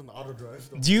 He was on the auto drive.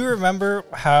 Do you remember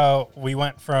how we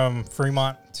went from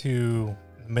Fremont to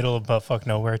the middle of buttfuck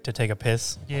nowhere to take a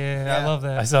piss? Yeah, Yeah. I love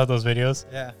that. I saw those videos.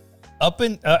 Yeah. Up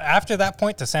in after that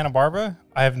point to Santa Barbara,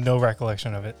 I have no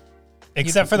recollection of it,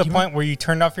 except for the you point where you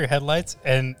turned off your headlights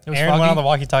and It was Aaron went foggy? on the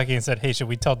walkie-talkie and said, "Hey, should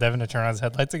we tell Devin to turn on his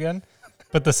headlights again?"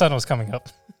 But the sun was coming up.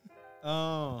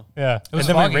 Oh. Yeah, was and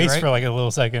then foggy, we raced right? for like a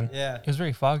little second. Yeah. It was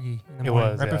very foggy. In the It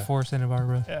morning, was, right yeah. before Santa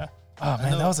Barbara. Yeah. Oh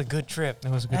man, know. that was a good trip. It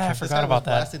was a good Yeah, I trip. This forgot guy about was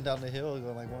that. blasting down the hill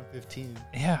going like 115.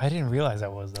 Yeah, I didn't realize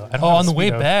that was though. I don't Oh, have on a the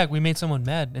way speedo. back, we made someone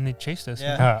mad and they chased us.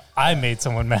 Yeah. I made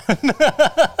someone mad.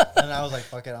 And I was like,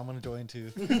 fuck it, I'm going to join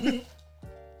too.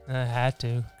 And I had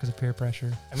to because of peer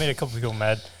pressure. I made a couple people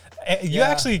mad. You Yeah.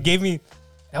 actually gave me.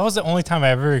 That was the only time I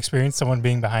ever experienced someone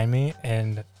being behind me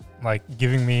and like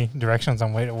giving me directions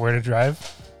on where to drive.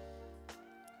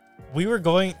 We were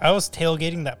going. I was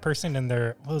tailgating that person in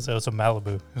their. What was it? It was a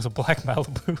Malibu. It was a black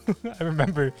Malibu. I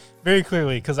remember very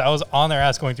clearly because I was on their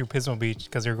ass going through Pismo Beach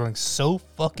because they were going so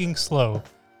fucking slow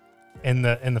in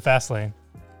the fast lane,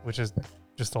 which is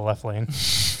just a left lane.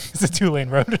 It's a 2-lane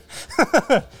road.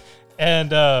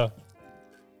 And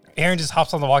Aaron just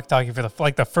hops on the walkie-talkie for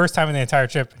the first time in the entire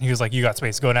trip. And he was like, "You got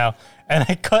space, go now." And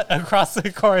I cut across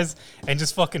the cars and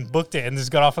just fucking booked it and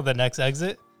just got off of the next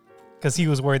exit because he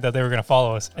was worried that they were gonna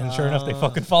follow us. And sure enough, they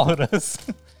fucking followed us.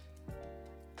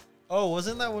 Oh,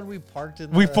 wasn't that when we parked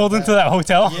in? We pulled into that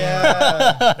hotel.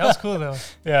 Yeah. That was cool though.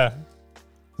 Yeah.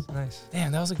 It's nice.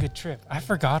 Damn, that was a good trip. I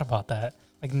forgot about that.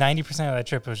 Like 90% of that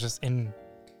trip was just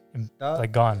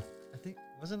like gone. I think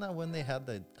wasn't that when they had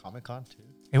the Comic-Con too?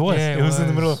 It was. Yeah, it was in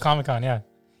the middle was. of Comic-Con, yeah.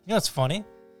 You know what's funny?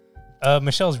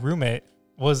 Michelle's roommate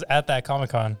was at that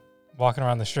Comic-Con walking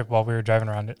around the strip while we were driving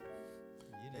around it.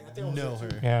 You I think I didn't was know there her.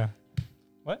 too. Yeah.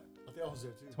 I think I was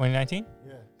there too. 2019?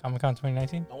 Yeah. Comic-Con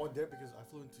 2019? I went there because I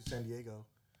flew into San Diego,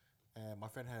 and my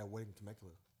friend had a wedding in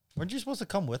Temecula. Weren't you supposed to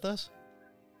come with us?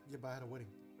 Yeah, but I had a wedding,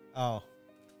 Oh,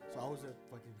 so I was at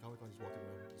fucking Comic Con just walking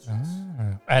around the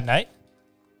streets. At night?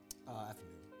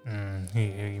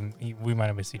 Afternoon. We might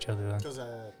have missed each other then. Because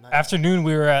night. Afternoon,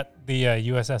 we were at the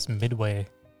USS Midway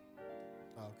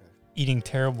Oh, okay. eating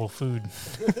terrible food.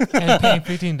 And paying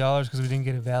 $15 because we didn't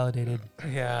get it validated.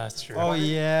 Yeah, that's true. oh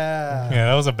yeah. Yeah,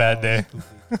 that was a bad day.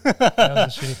 That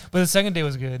was a shitty. But the second day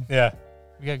was good. Yeah.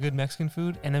 We got good Mexican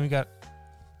food, and then we got.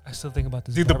 I still think about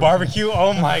this. Dude, the barbecue,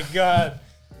 oh my God.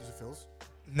 Was it Phil's?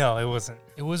 No, it wasn't.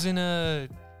 It was in a,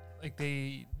 like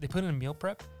they put in a meal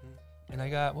prep, and I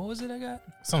got, what was it I got?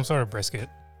 Some sort of brisket.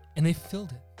 And they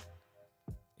filled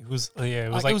it. It was, yeah,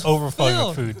 it was Like, like it was overflowing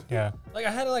filled. with food. Yeah. Like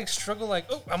I had to like struggle, like,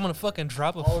 oh, I'm gonna fucking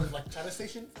drop a. Oh, it was like China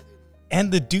Station. And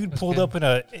the dude That's pulled good. up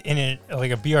in a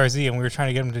like a BRZ, and we were trying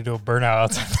to get him to do a burnout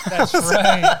outside. That's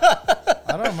right.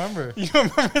 I don't remember. You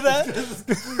don't remember that?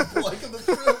 Like on the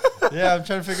trip. Yeah, I'm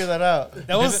trying to figure that out.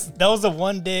 That was the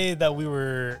one day that we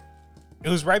were. It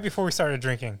was right before we started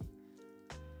drinking.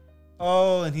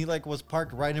 Oh, and he like was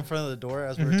parked right in front of the door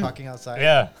as we were Mhm. talking outside.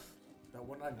 Yeah. That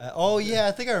one night. Oh yeah,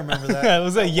 I think I remember it that.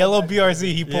 was a yellow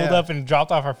BRZ. He pulled Yeah. up and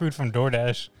dropped off our food from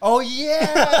DoorDash. Oh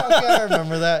yeah, okay, I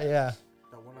remember that. Yeah.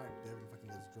 That one night, Devin fucking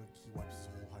gets drunk. He wipes his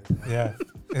whole height. Yeah.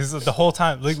 It was the whole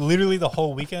time, like literally the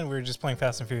whole weekend, we were just playing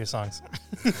Fast and Furious songs.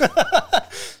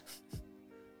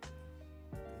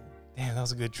 Damn, that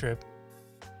was a good trip.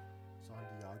 San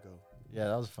Diego. Yeah,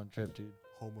 that was a fun trip, dude.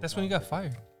 Home of That's when you got Bob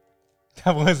Dylan.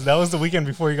 fired. That was the weekend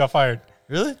before you got fired.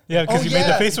 Really? Yeah, because Oh, you yeah.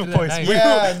 made the You Facebook did that post. night. We,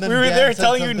 Yeah, were, and then we were Dan there said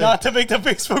telling you something. not to make the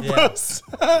Facebook Yeah. post.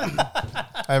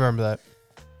 I remember that.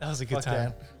 That was a good Fuck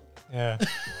time. Dan. Yeah.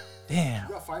 Damn.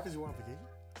 You got fired because you went on vacation?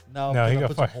 No, No, he because I got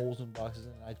put some fired. holes in boxes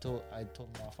and I told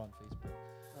him off on Facebook.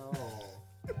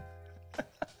 Oh.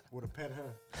 With a pen,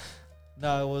 huh?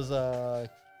 No,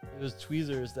 it was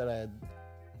tweezers that I had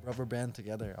rubber band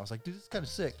together. I was like, dude, this is kind of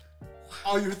sick.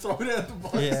 Oh, you were throwing it at the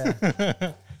box?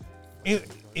 Yeah.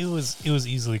 It was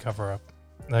easily cover up.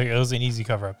 Like it was an easy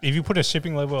cover up. If you put a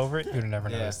shipping label over it, you'd have never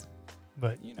Yeah. noticed.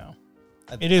 But you know.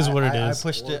 I- It is what it I is.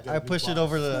 pushed Or it. get I a pushed new it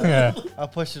over the. Yeah. I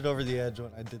pushed it over the edge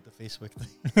when I did the Facebook thing,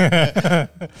 You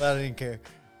but I didn't care.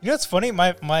 know what's funny?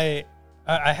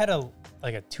 I had a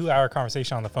 2-hour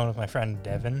conversation on the phone with my friend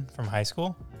Devin from high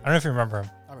school. I don't know if you remember him.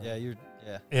 I remember. Yeah,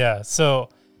 yeah. Yeah. So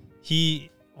we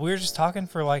were just talking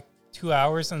for like 2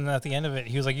 hours, and then at the end of it,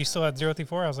 he was like, "You still at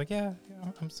 034?" I was like, "Yeah,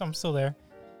 I'm still there."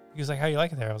 He was like, "How you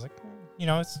like it there?" I was like, "You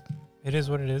know, it is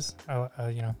what it is.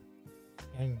 You know,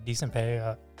 decent pay.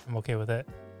 I'm okay with it."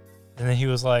 And then he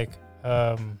was like,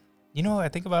 "You know what I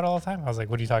think about all the time?" I was like,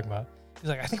 "What are you talking about?" He was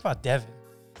like, "I think about Devin.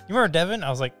 You remember Devin?" I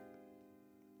was like,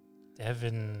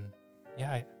 "Devin,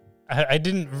 yeah." I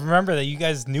didn't remember that you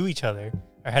guys knew each other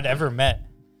or had ever met.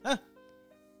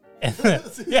 And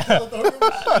yeah,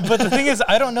 but the thing is,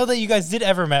 I don't know that you guys did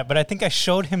ever met, but I think I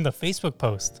showed him the Facebook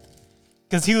post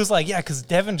because he was like, "Yeah," because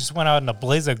Devin just went out in a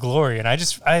blaze of glory, and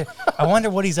I wonder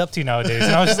what he's up to nowadays.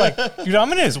 And I was just like, "Dude,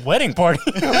 I'm in his wedding party."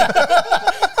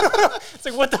 It's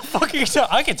like, what the fuck are you talking?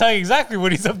 I can tell you exactly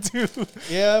what he's up to.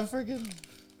 Yeah, I'm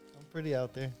pretty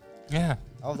out there. Yeah,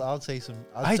 I'll say some.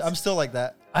 I- I'm still like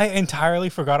that. I entirely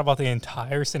forgot about the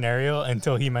entire scenario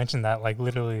until he mentioned that, like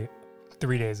literally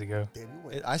 3 days ago. Damn, you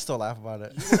went. I still laugh about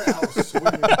it. You went out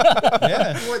swinging.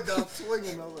 Yeah. You went down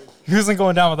swinging. I was like, He wasn't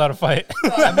going down without a fight.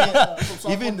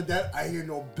 even the dead, I hear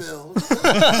no bill.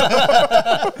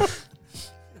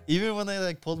 Even when they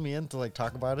like pulled me in to like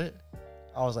talk about it,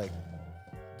 I was like,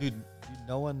 dude,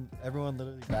 everyone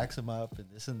literally backs him up and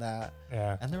this and that.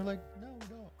 Yeah. And they were like, no, we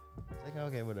don't. It's like,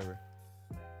 okay, whatever.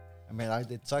 I mean,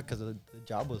 it sucked because the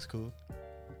job was cool.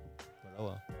 But oh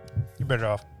well. You're better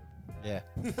off. Yeah.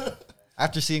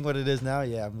 After seeing what it is now,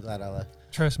 yeah, I'm glad I left.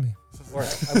 Trust me. Or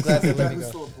I'm glad they let me Who's go.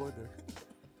 still employed there?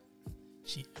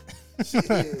 Shit.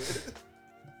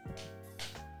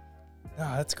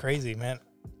 No, that's crazy, man.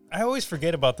 I always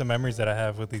forget about the memories that I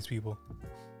have with these people.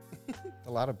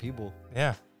 A lot of people.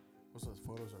 Yeah. What's those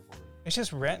photos are for? It's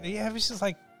just yeah, it's just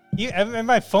like and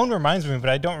my phone reminds me, but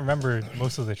I don't remember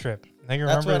most of the trip. I can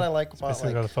That's remember what I like about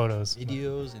specifically like the photos.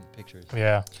 videos and pictures.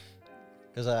 Yeah.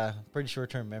 Because pretty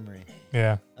short-term memory.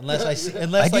 Yeah. Unless I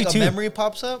like do a too. memory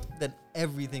pops up, then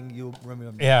everything you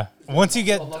remember. Yeah. Once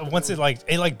it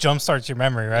like jump starts your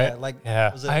memory, right? Yeah, like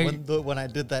Yeah. was it when I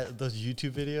did those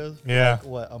YouTube videos? for, Yeah. like,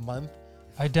 what, a month?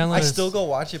 I downloaded. I still go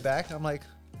watch it back. I'm like,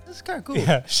 this is kind of cool.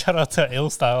 Yeah. Shout out to Ill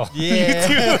Style. Yeah.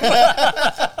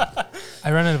 I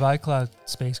ran out of iCloud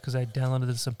space because I downloaded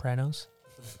The Sopranos,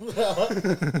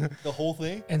 The whole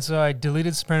thing. and so I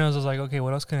deleted Sopranos. I was like, okay,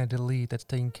 what else can I delete that's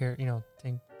taking care,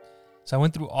 So I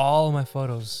went through all of my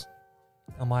photos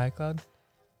on my iCloud,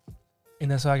 and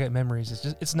that's how I get memories.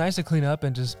 It's nice to clean up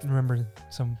and just remember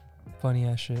some funny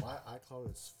ass shit. My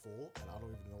iCloud is full, and I don't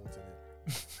even know what's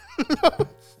in it.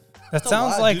 That It's a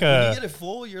sounds lot, like dude. When you get it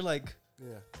full, you're like,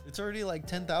 Yeah. it's already like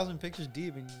 10,000 pictures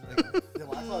deep, and you're like, Yeah,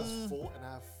 my iCloud is full, and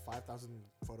I have 5,000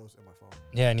 photos in my phone.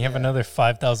 yeah, and you have Yeah. another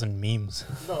 5,000 memes.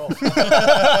 No.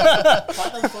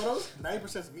 5,000 photos,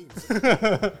 90% is memes.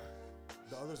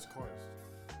 The other's cars.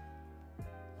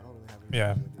 I don't really have any.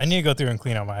 Yeah. photos I need to go through and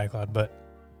clean out my iCloud, but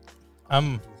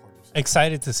I'm Too hard to say.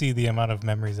 excited to see the amount of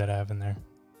memories that I have in there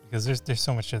because there's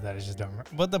so much shit that I just don't remember.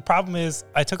 But the problem is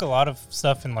I took a lot of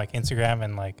stuff in like Instagram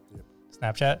and like Yep.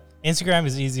 Snapchat. Instagram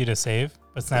is easy to save,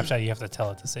 but Snapchat you have to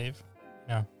tell it to save.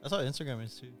 that's how Instagram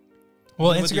is too.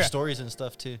 Well, Even with your Instagram, stories and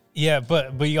stuff too. yeah,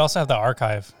 but you also have the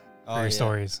archive for Oh, your yeah.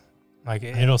 stories. Like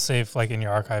it'll save like in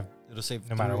your archive. It'll save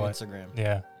No matter through what. Instagram.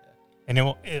 Yeah, and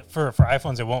for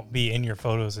iPhones it won't be in your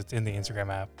photos. It's in the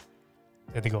Instagram app.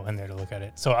 You have to go in there to look at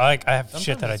it. So I have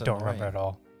shit Sometimes that I it's don't remember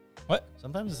annoying. at all.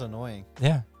 Sometimes it's annoying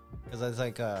Yeah, because it's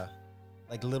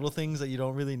like little things that you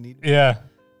don't really need. yeah.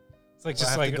 It's like So I just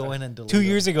have like to go in and delete 2 them.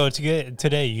 years ago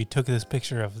today you took this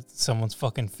picture of someone's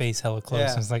fucking face hella close. Yeah.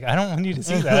 And it's like I don't want you to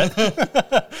see that.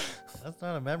 That's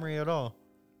not a memory at all.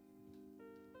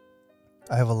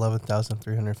 I have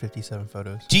 11,357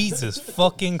 photos. Jesus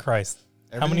fucking Christ!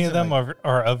 How many of Everything's in them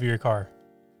are of your car?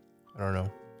 I don't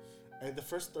know. And the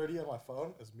first 30 on my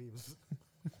phone is memes.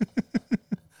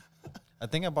 I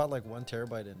think I bought like 1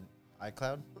 terabyte in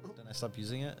iCloud. Then I stopped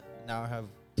using it. Now I have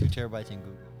 2 terabytes in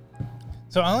Google.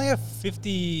 So I only have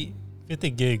 50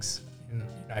 gigs in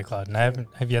iCloud, and I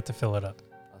have yet to fill it up.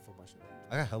 I feel my shit.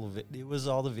 I got hella it was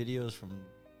all the videos from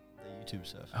the YouTube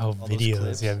stuff. Oh, All those videos!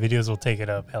 clips. Yeah, videos will take it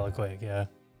up hella quick. Yeah.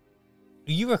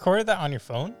 You recorded that on your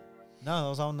phone? No, it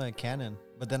was on the Canon.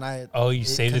 But then Oh, you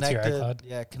saved it to your connected- iCloud?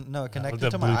 Yeah, no, it with connected the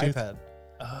to my Bluetooth? iPad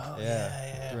Oh,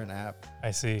 Yeah, through an app.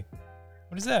 I see.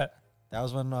 What is that? That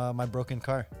was when my broken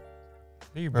car. Is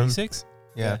that your Rem- B6?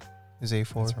 Yeah, it's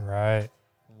A4. That's right.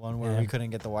 One where Yeah. we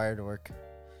couldn't get the wire to work.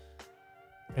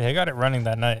 Yeah, I got it running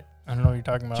that night. I don't know what you're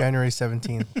talking about. January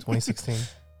 17th, 2016.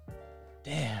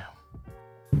 Damn.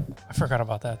 I forgot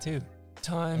about that too.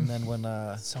 Time. And then when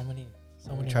So many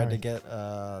we tried to memories. get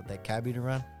that cabbie to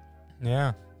run,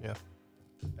 Yeah.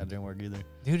 that didn't work either.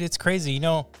 Dude, it's crazy. You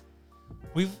know,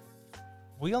 we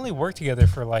only worked together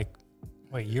for like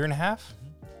a year and a half.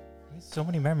 We have so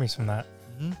many memories from that.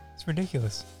 Mm-hmm. It's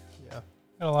ridiculous. Yeah.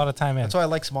 Got a lot of time in. That's why I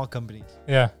like small companies.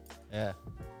 Yeah. Yeah,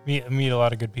 Meet a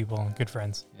lot of good people and good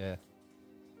friends. yeah.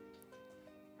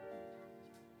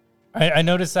 I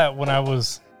noticed that when I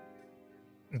was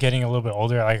getting a little bit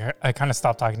older, like I kind of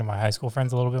stopped talking to my high school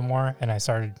friends a little bit more, and I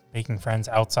started making friends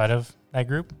outside of that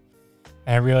group.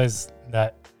 And I realized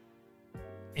that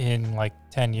in like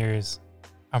 10 years,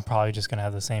 I'm probably just gonna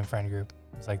have the same friend group.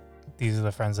 It's like these are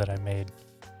the friends that I made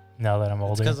now that I'm It's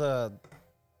older. because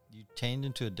you change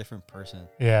into a different person,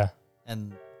 Yeah,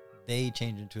 and they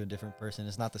change into a different person.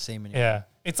 It's not the same anymore. yeah.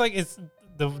 It's like it's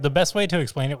the best way to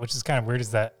explain it, which is kind of weird,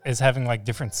 is having like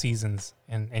different seasons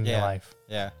in your Yeah. life.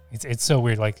 Yeah. It's so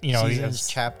weird. Like you know, Seasons, it's-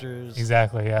 chapters.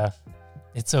 exactly. Yeah,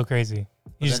 it's so crazy. You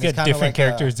But just then it's get kinda different like,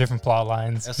 characters, different plot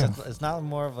lines. It's not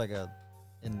more of like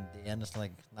in the end, it's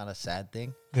like not a sad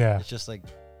thing. Yeah, It's just like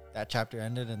that chapter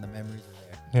ended and the memories are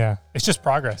there. yeah. It's just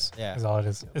progress. Yeah. is all it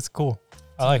is. It's cool.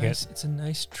 I like it. It's a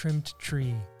nice trimmed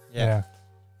tree. Yeah.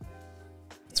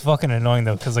 It's fucking annoying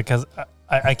though, because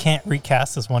I can't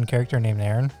recast this one character named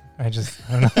Aaron. I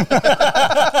don't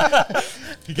know.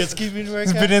 He gets keeping where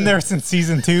It's been in there since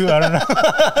season 2. I don't know.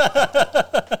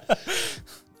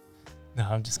 No,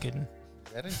 I'm just kidding.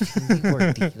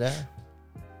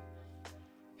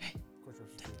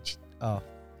 Oh.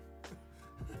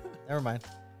 Never mind.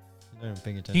 I'm not even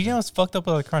paying Do attention. you know what's fucked up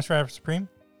with like Crunchwrap Supreme?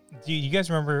 Do you guys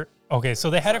remember? Okay, so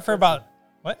they had it for about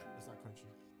It's not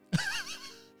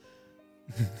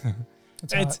crunchy.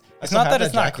 it's I it's still not have that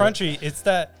it's that not jacket. crunchy. It's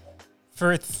that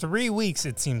for 3 weeks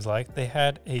it seems like they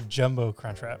had a jumbo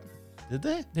Crunchwrap. Did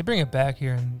they? They bring it back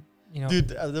here, and you know, Dude,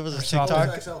 there was a Or soft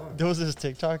TikTok. XL, huh? There was this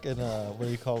TikTok, and what do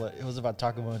you call it? It was about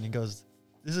Taco Bell, and he goes,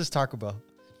 "This is Taco Bell.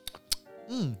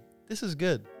 This is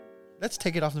good. Let's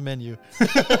take it off the menu."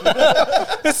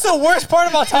 It's the worst part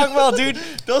about Taco Bell, dude.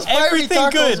 Those fiery Everything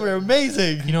tacos good. were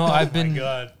amazing. you know, I've been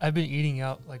God. I've been eating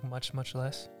out like much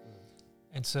less,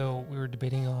 and so we were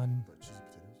debating on But cheesy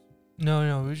potatoes.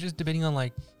 no, we were just debating on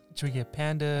like should we get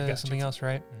Panda got something you. else,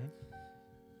 right? Mhm.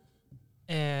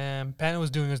 And Panda was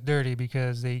doing us dirty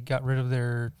because they got rid of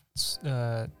their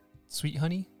sweet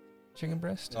honey chicken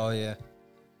breast, Oh yeah.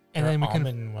 and then we can.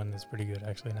 almond one is pretty good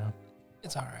actually now.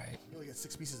 It's all right. You only get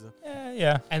 6 pieces though.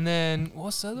 Yeah. And then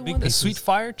what's the other Big one? The pieces, sweet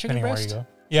fire chicken Depending where you breast.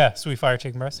 go. Yeah, sweet fire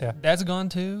chicken breast. Yeah. That's gone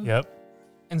too. Yep.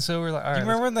 And so we're like, all Do right. you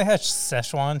remember when they had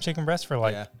Szechuan chicken breast for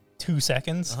like yeah. 2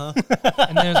 seconds? Uh-huh.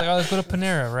 and then it was like, oh, let's go to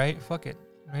Panera, right? Fuck it,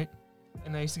 right?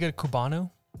 And I used to get a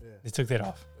Cubano, Yeah. They took that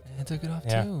off. and I took it off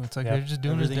Yeah. too. It's like Yeah. they're just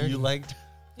doing us Everything dirty. you liked.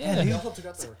 Yeah, They dude. also took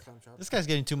out their clam chowder. This guy's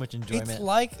getting too much enjoyment. It's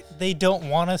like they don't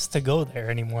want us to go there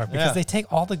anymore because Yeah. they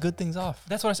take all the good things off.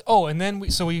 That's what I said. Oh, and then we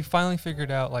finally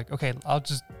figured out like, okay, I'll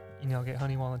just get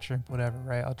honey walnut shrimp, whatever,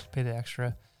 right? I'll just pay the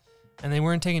extra. And they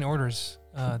weren't taking orders.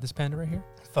 This Panda right here.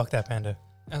 Fuck that Panda.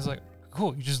 I was like,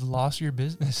 cool, you just lost your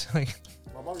business. Like,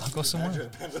 My mom used I'll to go be somewhere. manager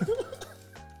at Panda.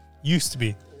 Used to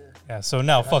be. Yeah, so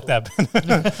now fuck that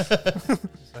Panda.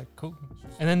 it's like cool.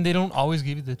 And then they don't always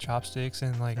give you the chopsticks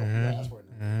and like. Mhm. Yeah, that's what it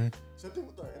is. Mhm. Same thing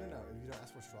with the In-N-Out. If you don't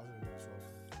ask for straws, they don't give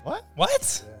you straws.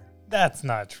 What? Yeah. That's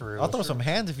not true. I'll throw some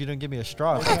hands if you don't give me a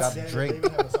straw. If They I got even- drink. they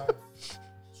even have a sign.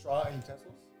 Straw and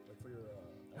utensils, like for your.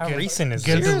 How Get- recent is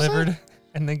Get it this? Seriously? delivered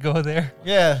and then go there.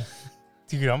 Yeah.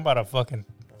 Dude, I'm about to fucking.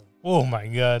 Oh my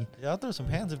god. Yeah, I'll throw some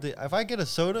hands if I get a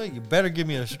soda, you better give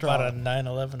me a straw. About a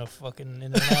 9/11 of fucking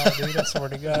in and out, dude. I swear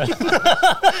to God.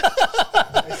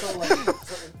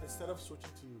 So instead of switching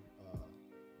to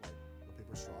like the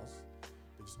paper straws,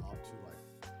 they just opt to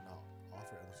like not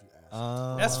offer it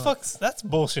unless you ask. That's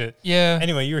bullshit. Yeah.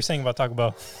 Anyway, you were saying about Taco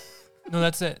Bell. No,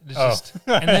 that's it. It's Oh. just,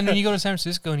 and then when you go to San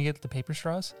Francisco and you get the paper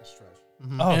straws, That's trash.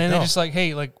 Mhm. Oh, and then no. they're just like,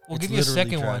 hey, like we'll It's give you a literally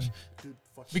second trash. one Dude,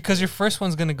 fuck because your first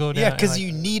one's gonna go down. Yeah, and, because like,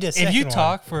 you need a second if you one.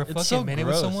 talk for a It's fucking so minute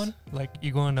gross. with someone, like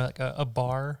you go into like a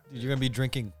bar, Dude, you're gonna be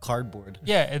drinking cardboard.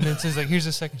 yeah, and then it says like, here's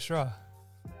a second straw.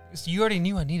 So you already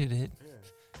knew I needed it. Yeah.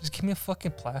 Just give me a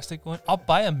fucking plastic one. I'll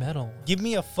buy a metal one. Give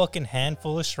me a fucking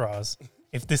handful of straws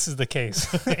if this is the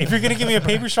case. If you're going to give me a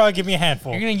paper straw, give me a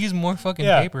handful. You're gonna use more fucking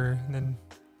Yeah. paper than.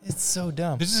 It's so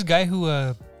dumb. There's this guy who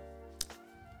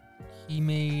he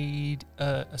made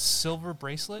a silver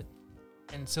bracelet,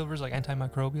 and silver's like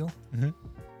antimicrobial. Mhm.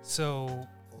 So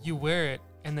you wear it,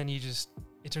 and then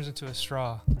it turns into a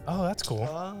straw. Oh, that's cool.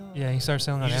 Yeah, he started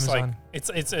selling You on just Amazon.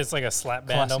 like it's like a slap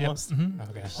band Class, yep. almost. Mhm.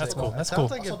 Okay, It's that's like- cool. That's Sounds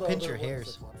cool. like it Also, pinch the your other one hairs.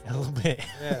 is like A little bit.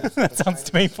 Yeah. That sounds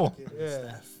painful.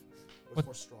 Yeah. With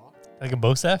more straw. Like a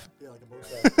Bosef. Yeah, like a bow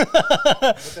tie.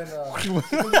 But then, it comes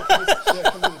in the case. Yeah, it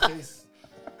comes in the case.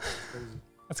 Crazy.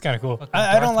 That's kind of cool. Fucking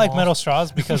I don't Darth like Maul. metal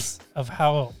straws because of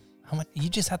how much you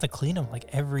just have to clean them like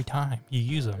every time you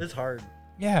use them. It's hard.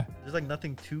 Yeah. There's like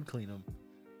nothing to clean them.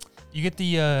 You get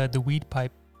the weed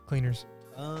pipe cleaners.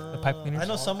 pipe cleaners? I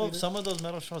know Straw some of those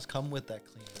metal straws come with that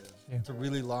cleaner. Yeah. It's a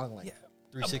really long, like Yeah.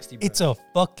 360. It's a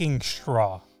fucking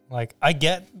straw. Like I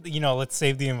get, let's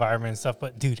save the environment and stuff,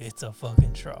 but dude, it's a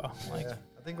fucking straw. Like, Yeah.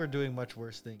 I think we're doing much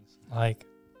worse things. like,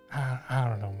 I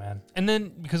don't know, man. And then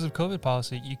because of COVID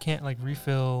policy, you can't like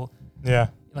refill Yeah.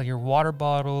 like your water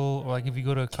bottle, or like if you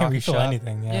go to a Can't coffee refill shop.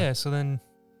 anything. Yeah. Yeah. So then,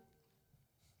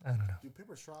 I don't know. Dude,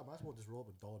 paper straw, might as well just roll up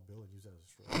a dollar bill and use that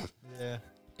as a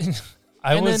straw. Yeah.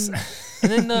 I and was.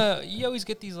 then, and then you always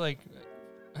get these like,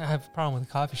 I have a problem with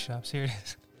coffee shops. Here it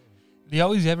is. They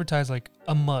always advertise like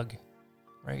a mug,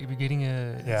 right? If you're getting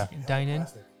a Yeah. dine in,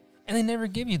 Plastic. and they never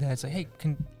give you that. It's like, hey,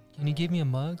 can you give me a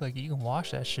mug? Like you can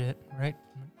wash that shit, right?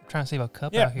 I'm trying to save a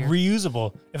cup Yeah, out here.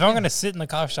 reusable. If I'm gonna sit in the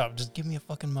coffee shop, just give me a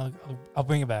fucking mug. I'll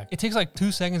bring it back. It takes like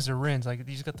 2 seconds to rinse. Like you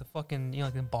just got the fucking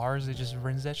like the bars. They just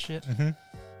rinse that shit. Mm-hmm.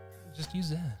 Just use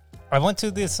that. I went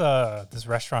to this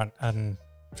restaurant on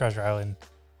Treasure Island,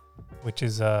 which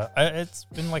is it's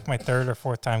been like my third or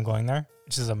fourth time going there,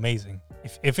 which is amazing.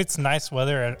 If it's nice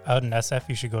weather out in SF,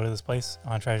 you should go to this place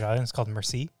on Treasure Island. It's called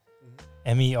Mercia,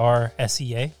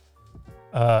 MERSEA.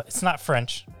 It's not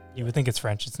French. You would think it's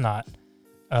French. It's not.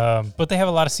 But they have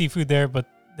a lot of seafood there. But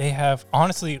they have,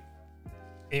 honestly,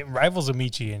 it rivals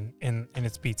Amici in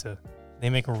its pizza. They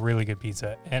make a really good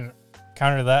pizza. And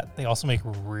counter to that, they also make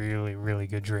really, really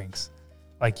good drinks.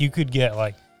 Like, you could get,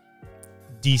 like,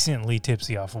 decently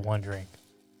tipsy off of one drink.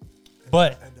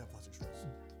 But And plastic straws.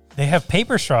 they have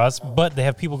paper straws, but they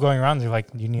have people going around. They're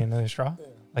like, do you need another straw?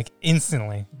 Like,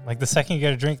 instantly. Like, the second you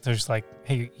get a drink, they're just like,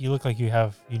 hey, you look like you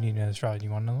need another straw. Do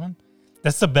you want another one?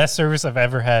 That's the best service I've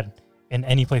ever had in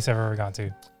any place I've ever gone to.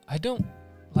 I don't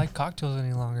like cocktails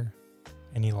any longer.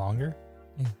 Any longer?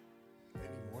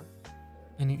 Anymore?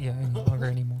 Any longer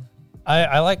anymore.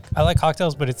 I like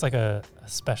cocktails, but it's like a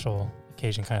special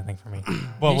occasion kind of thing for me.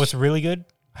 Well, what's really good,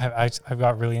 I've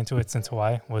got really into it since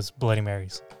Hawaii, was Bloody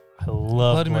Marys. I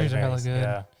love Bloody Marys are hella good.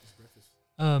 Yeah,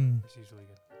 it's usually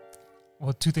good.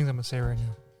 Well, two things I'm gonna say right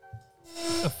now.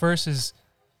 The first is,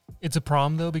 it's a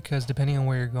problem though, because depending on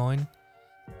where you're going,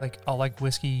 like I'll like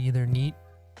whiskey either neat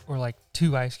or like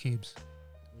 2 ice cubes,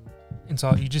 and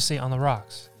so you just say on the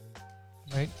rocks,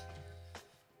 right?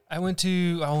 I won't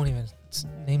even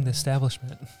name the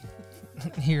establishment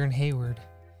here in Hayward,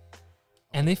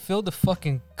 and they filled the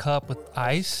fucking cup with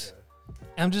ice.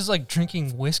 And I'm just like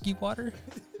drinking whiskey water,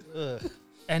 Ugh.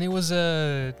 and it was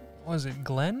what was it,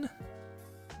 Glen?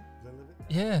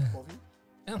 Yeah.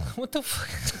 And what the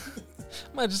fuck?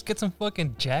 I might just get some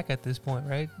fucking Jack at this point,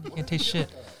 right? You can't taste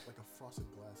shit. Like a frosted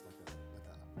glass,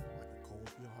 like a cold.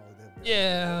 You know how they have.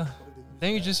 Yeah. What do they use Then for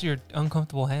you're that? just your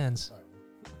uncomfortable hands,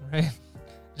 Sorry. right?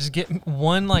 Just get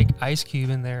one like ice cube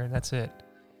in there, and that's it.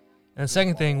 And the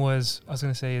second thing I was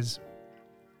gonna say is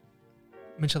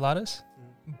micheladas.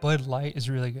 Bud Light is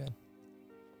really good.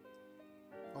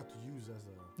 Not to use as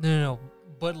a. No.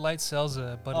 Bud Light sells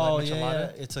a Bud Oh Light yeah,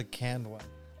 michelada. it's a canned one.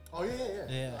 Oh yeah.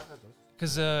 Yeah. I've had those.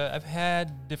 Because I've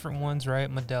had different ones, right?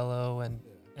 Modelo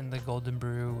and the Golden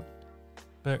Brew,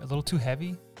 but a little too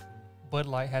heavy. Bud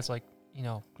Light has like,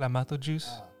 Clamato juice.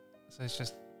 Ah, So it's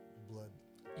just, blood.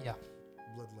 yeah.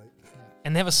 Blood light.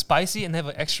 And they have a spicy and they have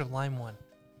an extra lime one.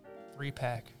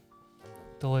 3-pack.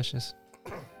 Delicious.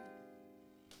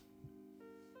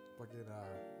 Fucking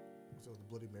so the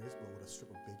Bloody Marys, but with a strip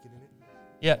of bacon in it.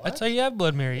 Yeah, that's how you have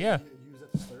Blood Mary, yeah. You use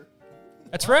that to stir.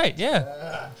 That's right,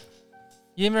 yeah.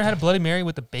 You ever had a Bloody Mary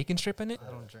with a bacon strip in it?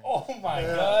 I don't drink. Oh my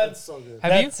Yeah, god, that's so good.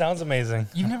 Have that you? sounds amazing.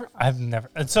 You've never? I've never.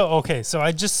 So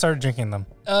I just started drinking them.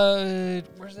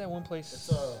 Where's that one place?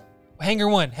 It's Hangar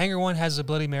One. Hangar One has a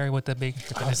Bloody Mary with a bacon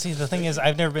strip in it. See, the thing is,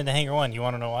 I've never been to Hangar One. You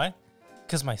want to know why?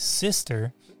 Because my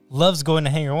sister loves going to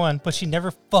Hangar One, but she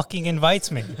never fucking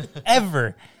invites me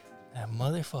ever. That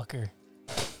motherfucker.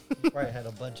 Probably had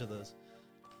a bunch of those.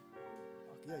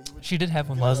 yeah, you would She did have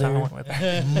one last time I went with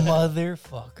her.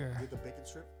 Motherfucker. get the bacon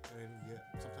strip and then you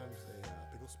get sometimes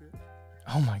a pickle spear.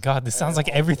 Oh my god, this sounds like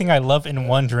everything I love in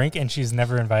one drink, and she's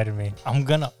never invited me. I'm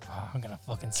gonna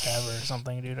fucking stab her or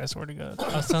something, dude. I swear to God.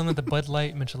 I was telling them that the Bud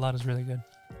Light michelada is really good.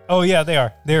 Oh yeah, they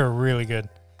are. They're really good.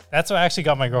 That's what actually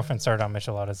got my girlfriend started on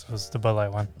micheladas, was the Bud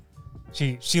Light one.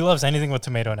 She loves anything with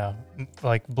tomato now.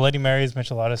 Like Bloody Marys,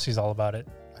 micheladas, she's all about it.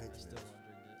 I hate I still tomatoes.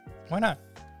 won't drink it. Why not?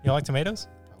 You don't like tomatoes?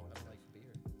 I don't like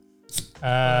beer.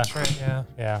 That's right, yeah.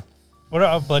 Yeah. What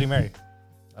about Bloody Mary?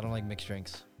 I don't like mixed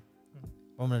drinks.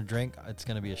 If I'm gonna drink, it's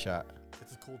gonna be a shot.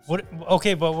 It's a cold. What?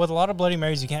 Okay, but with a lot of Bloody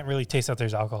Marys, you can't really taste that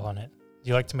there's alcohol in it. Do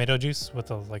you like tomato juice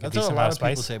with a That's decent what a amount lot of of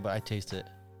people spice? say, but I taste it.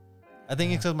 I think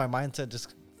Yeah. it's because my mindset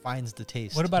just finds the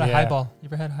taste. What about a Yeah. highball? You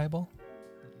ever had a highball?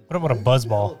 What about a buzz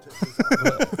ball?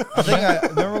 I think I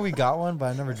remember we got one,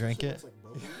 but I never drank it.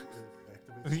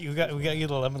 We got you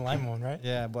the lemon lime one, right?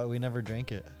 Yeah, but we never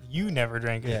drank it. You never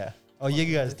drank it. Yeah. Oh, you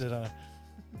guys did. I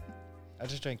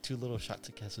just drank 2 little shots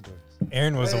of Cazadores.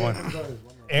 Aaron was the one.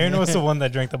 Aaron was the one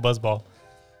that drank the buzz ball.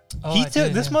 Oh, He I took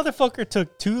did, this yeah. motherfucker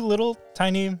took 2 little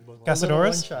tiny Little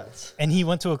Cazadores, shots. and he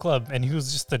went to a club, and he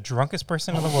was just the drunkest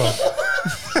person in the world.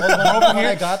 When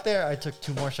I got there, I took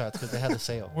 2 more shots because they had the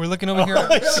sale. We're looking over here,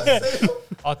 Oh, shit.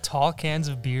 all tall cans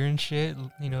of beer and shit.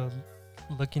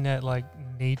 Looking at like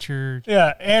nature.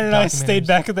 Yeah, Aaron and I stayed Documentaries.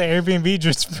 back at the Airbnb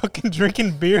just fucking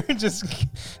drinking beer and just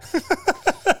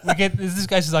We get this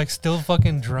guy's like still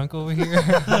fucking drunk over here,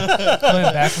 coming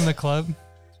back from the club.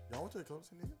 Y'all went to the club,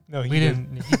 San Diego? no, We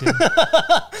didn't. He did.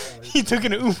 He took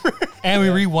an Uber. And we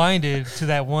rewinded to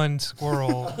that one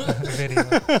squirrel video.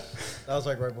 That was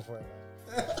like right before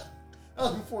I left. That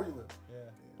was before you left.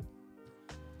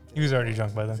 Yeah. He was already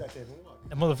drunk by then. Exactly.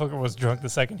 That motherfucker was drunk the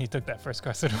second he took that first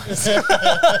Crescent.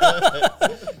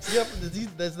 Yep,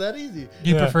 that's that easy. Do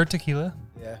you Yeah. prefer tequila?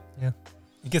 Yeah.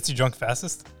 It gets you drunk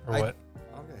fastest, or I- what?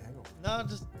 I don't get a hangover. No,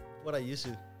 just what I used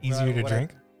to. Easier to what I-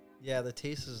 drink. Yeah, the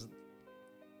taste is.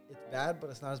 It's bad, but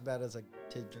it's not as bad as like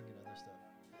drinking other stuff.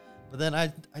 But then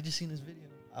I just seen this video.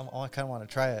 I kind of want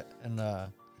to try it. And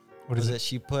What is it?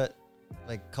 She put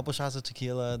like a couple shots of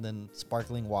tequila, then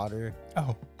sparkling water,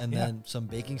 Oh, and Yeah. then some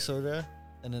baking soda,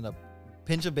 and then a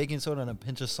pinch of baking soda and a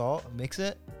pinch of salt. Mix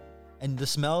it, and the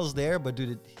smell's there, but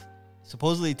dude, it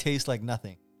supposedly tastes like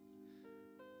nothing.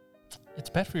 It's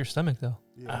bad for your stomach though.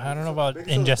 I don't know about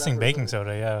ingesting baking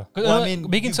soda. Yeah. Well, I mean,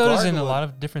 baking you soda's in a gargle it. lot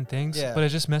of different things, Yeah. but it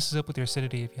just messes up with your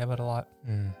acidity if you have it a lot.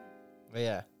 Mm. But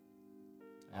yeah.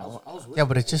 I was with Yeah, you.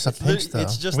 but it's just a It's, pinch though.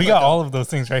 it's just We like got a- all of those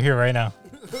things right here, right now.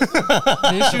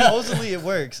 The issue, Supposedly it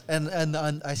works, and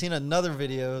I seen another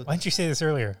video. Why didn't you say this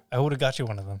earlier? I would have got you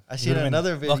one of them. I You seen would've been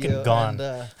another video. Fucking gone.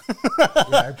 And,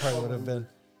 yeah, I probably would have been.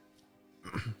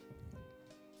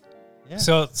 Yeah.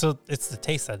 So it's the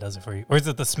taste that does it for you, or is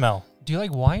it the smell? do you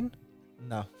like wine?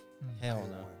 No, hell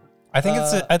no. I think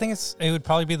Uh, it would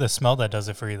probably be the smell that does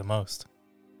it for you the most.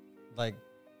 Like,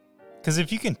 Because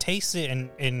if you can taste it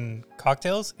in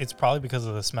cocktails, it's probably because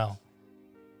of the smell.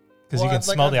 Because well, you can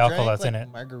smell the alcohol drank, that's in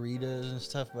it. margaritas and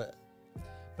stuff, but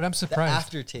But I'm the surprised.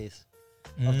 aftertaste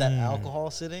of that Mm, alcohol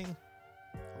sitting,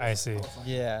 I see.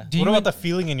 yeah, Do What you about the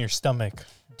feeling in your stomach?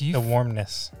 do you The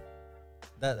warmness.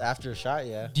 that after shot,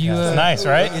 yeah. do you Yeah, it's uh, nice,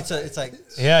 right? It's like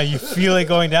Yeah, you feel it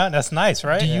going down. That's nice,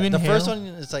 right? Do you the inhale first one.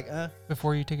 It's like,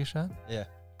 before you take a shot? yeah.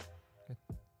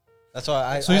 That's why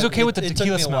I. So he's I- okay with the it took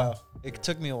tequila me a smell. while. It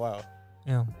took me a while,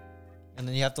 Yeah. and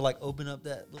then you have to like open up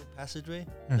that little passageway,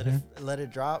 Mhm. let it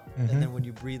drop, Mhm. and then when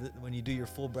you breathe, when you do your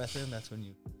full breath in, that's when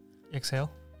you. Exhale.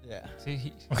 Yeah. See,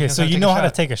 he Okay, knows so you take a know how to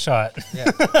shot. take a shot.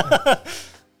 Yeah.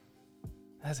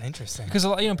 That's interesting. Because a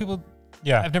lot, people.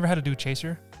 Yeah. I've never had to do a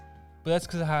chaser, but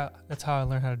that's how I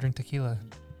learned how to drink tequila.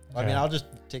 I mean, Yeah. I'll just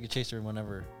take a chaser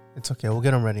whenever. It's okay. We'll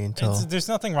get them ready until. There's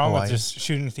nothing wrong with Hawaii. just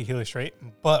shooting tequila straight,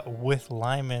 but with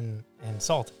lime and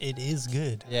salt, it is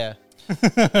good. Yeah.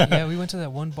 Yeah, we went to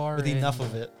that one bar With enough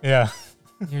of it. Yeah.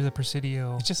 near the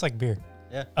Presidio It's just like beer.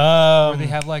 Yeah. where they Um,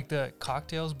 have like the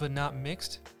cocktails but not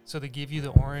mixed. So they give you the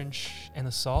orange and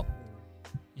the salt.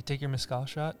 You take your mezcal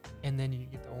shot and then you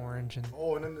get the orange and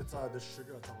Oh, and then it's there's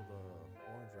sugar on top of the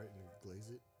orange, right? And you glaze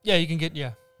it. yeah, you can get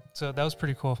So that was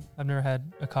pretty cool. I've never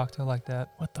had a cocktail like that.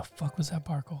 what the fuck was that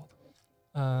bar called?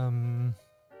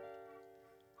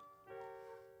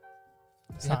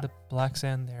 They had the black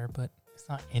sand there, but It's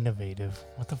not innovative.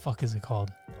 What the fuck is it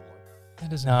called?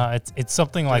 that isn't. No, it's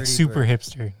something like Dirty super Bird.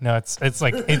 hipster. No, it's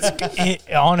like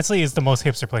it honestly is the most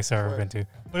hipster place I've ever been to.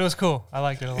 But it was cool. I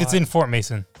liked it a lot. It's in Fort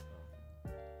Mason.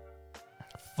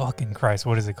 Fucking Christ,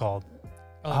 what is it called?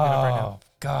 I'll look it up right Oh now.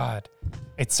 God,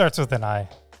 it starts with an I.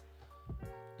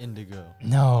 Indigo.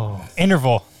 No,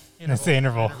 Interval. It's the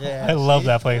Interval. Yeah, I love see?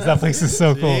 that place. That place is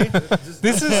so cool. See?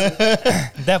 This is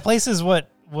that place is what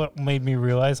made me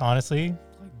realize, honestly,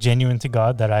 genuine to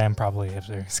God, that I am probably a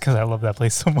hipster. It's because I love that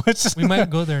place so much. We might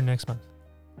go there next month.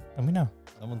 Let me know.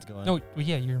 Someone's going. No, well,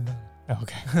 yeah, you're invited. Oh,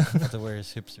 okay. Have to wear his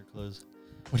hipster clothes.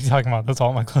 What are you talking about? That's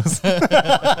all my clothes.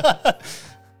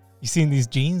 You seen these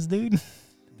jeans, dude?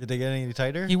 Did they get any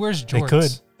tighter? He wears They jorts.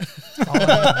 could.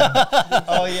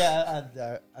 Oh yeah,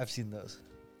 I've seen those.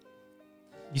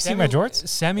 You see my jorts?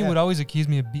 Sammy Yeah. would always accuse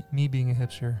me of me being a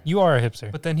hipster, You are a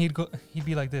hipster. but then he'd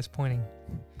be like this, pointing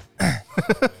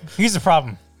Here's the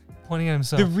problem. at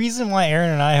himself. The reason why Aaron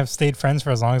and I have stayed friends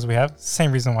for as long as we have,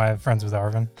 same reason why I'm friends with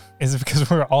Arvin, is because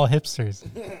we're all hipsters.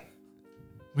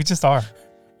 We just are.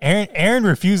 Aaron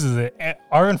refuses it.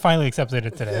 Arvin finally accepted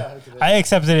it today. Yeah, today. I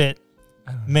accepted it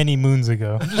I don't know. many moons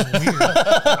ago. I'm just weird.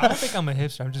 I don't think I'm a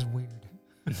hipster. I'm just weird.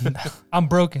 I'm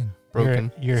broken.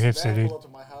 Broken. You're a hipster, Man dude. pulled up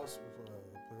to my house with put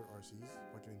RCs,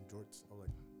 fucking jorts. I'm like,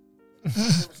 I've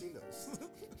never seen those.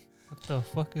 What the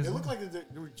fuck is They that? look like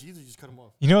they were jeans. You just cut them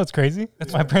off. You know what's crazy?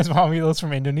 That's my parents bought me those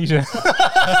from Indonesia.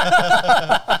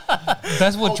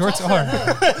 That's what Oh, jorts top are.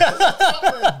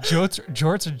 man.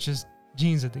 Jorts are just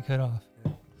jeans that they cut off.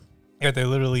 Yeah, they're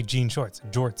literally jean shorts.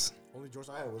 Jorts. Only jorts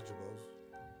I had was Jabos.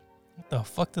 What the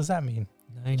fuck does that mean?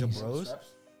 90s. Jabros?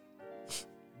 Straps.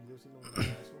 You ever seen those in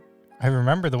high school? I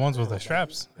remember the ones with the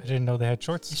straps. I didn't know they had You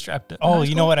shorts. strapped up? Oh,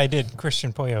 you know what I did?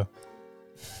 Christian Pollo.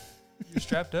 You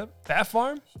strapped up? Fat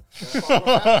Farm? Damn,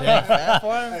 Fat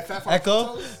Farm? Hey, Fat Farm Echo?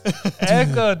 Hotels?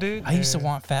 Echo, dude. I used to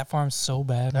want Fat Farm so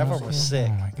bad. Fat when I Farm was a kid.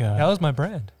 sick. Oh my god. That was my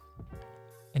brand.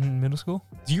 In middle school?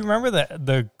 Do you remember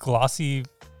the glossy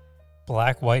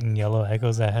black, white, and yellow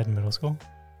Echoes that I had in middle school?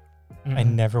 I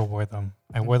Mm-mm. never wore them.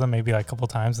 I wore them maybe like a couple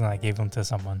times and I gave them to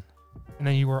someone. And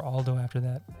then you wore Aldo after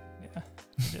that. Yeah.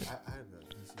 I had the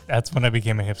DC. That's when I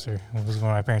became a hipster. It was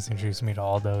when my parents introduced me to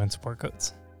Aldo and sport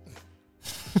coats.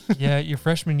 Yeah, your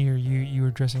freshman year, you were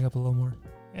dressing up a little more.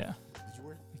 Yeah. Did you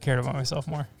wear? I cared about myself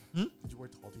more. Did you wear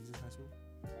tall tees in high school?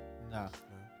 Nah.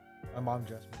 My mom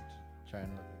dressed me to try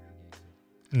and look like a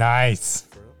gangster. Nice.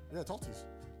 For real? Yeah, tall tees.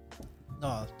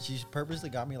 No, she purposely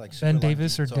got me like Ben super long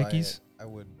Davis jeans or so Dickies? I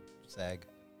would sag.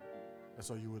 And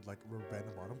so you would like rubber band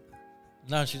the bottom.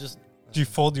 No, she just. Did you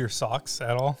fold your socks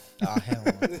at all? Ah, hell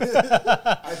no.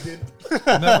 I did.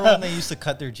 Remember when they used to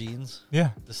cut their jeans,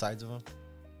 Yeah. the sides of them,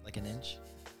 like an inch?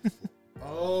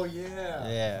 Oh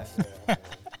yeah. Yeah.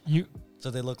 You. So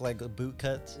they look like boot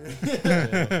cuts. Oh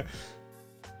I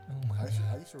my used,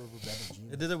 god. I used to rubber band the They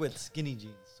jeans. did it with skinny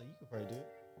jeans, so you could probably do it.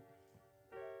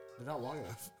 They're not long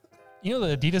enough. You know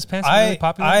the Adidas pants are really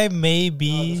popular. I may The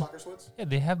be soccer sweats. Yeah,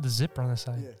 they have the zipper on the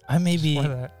side. Yeah. I may Just be wore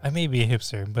that. I may be a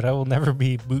hipster, but I will never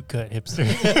be bootcut hipster.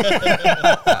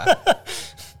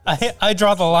 I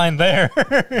draw the line there. Boot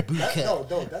That, cut.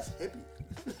 no, that's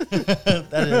hippie.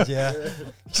 That is, yeah.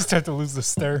 You start to lose the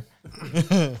stir.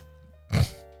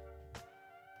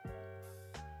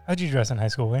 How'd you dress in high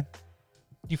school, Wayne?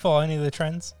 You follow any of the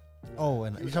trends? Oh,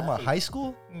 and He you was talking about athlete. high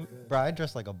school? Yeah. Bro, I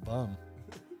dressed like a bum.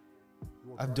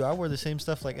 You wore I wore the same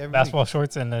stuff like every Basketball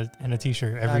shorts and a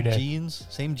t-shirt week. every day. Jeans,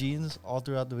 same jeans all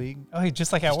throughout the week. Oh,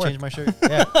 just like at Just work. change my shirt.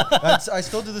 Yeah, I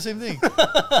still do the same thing.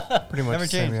 Pretty much Never the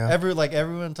same, change. yeah.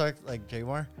 Everyone talks like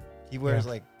Jamar. He wears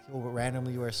Yeah. like he'll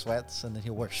randomly wear sweats and then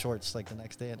he'll wear shorts like the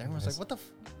next day, and everyone's Nice. like, "What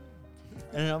the?"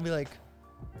 And then I'll be like,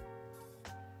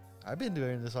 "I've been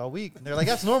doing this all week." And they're like,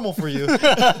 "That's normal for you."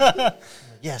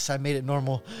 Yes, I made it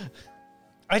normal.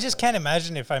 I just can't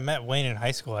imagine if I met Wayne in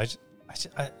high school. It's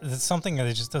something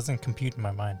that just doesn't compute in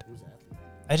my mind. He was an athlete.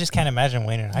 I just can't imagine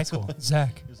Wayne in high school.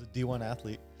 Zach. He was a D1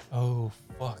 athlete. Oh,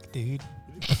 fuck, dude.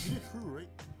 You did crew, right?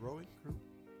 Rowing crew.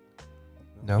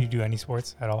 No, You do any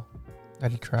sports at all? I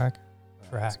did track.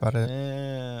 Track. That's about it.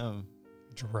 Damn.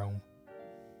 Jerome.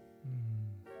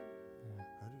 Mm,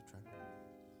 How do you track?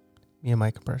 Me and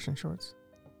my compression shorts.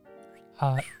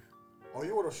 hot. Oh,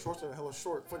 you wore those shorts that are hella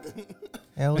short. Fucking.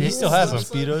 Hell He yeah. still has them.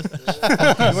 Speedos.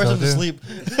 I He wears them to do. sleep.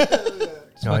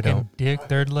 No, I Fucking don't. Dick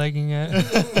third legging it.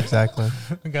 Exactly.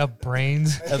 Got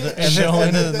brains. And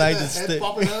then the night is Head stick.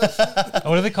 popping out.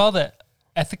 What do they call that?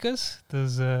 Ethicas?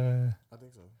 Those I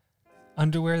think so.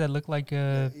 underwear that look like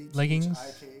leggings.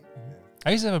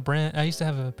 I used to have a brand. I used to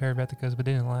have a pair of Ethicas, but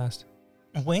they didn't last.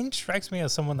 Wayne strikes me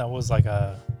as someone that was like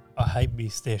a hype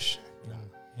beast-ish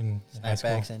in high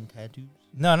school. Snapbacks and tattoos.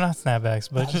 No, not snapbacks,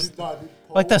 but just Nah,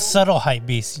 like the subtle hype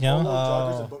beast, you know? Polo,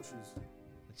 joggers, Oh. and boat shoes.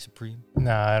 Like Supreme.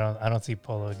 No, I don't see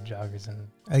polo joggers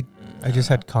and I just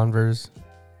had Converse.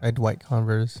 I had white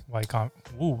Converse. white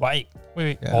Ooh, white.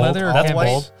 Wait, Yeah. Bold. leather or That's canvas?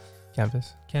 bold.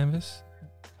 Canvas. Canvas,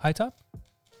 high top,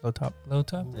 Low top. low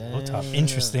top. Low top. Damn.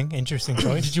 Interesting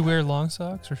choice. Did you wear long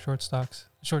socks or short socks?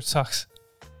 Short socks.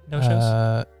 No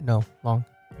shows. No, long.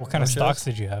 What kind of No stocks shows?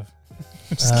 did you have?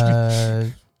 Just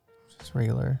kidding. Just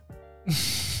regular.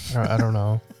 I don't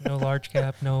know. No large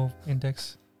cap. No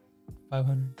index.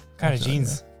 500. What kind of Actually,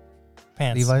 jeans?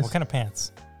 Pants. Levi's. What kind of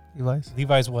pants? Levi's.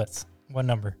 Levi's what's? What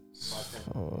number?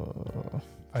 510.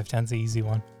 510's the easy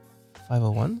one.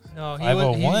 501? No, he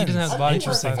 501s. doesn't have the I body think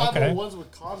we're Interesting, type. okay. 501s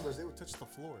with Converse, they would touch the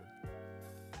floor.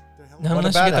 They're hella No, What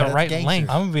unless you about get it? the That's right gangster. length.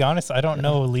 I'm gonna be honest. I don't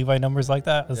know Levi numbers like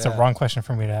that. That's Yeah. the wrong question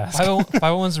for me to ask.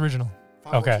 501's original.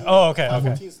 514, Oh, okay, okay.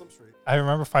 514 slip straight. I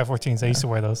remember 514s. I used to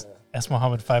wear those. Yeah. S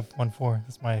Mohammed 514.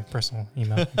 That's my personal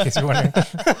email. In case you're wondering.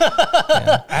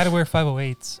 Yeah. I had to wear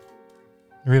 508s.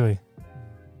 Really?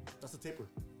 That's the taper.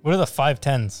 What are the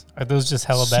 510s? Are those just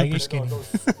hella Super baggy? skinny. No, those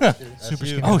super skinny. That's Super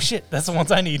you. skinny. Oh shit, that's the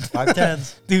ones I need.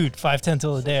 5'10s. Dude, 5'10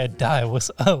 till the day I die. What's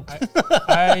up?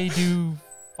 I do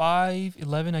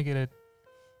 5'11. I get an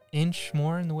inch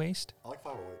more in the waist, I like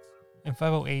 508s. and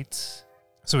 508s.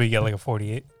 So we get like a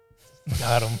 48.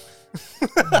 Got him.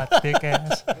 Not thick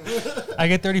ass. I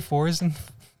get 34s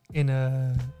in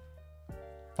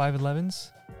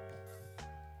 5'11s.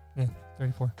 Yeah,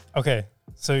 34. Okay,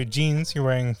 so jeans, you're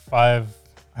wearing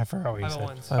I forgot what you said.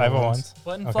 501s. 501s.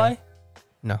 Button Okay. fly?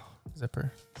 No.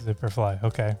 Zipper. Zipper fly.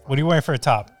 Okay. What are you wearing for a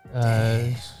top?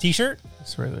 T-shirt?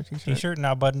 Just regular t-shirt. T-shirt,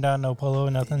 not button down, no polo,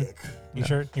 nothing. No.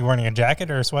 T-shirt. You wearing a jacket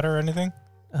or a sweater or anything?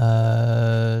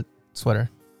 Sweater.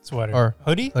 Sweater. Or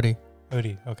hoodie? hoodie.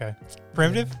 Hoodie. Okay.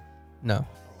 Primitive? No.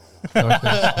 North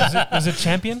Face. Is it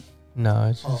champion? No,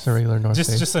 it's just a regular North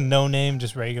Face. Just a no name,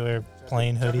 just regular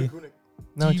plain hoodie.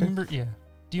 No, Do you check- remember? Yeah.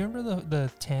 Do you remember the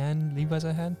tan Levi's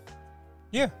I had?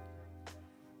 Yeah.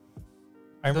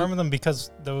 I remember them because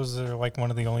those are like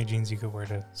one of the only jeans you could wear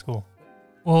to school.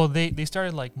 Well, they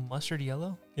started like mustard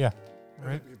yellow. Yeah.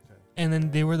 Right. And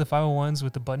then they were the 501s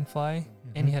with the button fly,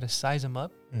 and Mhm. you had to size them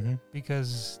up Mm-hmm.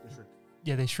 because They shrink.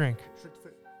 they shrink. Shrink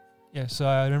fit. Yeah, so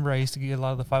I remember I used to get a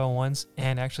lot of the 501s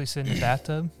and actually sit in the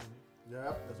bathtub. Yeah,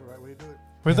 that's the right way to do it.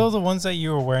 Were Yeah. those the ones that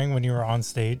you were wearing when you were on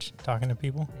stage talking to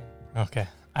people? Okay.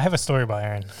 I have a story about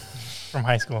Aaron from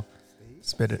high school.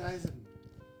 Spit it. Guys in-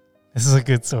 This is a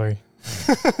good story.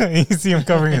 You see him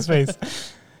covering his face.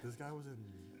 This guy was in.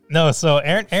 No, so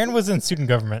Aaron was in student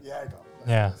government. Yeah, I know.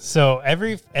 Yeah. So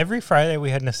every Friday we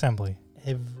had an assembly.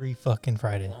 Every fucking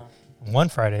Friday. One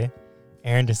Friday,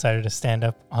 Aaron decided to stand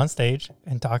up on stage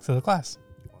and talk to the class.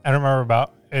 I don't remember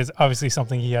about. It was obviously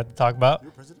something he had to talk about. You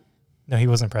were president? No, he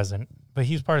wasn't president, but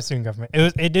he was part of student government.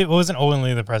 It wasn't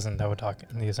only the president that would talk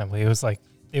in the assembly. It was like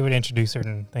they would introduce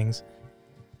certain things.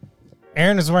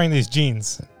 Aaron was wearing these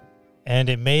jeans, and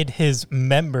it made his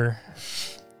member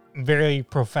very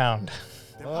profound,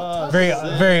 Oh, very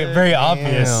sick.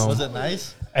 obvious. Damn. Was it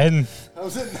nice? And How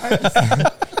was it nice?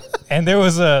 and there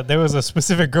was a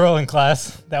specific girl in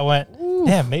class that went,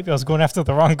 damn, maybe I was going after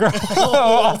the wrong girl,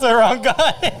 after the wrong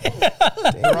guy.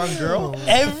 The wrong girl?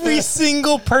 Every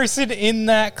single person in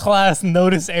that class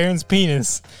noticed Aaron's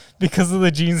penis because of the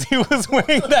jeans he was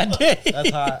wearing that day. That's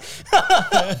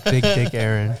hot. Big dick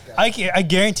Aaron. I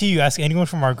guarantee you, ask anyone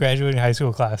from our graduating high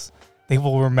school class, they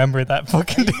will remember that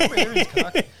fucking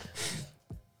day.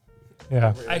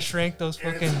 Yeah, I shrank those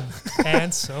fucking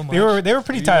pants so much. they were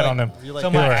pretty tight on them. So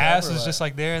my were. ass was just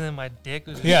like there, and then my dick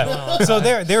was just showing Yeah, off. so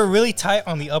they were really tight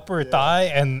on the upper thigh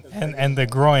and the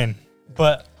groin,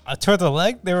 but toward the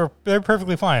leg they're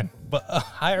perfectly fine. But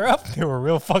higher up, they were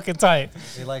real fucking tight.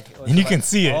 They like, And you can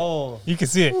see it. Oh, You can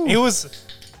see it. It was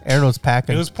Aaron was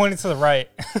packing. pointing to the right.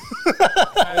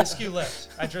 I skew left.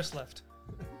 I dress left.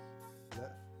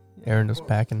 Aaron was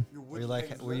packing.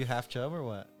 were you half chub or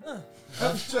what?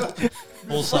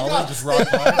 Full solid, just rock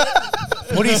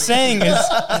hard. What he's saying is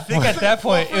I think at that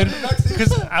point,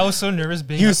 because I was so nervous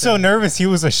being. he was up so there. nervous he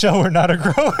was a shower, not a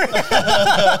grower.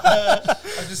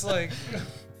 I'm just like,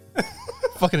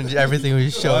 Fucking everything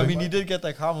was So, I showing. mean, you did get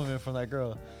that compliment from that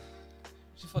girl.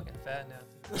 she's fucking fat now.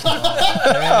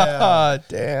 Damn. Ah,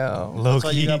 damn. Low That's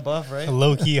why you key, got buff, right?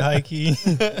 low key, high key.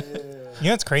 You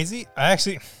know what's crazy? I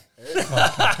actually,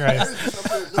 fucking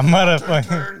Christ, I'm not a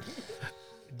fucking.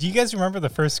 Do you guys remember the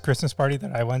first Christmas party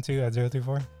that I went to at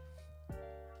 034?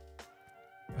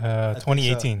 think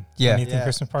 2018. Yeah. 2018 Yeah.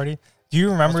 Christmas party. Do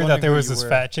you remember that wondering there where was you this were.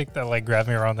 fat chick that like grabbed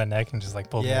me around the neck and just like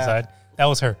pulled me Yeah. aside? That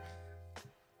was her.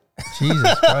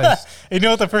 Jesus Christ. You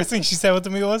know what the first thing she said to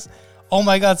me was? "Oh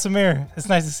my God, Samir, it's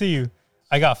nice to see you.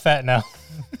 I got fat now."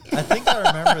 I think I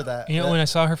remember that. You know, when I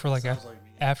saw her for like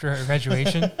after her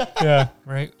graduation, Yeah.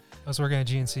 right? I was working at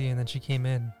GNC, and then she came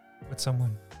in with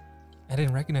someone. I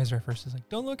didn't recognize her at first. I was like,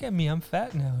 "Don't look at me, I'm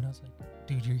fat now." And I was like,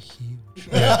 "Dude, you're huge."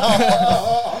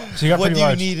 She got what pretty do you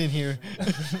large. need in here?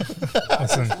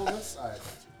 Listen,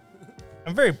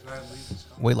 I'm very.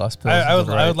 Weight loss pills. I is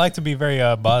would. right. I would like to be very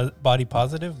body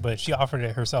positive, but she offered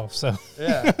it herself. So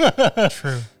Yeah.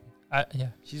 True. Yeah.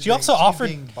 She's She also offered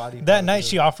being body that night positive.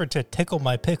 she offered to tickle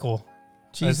my pickle.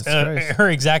 Jesus That's, Christ. her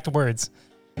exact words.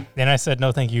 Then I said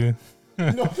no, thank you.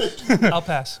 I'll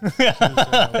pass.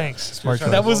 Thanks. Smart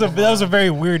choice. That was a very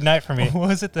weird night for me. What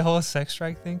was it, the whole sex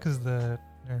strike thing? Because I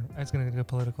was gonna go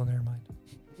political. Never mind.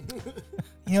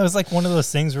 You know, it was like one of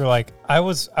those things where like I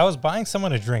was buying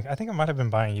someone a drink. I think I might have been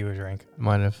buying you a drink.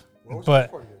 Might have.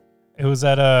 But it was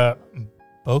at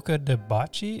Boca de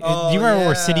Bocce. Oh, Do you remember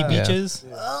where City yeah. Beach is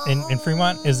in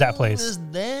Fremont? Is that place? This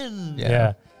then.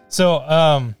 Yeah.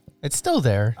 So It's still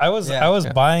there. I was Yeah.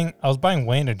 Yeah. buying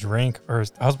Wayne a drink, or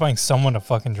I was buying someone a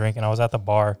fucking drink, and I was at the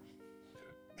bar.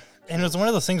 And it was one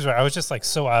of those things where I was just like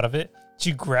so out of it.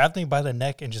 She grabbed me by the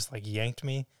neck and just like yanked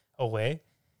me away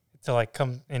to like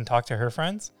come and talk to her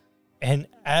friends. And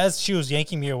as she was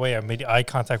yanking me away, I made eye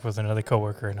contact with another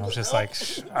coworker, and I was just like,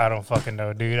 I don't fucking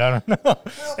know, dude. I don't know.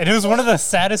 And it was one of the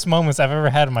saddest moments I've ever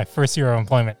had in my first year of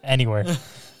employment anywhere.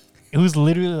 It was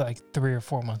literally like 3 or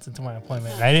 4 months into my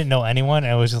employment, and I didn't know anyone,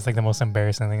 and it was just like the most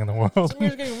embarrassing thing in the world.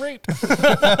 Samir's getting raped.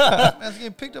 Man's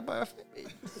getting picked up by a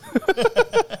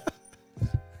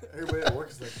Everybody at work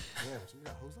is like, damn, so you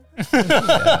got hosed like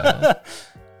that?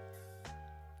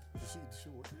 Did she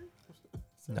work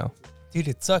there? No. Dude,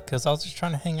 it sucked because I was just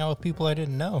trying to hang out with people I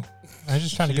didn't know. I was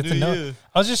just trying to She get to knew know. you.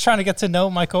 I was just trying to get to know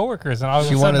my coworkers, and all of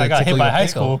She a wanted sudden to I got hit tickle by your high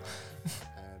pickle. school.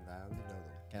 And I only know them.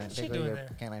 Can I What's she tickle doing your? there?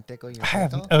 Can I tickle your? I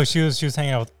have, pito? oh, she was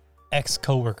hanging out with ex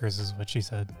coworkers, is what she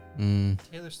said. Mm.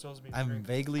 Taylor Stolls me. I'm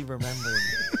vaguely remembering.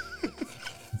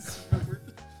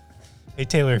 Hey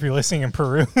Taylor, if you're listening in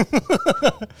Peru, He's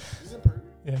in Peru.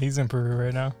 yeah, he's in Peru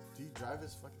right now. Do you drive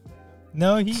his fucking thing down?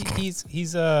 No,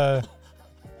 he's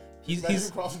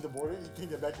He's crossing the border. You can't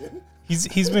get back in.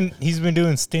 he's been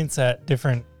doing stints at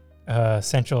different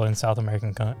Central and South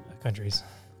American countries.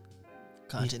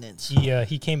 Continents.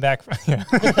 He came back. From,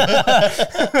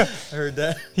 I heard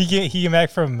that. he came back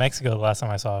from Mexico the last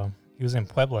time I saw him. He was in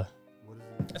Puebla. What is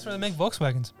it? That's where they make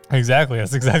Volkswagens. Exactly.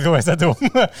 That's exactly what I said to him.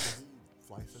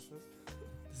 Fly sisters?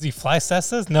 Does he fly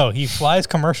Cessnas? No, he flies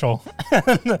commercial,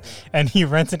 and he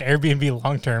rents an Airbnb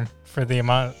long term for the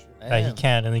amount that he Damn.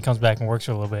 can, and he comes back and works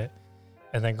for a little bit,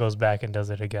 and then goes back and does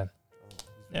it again.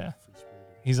 Yeah.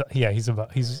 He's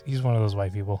one of those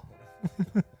white people.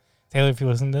 Taylor, if you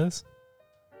listen to this,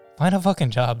 find a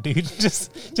fucking job, dude.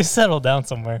 Just settle down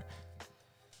somewhere.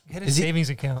 Get Is his he- savings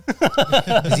account.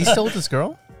 Is he still with this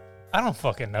girl? I don't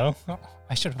fucking know.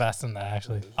 I should have asked him that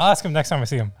actually. I'll ask him next time I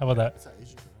see him. How about that? It's not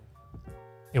Asian girl.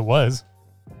 It was.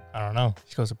 I don't know.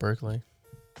 She goes to Berkeley.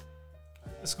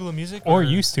 The School of Music? Or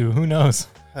used to. Who knows?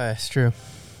 It's true.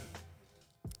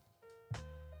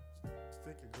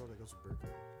 Think a girl that goes to Berkeley.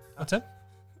 What's up?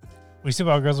 We see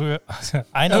about girls.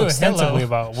 I know Oh, extensively hello.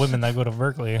 about women that go to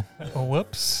Berkeley. Oh,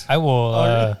 whoops. I will Oh,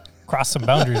 really? cross some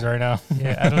boundaries right now.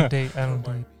 Yeah, I don't date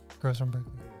girls from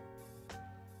Berkeley.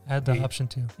 I had the Yeah. option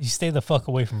to. You stay the fuck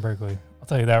away from Berkeley. I'll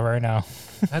tell you that right now.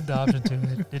 I had the option to.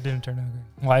 It didn't turn out great.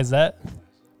 Why is that?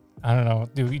 I don't know.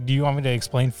 Do you want me to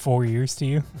explain 4 years to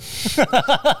you?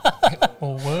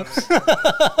 Oh, whoops.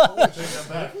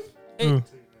 Who?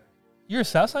 You're a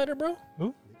Southsider, bro?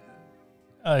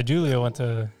 Julia went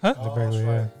to Huh? the Berkeley.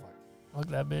 Yeah. Fuck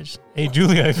that bitch. Hey,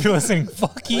 Julia, if you're listening,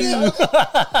 fuck you.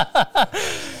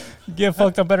 Get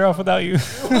fucked. I'm better off without you.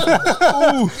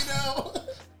 I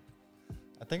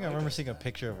think I remember seeing a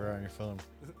picture of her on your phone.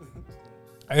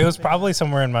 It was probably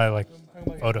somewhere in my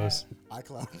photos.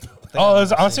 iCloud. Oh, it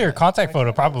was honestly her contact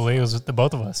photo. Probably it was the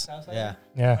both of us. Yeah,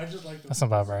 Yeah, that's not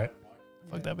about right.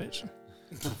 Fuck that bitch.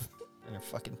 in her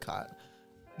fucking cot.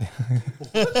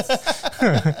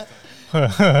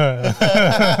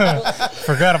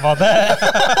 Forgot about that.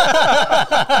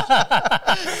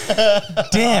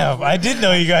 Damn, I did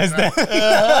know you guys then.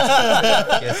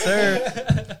 Yes,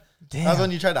 sir. Damn. That's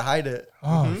when you tried to hide it,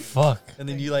 Oh fuck. and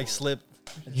then you slipped.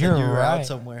 And You're you were out right.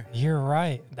 somewhere. You're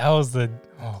right. That was the.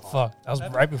 Oh fuck. That was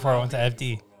right before I went to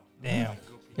FD. Damn.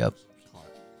 Yep.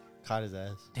 Caught his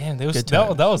ass. Damn. That was Good that,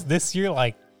 times. that was this year.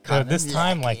 Caught This him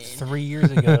time lacking. 3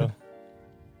 years ago.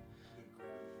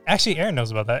 Actually, Aaron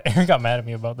knows about that. Aaron got mad at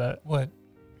me about that. What?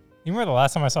 You remember the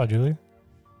last time I saw Julia?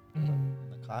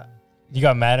 The cot. You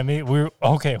got mad at me. We were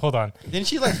okay. Hold on. Didn't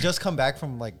she just come back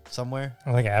from somewhere?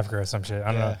 Like Africa or some shit.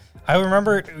 I don't know. Yeah. I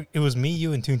remember it was me,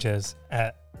 you, and Tunches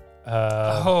at.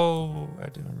 Oh, I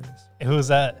do remember this. It was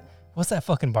at what's that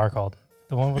fucking bar called?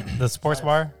 The one with the sports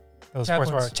bar. The sports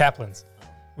bar. Chaplin's. Chaplain's.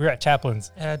 We were at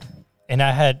Chaplin's, Ed. and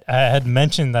I had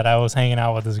mentioned that I was hanging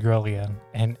out with this girl again,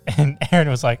 and Aaron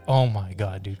was like, "Oh my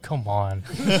god, dude, come on."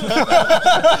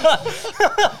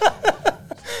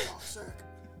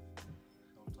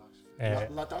 Yeah.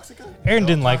 La Toxica? Aaron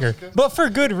didn't like her, but for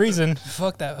good reason.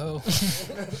 Fuck that hoe.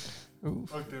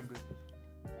 Fuck them, bitch.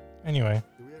 Anyway,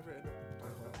 Do we ever end up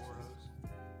talking about more hoes?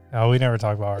 no, we never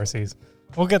talk about RCs.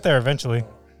 We'll get there eventually.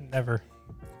 Never.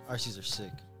 RCs are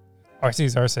sick.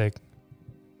 RCs are sick.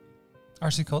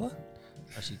 RC Cola?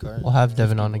 RC cars. We'll have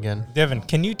Devin on again. Devin,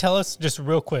 can you tell us just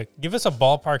real quick? Give us a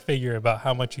ballpark figure about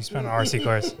how much you spend on RC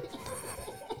cars.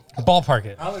 Ballpark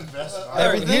it. I'll invest.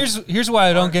 Everything? Here's why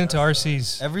I don't get into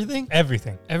RCs. Everything?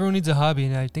 Everything. Everyone needs a hobby,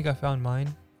 and I think I found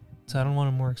mine. So I don't want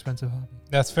a more expensive hobby.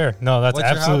 That's fair. No, that's What's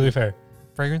your absolutely hobby? fair.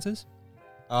 Fragrances?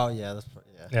 Oh yeah,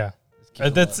 yeah. Yeah. Let's keep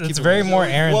it That's low. it's Keep it very low. more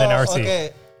Aaron than Well, RC.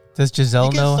 Okay, Does Giselle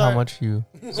You can know how start- much you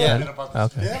yeah. spend?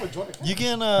 Okay. They have a joint account. You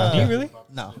can. Do you really?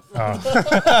 No.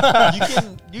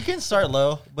 Oh. You can start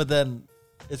low, but then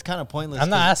it's kind of pointless. I'm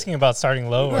not 'cause- asking about starting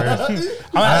low. Or I'm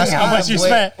asking how much you Wait,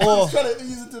 spent. well, He's trying to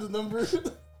ease it to the number. See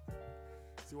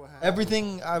what happens.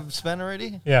 everything I've spent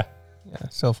already, Yeah. Yeah,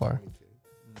 so far.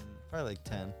 probably like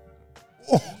 10.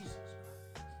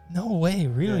 No way,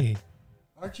 really.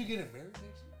 Aren't you getting married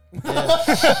next year?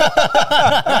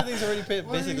 Everything's already paid,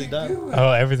 basically done.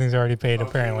 Oh, everything's already paid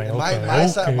apparently. And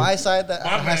Okay. my side that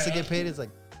has to get paid is like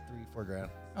 3-4 grand.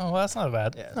 Oh, well, that's not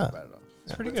bad. Yeah, it's Huh. not bad at all.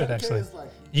 It's pretty But good 10K actually. is like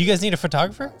You guys need a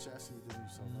photographer? chassis to do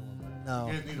something. No,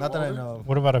 You guys need a not that I welder? know of.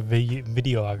 What about a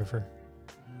videographer?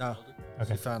 No.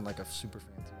 Okay. We found like a super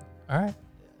fancy one. All right.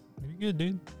 You're good,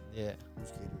 dude. Yeah.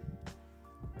 Who's kidding?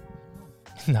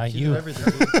 Not She did you. everything.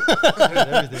 Dude. She did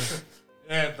everything.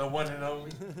 Yeah, the one and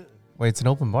only. Wait, it's an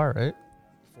open bar, right?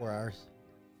 4 hours.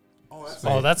 Oh, that's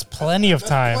Oh, that's plenty of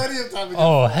time. plenty of time. to get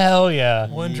Oh, fucked. hell yeah.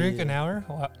 One drink an Yeah. hour?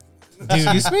 Wow. Dude,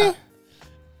 Excuse me?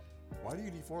 Why do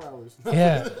you need 4 hours.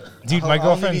 Yeah, dude, my I only need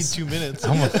girlfriend's 2 minutes.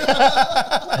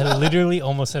 I literally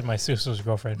almost said my sister's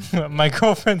girlfriend. My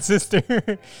girlfriend's sister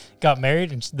got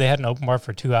married and they had an open bar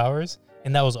for 2 hours,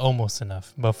 and that was almost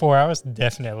enough. But 4 hours,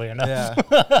 definitely enough.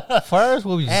 Yeah. 4 hours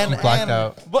will be just be blacked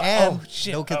out. But- And oh,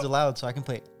 shit. no kids Oh. allowed, so I can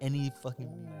play any fucking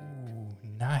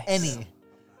Ooh, nice. any.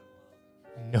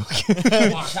 No kids.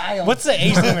 What's the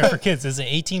age limit for kids? Is it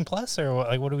 18 plus or what,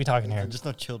 like what are we talking here? Just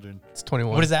no children. It's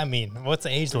 21. What does that mean? What's the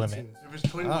age limit? If it's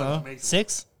 21, I don't know. it makes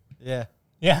 6? Yeah.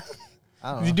 Yeah.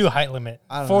 I don't You know. do a height limit.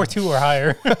 I don't 4'2" or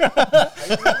higher.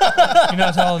 You're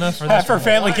not tall enough for Half this. her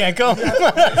family can't go.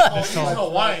 He's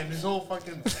Hawaiian. His whole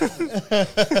fucking.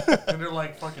 And they're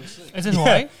like fucking sick. It's in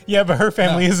Hawaii. Yeah, but her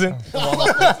family isn't.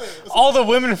 All the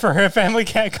women for her family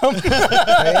can't come.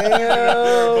 Yeah,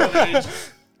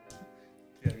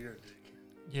 you're a dick.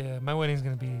 Yeah, my wedding's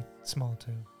gonna be small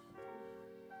too.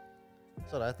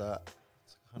 That's what I thought.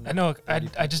 It's like I know.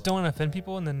 130 I just don't want to offend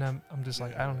people, and then I'm just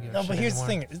like I don't give a No, shit but here's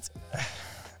anymore. the thing.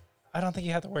 I don't think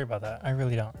you have to worry about that. I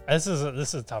really don't. This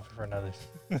is a topic for another.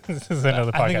 This is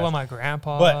another I think about podcast. my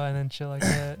grandpa But- and then shit like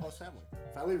that. Oh, it's family.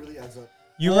 Family really adds up.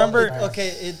 You Well, remember? okay,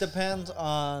 it depends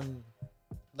on.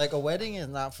 Like a wedding is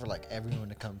not for like everyone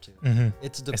to come to. Mhm.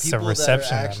 It's the It's the people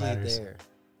reception that are that actually matters. there.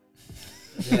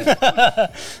 Yeah.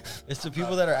 It's the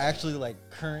people that are actually like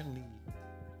currently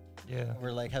Yeah.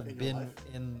 or like have In your been life.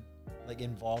 in like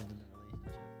involved in the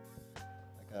relationship.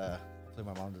 Like hopefully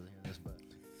my mom doesn't hear this, but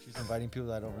she's inviting people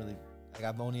that I don't really like.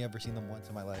 I've only ever seen them once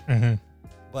in my life, Mhm.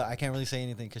 but I can't really say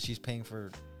anything because she's paying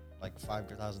for like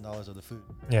 $5,000 of the food.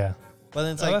 Yeah. But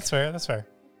then it's Oh, like, that's fair. That's fair.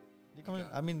 you come in-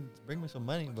 I mean, bring me some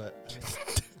money, but I mean,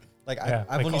 like Yeah,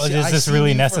 I've like, only oh, seen, is I this seen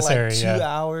really you necessary? For like 2 Yeah.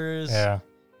 hours Yeah.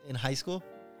 in high school.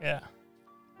 Yeah.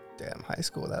 Damn, high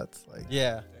school, that's like.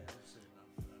 Yeah.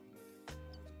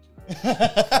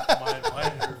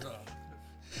 Mine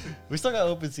We still got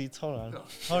open seats. Hold on.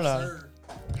 Hold on.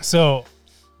 So,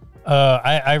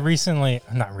 I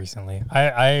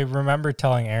remember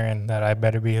telling Aaron that I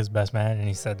better be his best man, and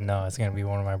he said no, it's gonna be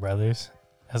one of my brothers,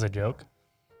 as a joke,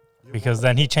 because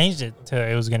then he changed it to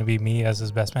it was gonna be me as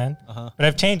his best man. But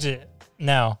I've changed it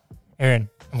now. Aaron,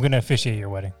 I'm gonna officiate your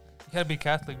wedding. You gotta be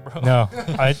Catholic, bro. No,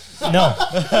 no.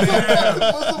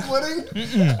 Muslim wedding?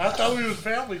 I thought we was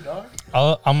family, dog.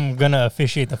 I'm gonna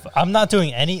officiate I'm not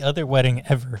doing any other wedding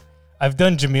ever. I've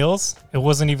done Jamil's. It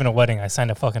wasn't even a wedding. I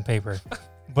signed a fucking paper.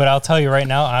 But I'll tell you right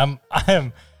now,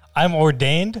 I'm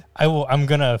ordained. I'm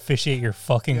gonna officiate your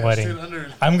fucking Yeah, wedding. sit under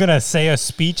his- I'm gonna say a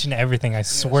speech and everything. I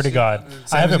swear to sit God, under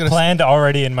his- I have it gonna- planned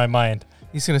already in my mind.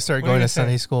 He's going to start What are you going gonna to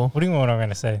Sunday say? school. What do you mean? What I'm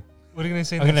gonna say? What are you gonna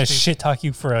say? in I'm that gonna speech? shit talk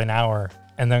you for an hour,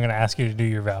 and then I'm gonna ask you to do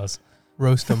your vows.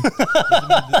 Roast him. Do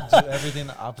everything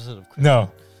the opposite of Christian.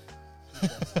 No.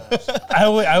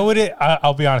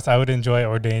 I'll be honest. I would enjoy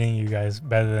ordaining you guys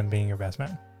better than being your best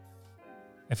man.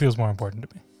 It feels more important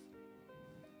to me.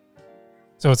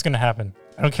 So it's gonna happen.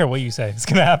 I don't care what you say. It's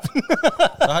gonna happen.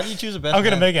 So how do you choose a best I'm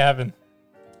gonna man? make it happen.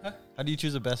 How do you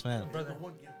choose a best man?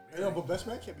 Hey, no, but best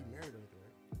man can't be married or anything,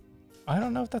 right? I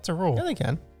don't know if that's a rule. Yeah, they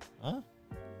can. Huh?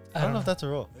 I don't know if that's a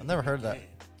rule. I've never heard that.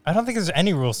 I don't think there's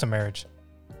any rules to marriage.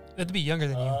 You have to be younger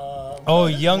than you. Oh,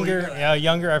 younger. Yeah,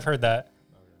 younger. I've heard that.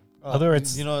 Other you-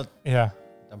 words- you know, Yeah.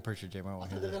 I'm pretty sure J-Mar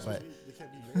won't hear They're this, not but supposed to be- they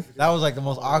can't be married. that was like the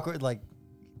most awkward. Like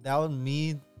that was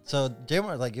me. So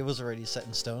J-Mar, like it was already set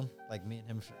in stone. Like me and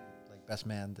him, like best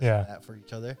man, this Yeah. and that for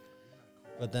each other.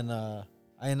 But then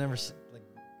I never like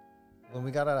when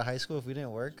we got out of high school. If we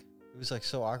didn't work, it was like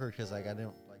so awkward because like I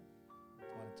didn't like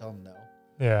want to tell him no.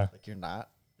 Yeah. Like you're not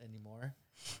anymore.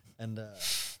 And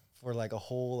for like a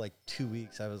whole like 2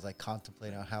 weeks, I was like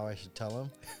contemplating on how I should tell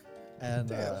him. And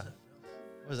what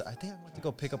was it? I think I went to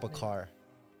go pick up a car,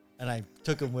 and I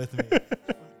took him with me.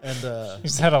 And You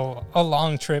just had a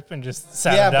long trip and just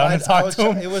sat yeah, him down but and I talked was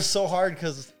to him. it was so hard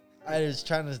because I was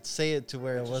trying to say it to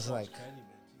where it wasn't like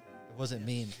it wasn't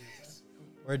mean,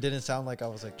 or it didn't sound like I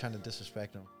was like trying to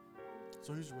disrespect him.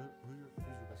 So who's your best man?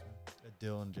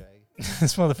 Dylan Jag.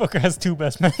 This motherfucker has two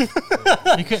best men. You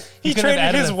could, He you could have traded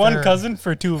added his a one third. cousin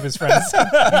for two of his friends. He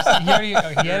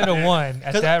added a one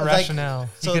at 'Cause, that like, rationale.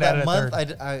 He So could add that a month,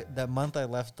 third. that month I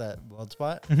left that weld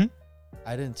spot, Mhm.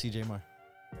 I didn't see J-Mar.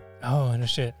 Oh, no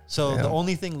shit. So Damn. the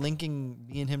only thing linking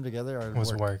me and him together are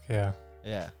Was work, yeah.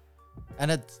 Yeah, and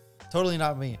it's totally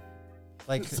not me.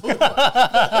 Like Just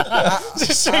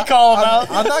straight call him out.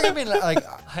 I'm not gonna be like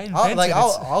I invented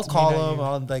I'll it's me, call not him. you.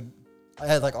 I'll like I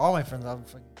had like all my friends.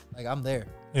 I'm there,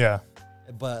 Yeah.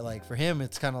 but like for him,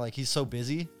 it's kind of like he's so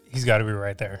busy. He's got to be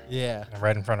right there, Yeah,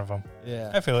 right in front of him. yeah.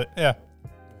 I feel it. Yeah.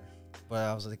 But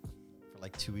I was like, for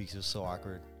like 2 weeks, it was so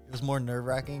awkward. It was more nerve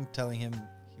wracking telling him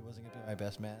he wasn't gonna be my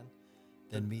best man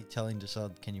than me telling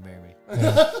Giselle, "Can you marry me?"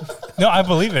 No, I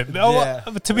believe it. Oh, Yeah.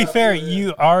 but to be fair,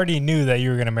 you already knew that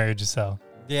you were gonna marry Giselle,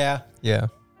 Yeah. Yeah.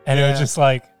 and it was Yeah. just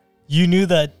like you knew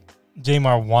that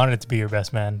Jamar wanted to be your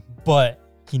best man, but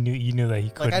you knew that he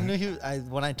couldn't. Like I knew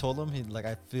when I told him,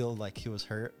 I feel like he was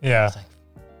hurt. I Yeah. was like,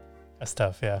 That's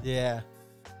tough. Yeah, yeah.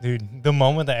 dude. The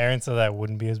moment that Aaron said that I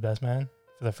wouldn't be his best man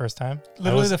for the first time,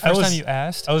 Literally the I first was- time you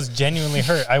asked, I was genuinely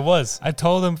hurt. I was. I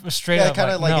told him straight Yeah, up, kind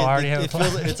of like no, it, I already it, have a it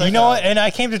plan. feels, it's You like know what? And I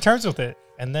came to terms with it,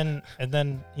 and then I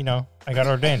got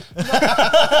ordained.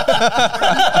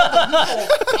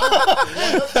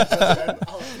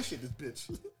 I'll appreciate this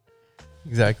bitch.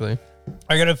 Exactly.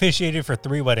 I got officiated for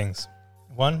 3 weddings.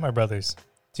 1, my brother's.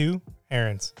 2,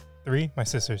 Aaron's. 3, my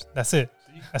sister's. That's it.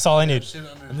 That's all I need. Shit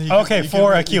under And then you can- Okay, you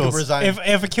 4 can Akil's. resign.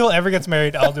 If Akil ever gets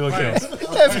married, I'll do Akil's.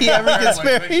 If he ever gets like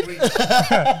married. next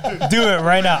week. Do it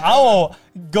right now. I will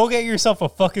go get yourself a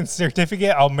fucking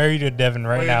certificate. I'll marry you to Devin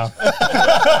right Wait. now.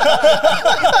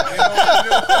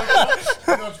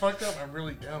 You know what's fucked up? I'm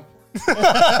really down for it.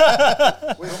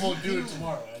 I won't do it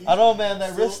tomorrow. I don't know, man.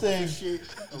 That wrist thing. Shit.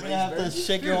 You're gonna have to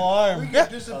shake your We arm. get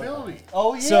disability.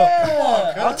 Oh yeah. So-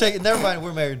 I'll take it. Never mind.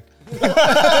 We're married.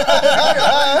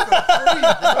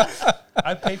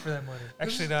 I paid for that money.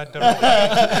 Actually, no, I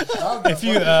don't. If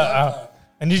you, I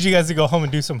need you guys to go home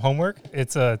and do some homework.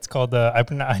 It's called I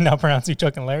Now Pronounce You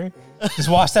Chuck and Larry. Just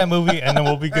watch that movie and then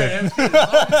we'll be Hey, good.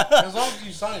 as long as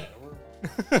you sign it,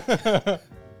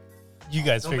 You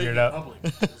guys don't figure make it out. public.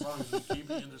 As long as you keep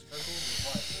it in the circle,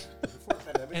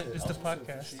 And it's the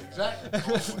podcast. it's fine. Exactly.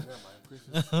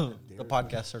 The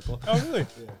podcast circle. Oh really? Yeah,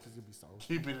 because you'll be sorry.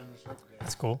 Keep it in the circle.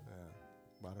 That's cool.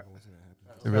 But I don't know what's gonna happen.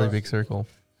 It's a really big circle.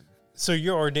 So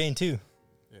you're ordained too.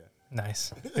 Yeah.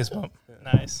 Nice. Fist bump.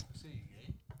 Nice.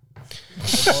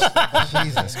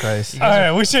 Jesus Christ. All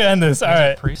right, we should end this. All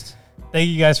right. Priest. Thank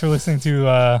you guys for listening to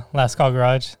Last Call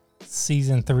Garage,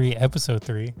 Season 3, Episode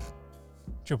 3.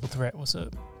 Triple Threat, what's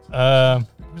up?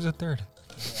 Who's the third?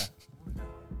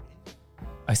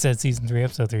 I said Season 3,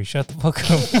 Episode 3. Shut the fuck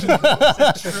up.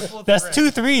 That's 2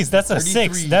 3s. That's a 6.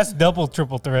 33. That's double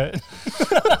Triple Threat.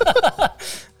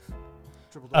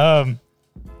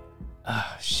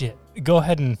 Shit. Go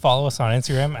ahead and follow us on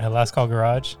Instagram at Last Call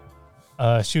Garage.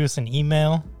 Shoot us an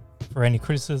email for any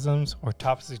criticisms or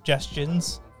topic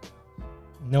suggestions.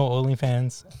 No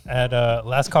OnlyFans at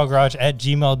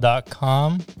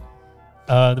lastcallgarage@gmail.com.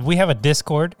 We have a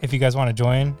Discord if you guys want to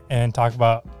join and talk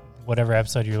about whatever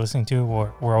episode you're listening to.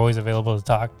 We're always available to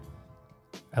talk.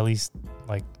 At least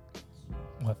like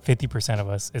 50% of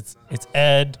us. It's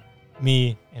Ed,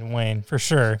 me, and Wayne for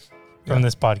sure from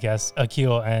this podcast.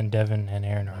 Akil and Devin and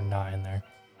Aaron are not in there.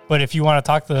 But if you want to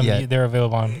talk to them, Yeah. they're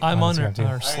available on I'm on Instagram too.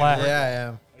 our Slack. Yeah, I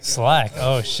am. Slack.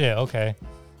 Oh shit. Okay.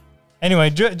 Anyway,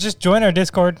 just join our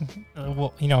Discord.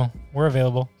 We're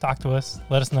available. Talk to us.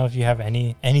 Let us know if you have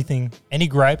anything, any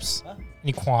gripes,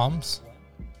 any qualms.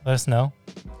 Let us know.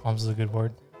 Qualms is a good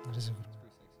word.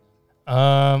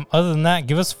 Other than that,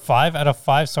 give us 5 out of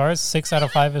 5 stars. 6 out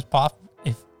of 5 is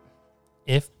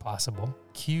if possible.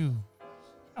 Q.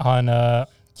 On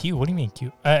Q. What do you mean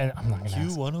Q? I'm not gonna ask.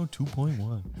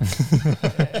 102.1.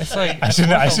 It's like I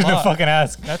shouldn't have fucking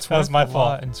asked. That's That was worth my a fault.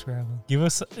 lot in Scrabble. Give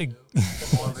us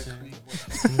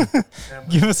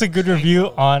a good review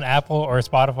on Apple or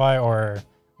Spotify or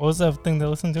what was the thing they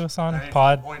listen to us on?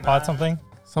 Pod 90.9. something?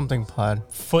 Something pod.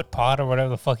 Foot Pod or whatever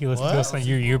the fuck you listen to What? us on.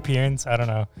 You're Europeans. I don't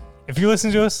know. If you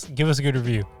listen to us, give us a good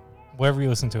review. Wherever you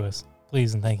listen to us.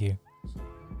 Please and thank you.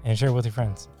 And share it with your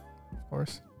friends. Of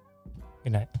course.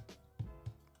 Good night.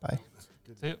 Bye.